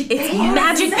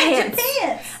magic pants.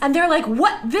 And they're like,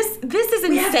 what? This is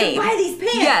insane. We have to buy these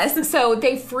pants. Yes. So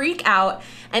they freak out,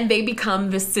 and they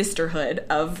become the sisterhood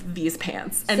of these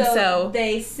pants. And so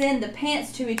they send the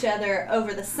pants to each other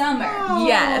over the summer. Oh,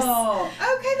 yes.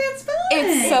 Okay, that's fun.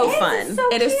 It's so fun.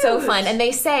 It is so cute. fun. And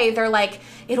they say, they're like,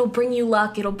 it'll bring you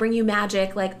luck, it'll bring you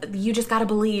magic, like, you just gotta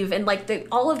believe. And, like,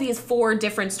 all of these 4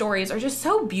 different stories are just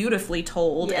so beautifully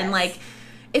told. Yes. And, like,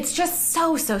 it's just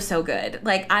so good.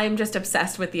 Like, I'm just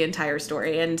obsessed with the entire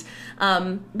story. And,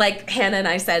 like Hannah and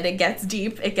I said, it gets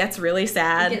deep. It gets really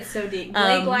sad. It gets so deep.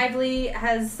 Blake Lively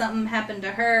has something happen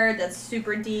to her that's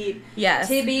super deep. Yes.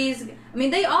 Tibby's, I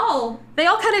mean, they all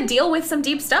kind of deal with some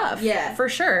deep stuff. Yeah. For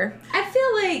sure. I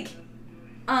feel like,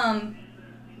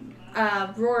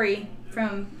 Rory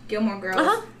from Gilmore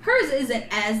Girls, hers isn't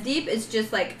as deep. It's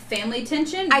just like family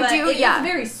tension. But it's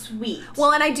very sweet.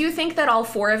 Well, and I do think that all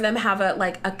 4 of them have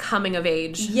a coming of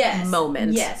age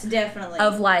moment. Yes, definitely.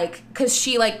 Of like, because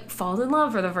she like falls in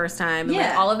love for the first time, and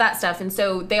like all of that stuff, and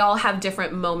so they all have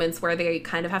different moments where they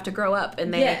kind of have to grow up,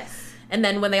 and they. Yes. And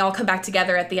then when they all come back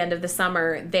together at the end of the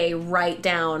summer, they write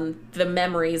down the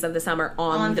memories of the summer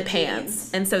on the pants.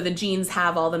 Jeans. And so the jeans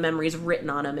have all the memories written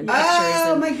on them and Oh,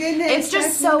 pictures. And my goodness. it's just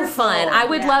that's so wonderful. fun. I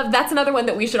would love, that's another one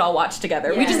that we should all watch together.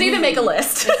 We Yeah. just need to make a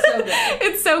list. It's so good.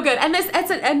 It's so good. And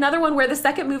another one where the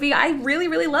second movie, I really,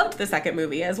 really loved the second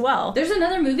movie as well. There's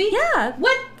another movie? Yeah.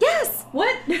 What? Yes.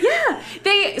 What? Yeah.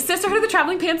 Sisterhood of the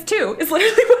Traveling Pants 2 is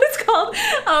literally what it's called.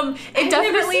 It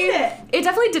definitely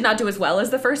did not do as well as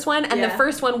the first one, and the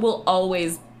first one will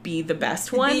always be the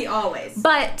best one.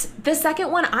 But the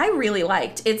second one I really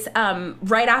liked. It's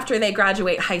right after they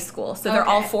graduate high school. So they're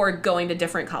all 4 going to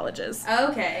different colleges.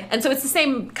 Okay. And so it's the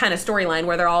same kind of storyline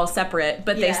where they're all separate,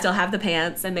 but they still have the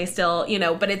pants, and they still,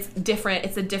 but it's different.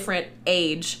 It's a different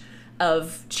age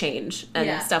of change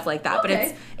and stuff like that.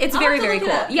 Okay. But it's very, very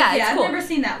cool. Yeah, it's cool. I've never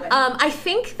seen that one. I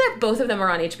think that both of them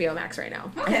are on HBO Max right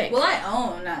now. Okay. I think. Well, I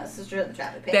own Sister of the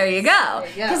Traveling Pants. There you go.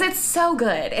 Because it's so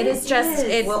good. It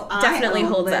definitely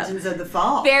holds up. Legends of the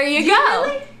Fall. There you go.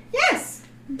 Really? Yes.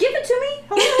 Give it to me.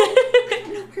 I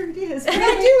don't know where it is, but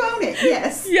I do own it.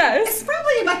 Yes. Yes. It's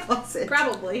probably in my closet.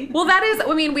 Probably. Well, that is,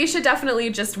 I mean, we should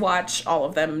definitely just watch all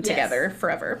of them together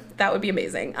forever. That would be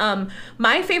amazing.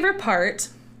 My favorite part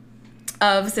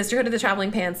of Sisterhood of the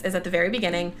Traveling Pants is at the very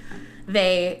beginning.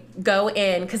 They go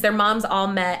in, because their moms all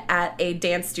met at a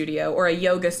dance studio or a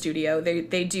yoga studio.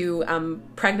 They do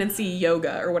pregnancy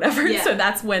yoga or whatever. Yeah. So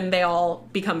that's when they all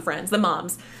become friends, the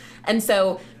moms. And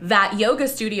so that yoga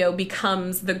studio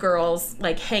becomes the girls'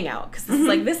 like hangout, because it's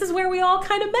like, this is where we all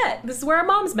kind of met. This is where our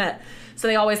moms met. So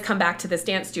they always come back to this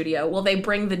dance studio. Well, they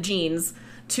bring the jeans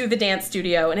to the dance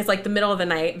studio, and it's like the middle of the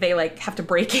night. They like have to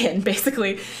break in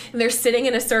basically, and they're sitting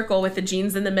in a circle with the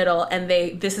jeans in the middle, and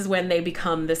this is when they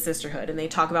become the sisterhood, and they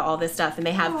talk about all this stuff, and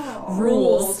they have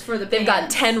rules for the They've got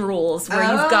pants. 10 rules where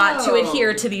you've got to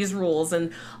adhere to these rules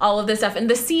and all of this stuff, and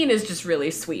the scene is just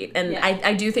really sweet. And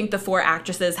I do think the 4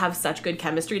 actresses have such good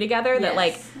chemistry together that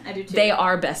like I do too. they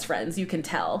are best friends, you can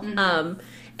tell.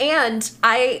 And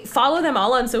I follow them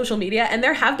all on social media, and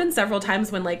there have been several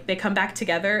times when like they come back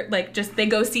together, like just they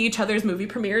go see each other's movie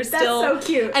premieres still. That's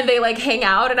so cute. And they like hang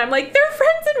out, and I'm like, they're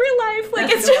friends in real life.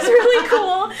 Like it's just really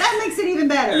cool. That makes it even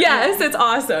better. Yes, it's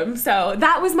awesome. So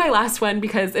that was my last one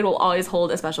because it will always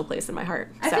hold a special place in my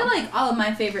heart. I feel like all of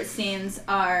my favorite scenes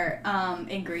are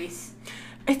in Greece.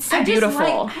 It's so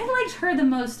beautiful. I liked her the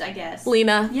most, I guess.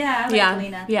 Lena. Yeah, I liked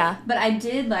Lena. Yeah. But I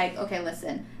did like, okay,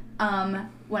 listen.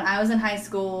 When I was in high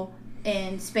school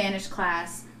in Spanish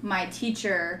class, my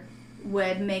teacher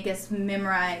would make us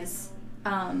memorize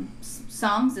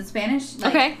songs in Spanish.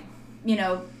 Like, Okay. You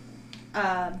know,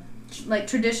 like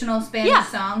traditional Spanish Yeah.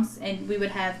 songs, and we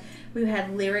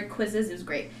had lyric quizzes. It was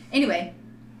great. Anyway,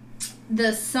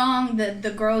 the song that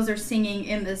the girls are singing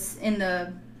in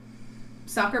the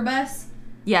soccer bus.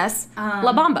 Yes. Um,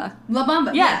 La Bamba. La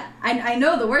Bamba. Yeah. I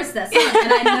know the words to that song,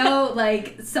 and I know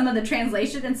like some of the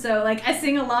translation, and so like I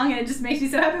sing along, and it just makes me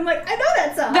so happy. I'm like, I know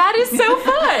that song. That is so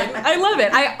fun. I love it.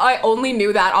 I only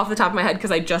knew that off the top of my head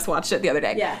because I just watched it the other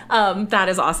day. Yeah. That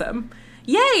is awesome.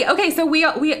 Yay. Okay, so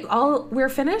we're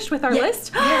finished with our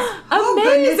list. Yes.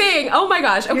 Amazing. Oh my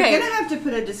gosh. Okay. You're gonna have to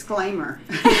put a disclaimer.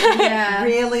 Yeah.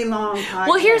 Really long podcast.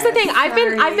 Well, here's the thing. I've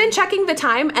been Sorry. checking the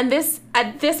time, and this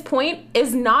at this point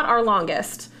is not our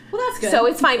longest. Well, that's good. So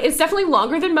it's fine. It's definitely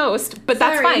longer than most, but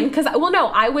that's Sorry. fine because no,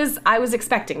 I was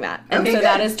expecting that, and Okay, so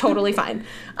that good. is totally fine.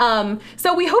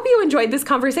 So we hope you enjoyed this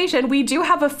conversation. We do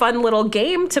have a fun little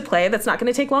game to play that's not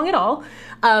going to take long at all.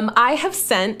 I have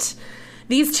sent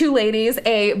these two ladies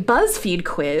a BuzzFeed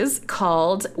quiz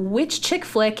called "Which Chick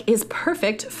Flick is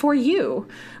Perfect for You?"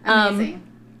 Amazing.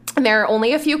 And there are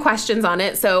only a few questions on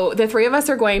it, so the three of us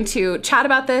are going to chat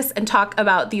about this and talk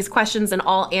about these questions and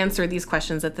all answer these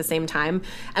questions at the same time.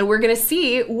 And we're going to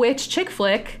see which chick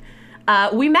flick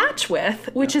we match with,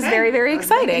 which is Okay. very, very I was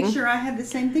exciting. making sure I had the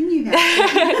same thing you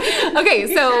had.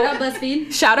 Okay, so Shout out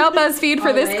BuzzFeed. shout out BuzzFeed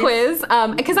for this Always.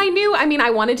 quiz. Because I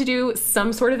wanted to do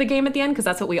some sort of a game at the end because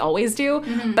that's what we always do.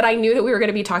 Mm-hmm. But I knew that we were going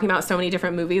to be talking about so many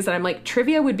different movies that I'm like,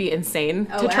 trivia would be insane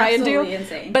to try and do. Absolutely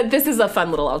insane. But this is a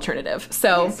fun little alternative.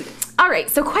 So, Yes, it is. all right.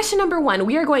 So question number 1,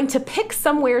 we are going to pick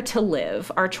somewhere to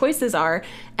live. Our choices are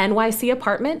NYC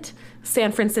apartment,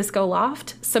 San Francisco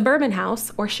loft, suburban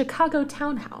house, or Chicago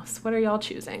townhouse. What are y'all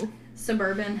choosing?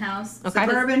 Suburban house. Okay.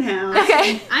 Suburban house.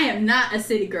 Okay. I am not a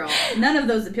city girl. None of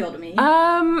those appeal to me.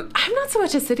 I'm not so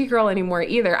much a city girl anymore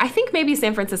either. I think maybe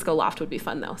San Francisco loft would be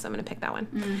fun though, so I'm gonna pick that one.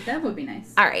 That would be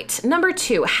nice. All right, number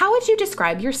 2, how would you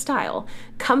describe your style?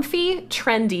 Comfy,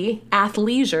 trendy,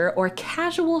 athleisure, or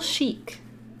casual chic?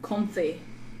 Comfy.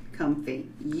 Comfy.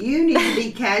 You need to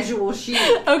be casual chic.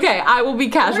 Okay, I will be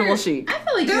casual chic. I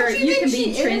feel like Don't you can think be she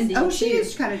is? trendy. Oh, she too.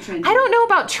 is kind of trendy. I don't know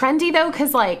about trendy though,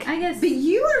 because like, I guess. But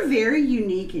you are very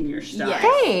unique in your style. Yes.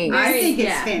 Thanks. I Very- think it's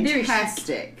yeah, very chic.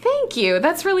 fantastic. thank you.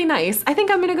 That's really nice. I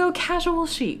think I'm gonna go casual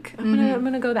chic. I'm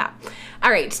gonna go that. All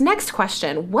right, next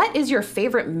question. What is your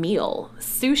favorite meal?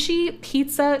 Sushi,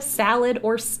 pizza, salad,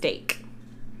 or steak?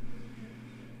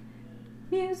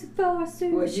 Music for a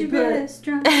What'd you sushi put?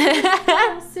 restaurant. Music for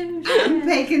a sushi I'm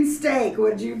picking steak.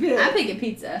 What'd you pick? I'm picking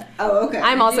pizza. Oh, okay.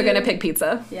 I'm also do. gonna pick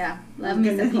pizza. Yeah, love I'm me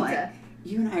gonna some pizza. like,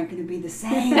 you and I are gonna be the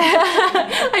same.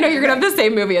 I know you're gonna have the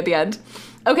same movie at the end.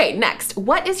 Okay, next.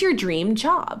 What is your dream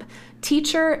job?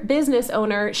 Teacher, business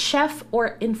owner, chef,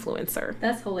 or influencer?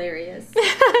 That's hilarious.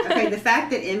 Okay, the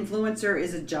fact that influencer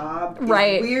is a job is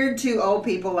Right. weird to old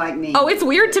people like me. Oh, it's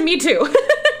weird to me too.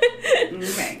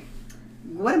 Okay.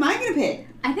 What am I gonna pick?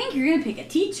 I think you're gonna pick a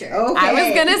teacher. Okay. I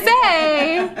was gonna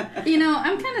say. You know,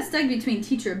 I'm kind of stuck between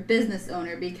teacher and business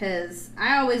owner because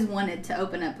I always wanted to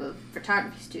open up a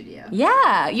photography studio.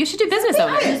 Yeah, you should do business I'll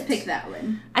owner. just pick that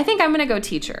one. I think I'm gonna go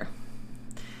teacher.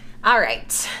 All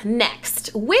right,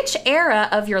 next. Which era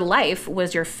of your life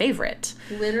was your favorite?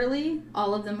 Literally,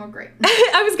 all of them were great.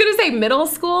 I was gonna say middle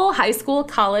school, high school,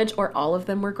 college, or all of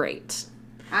them were great.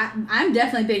 I'm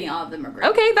definitely picking all of them are great.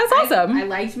 Okay, that's awesome. I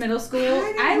liked middle school.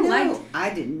 I I don't liked. know.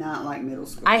 I did not like middle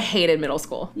school. I hated middle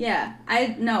school. Yeah,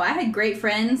 I had great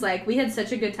friends. Like we had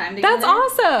such a good time together. That's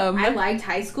awesome. I liked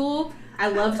high school. I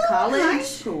loved I loved High college.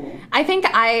 school. I think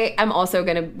I am also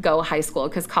gonna go high school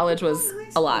because college was High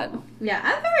a lot. school. Yeah,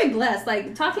 I'm very blessed.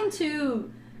 Like talking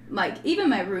to, like even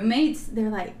my roommates, they're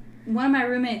like, one of my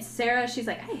roommates, Sarah, she's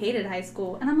like, I hated high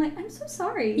school, and I'm like, I'm so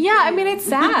sorry. Yeah, I mean it's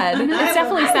sad. I know. It's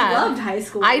definitely I sad. loved high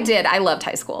school. I did. I loved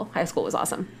high school. High school was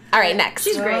awesome. All right, next.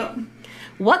 She's great.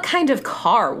 What kind of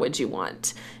car would you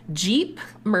want? Jeep,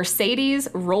 Mercedes,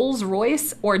 Rolls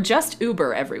Royce, or just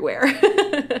Uber everywhere?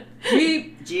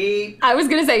 Jeep. I was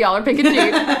gonna say y'all are picking Jeep.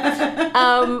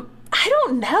 I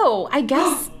don't know. I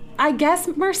guess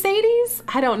Mercedes.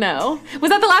 I don't know. Was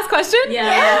that the last question?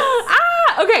 Yes.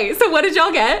 Ah, okay. So what did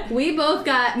y'all get? We both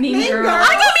got Mean Mean Girls. Girls.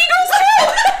 I got Mean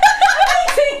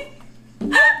Girls too.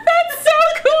 That's so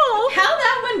cool. How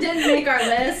that one didn't make our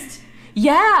list.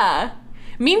 Yeah,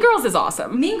 Mean Girls is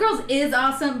awesome. Mean Girls is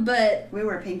awesome, but We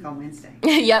wear pink on Wednesday.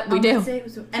 Yep, we on do. Wednesday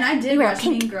was- and I did wear watch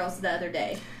pink. Mean Girls the other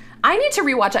day. I need to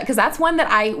rewatch that because that's one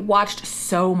that I watched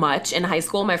so much in high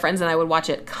school. My friends and I would watch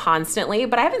it constantly,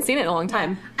 but I haven't seen it in a long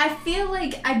time. I feel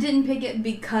like I didn't pick it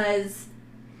because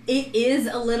it is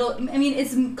a little. I mean,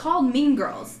 it's called Mean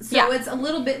Girls, so Yeah. it's a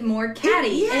little bit more catty.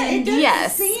 Yeah, it and doesn't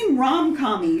Yes. seem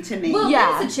rom-com-y to me. well,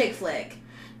 Yeah. it's a chick flick.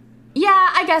 Yeah,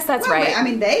 I guess that's Well, right. I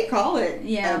mean, they call it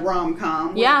Yeah. a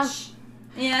rom-com. Yeah. Which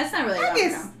Yeah, it's not really. I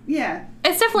guess, yeah.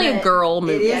 It's definitely a But girl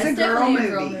movie. It is It's a girl definitely a movie.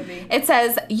 girl movie. It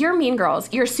says, you're mean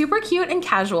girls. You're super cute and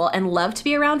casual and love to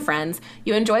be around friends.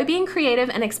 You enjoy being creative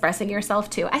and expressing yourself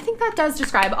too. I think that does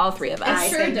describe all three of us. I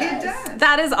sure think does. it does.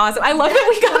 That is awesome. I love that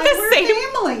we got Why the we're same.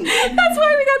 family. That's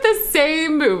why we got the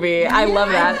same movie. I love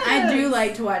that. I do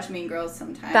like to watch Mean Girls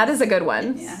sometimes. That is a good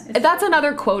one. Yeah, it's That's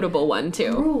another quotable one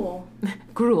too. Rule.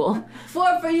 Gruel.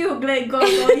 4 for you, Glen Coco.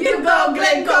 You go,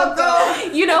 Glen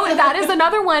Coco. You know, that is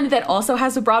another one that also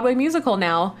has a Broadway musical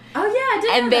now. Oh yeah, I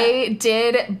did.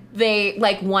 And know they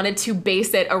like wanted to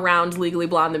base it around Legally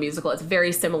Blonde the musical. It's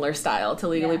very similar style to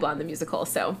Legally Yeah. Blonde the musical.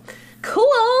 So cool.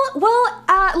 Well,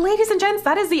 ladies and gents,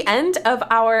 that is the end of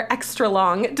our extra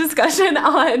long discussion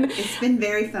on It's been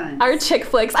very fun. our chick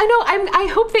flicks. I know. I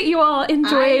hope that you all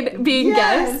enjoyed being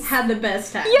yes. guests. had the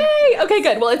best time. Yay! Okay,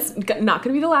 good. Well, it's not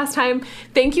going to be the last time.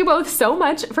 Thank you both so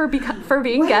much for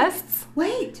being Wait. guests.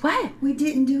 Wait. What? We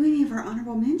didn't do any of our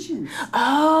honorable mentions.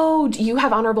 Oh, you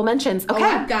have honorable mentions. Oh, Okay.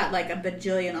 I've got like a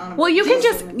bajillion on. Well, you can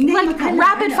just Name like a couple.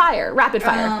 rapid fire. Rapid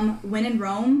fire. When in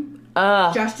Rome,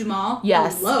 Ugh. Josh Duhamel.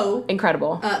 Yes. Hello.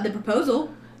 Incredible. The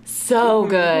Proposal. So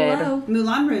good. Hello.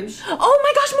 Moulin Rouge. Oh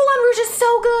my gosh, Moulin Rouge is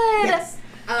so good.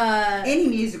 Yes. Any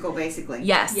musical, basically.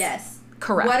 Yes. Yes.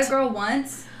 Correct. What a Girl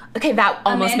Wants. Okay, that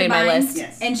almost Amanda made my Bynes, list.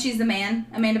 Yes. And She's the Man.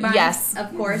 Amanda Bynes. Yes.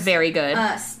 Of course. Very good.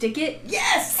 Stick It.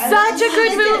 Yes. Such a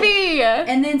good movie.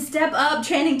 And then Step Up,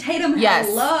 Channing Tatum. Yes.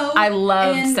 Hello. I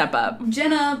love And Step Up.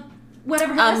 Jenna,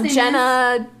 whatever her last name is.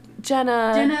 Jenna.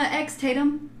 Jenna X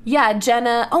Tatum. Yeah,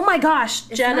 Jenna. Oh my gosh,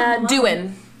 It's Jenna not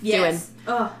Dewan. Yes.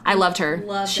 Oh, I loved her.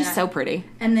 Love She's that. so pretty.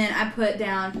 And then I put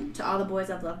down To All the Boys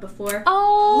I've Loved Before.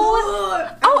 Oh.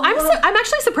 I'm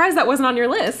actually surprised that wasn't on your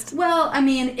list. Well, I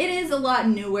mean, it is a lot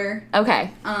newer.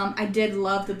 Okay. I did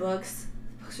love the books.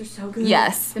 The books are so good.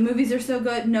 Yes. The movies are so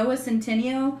good. Noah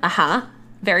Centineo. Uh-huh.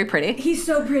 Very pretty. He's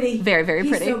so pretty. Very, very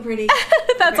pretty. He's so pretty.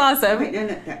 That's awesome. Wait, no,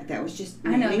 that was just.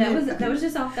 I know that was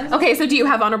just all. That was Okay, so do you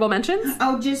have honorable mentions?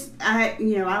 Oh, just I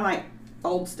like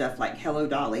old stuff like Hello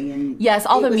Dolly and Yes,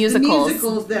 all it the was musicals. The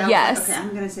musicals that Yes. I was like, okay,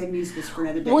 I'm gonna say musicals for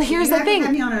another day. Well, So here's you the have to thing.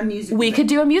 have me on a musical We thing. could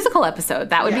do a musical episode.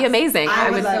 That would be Yes. amazing.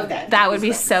 I would so love good. that. That would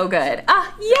be so good.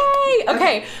 Ah, yay!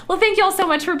 Okay. Well, thank you all so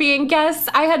much for being guests.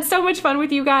 I had so much fun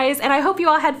with you guys, and I hope you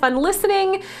all had fun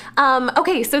listening.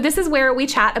 Okay, so this is where we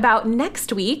chat about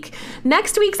next week.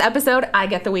 Next week's episode, I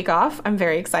get the week off. I'm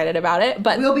very excited about it.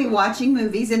 But We'll be watching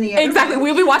movies in the other exactly, room.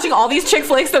 we'll be watching all these chick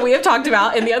flicks that we have talked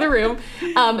about in the other room.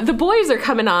 The boys are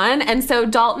coming on, and so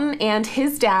Dalton and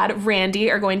his dad,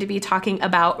 Randy, are going to be talking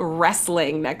about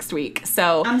wrestling next week.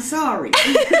 So I'm sorry.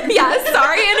 yeah,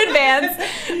 sorry in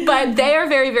advance. But they are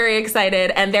very, very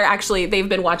excited. And they've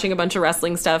been watching a bunch of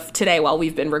wrestling stuff today while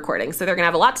we've been recording. So they're going to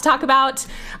have a lot to talk about.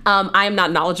 I am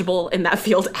not knowledgeable in that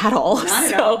field at all. Not at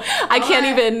So all. I can't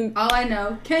even. All I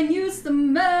know. Can you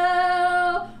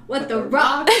smell what the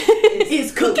rock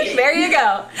is cooking. There you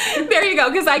go. There you go.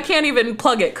 Because I can't even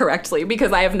plug it correctly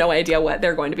because I have no idea what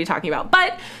they're going to be talking about.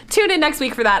 But tune in next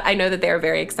week for that. I know that they're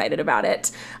very excited about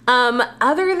it.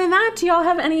 Other than that, do y'all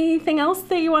have anything else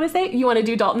that you want to say? You want to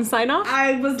do Dalton's sign off?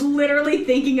 I was literally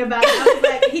thinking about it. I was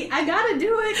like, I gotta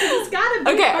do it because it's gotta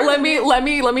be. Okay, part let of me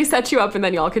it. let me set you up and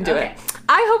then y'all can do Okay. it.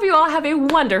 I hope you all have a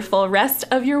wonderful rest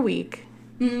of your week.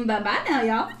 Bye bye now,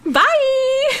 y'all.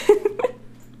 Bye.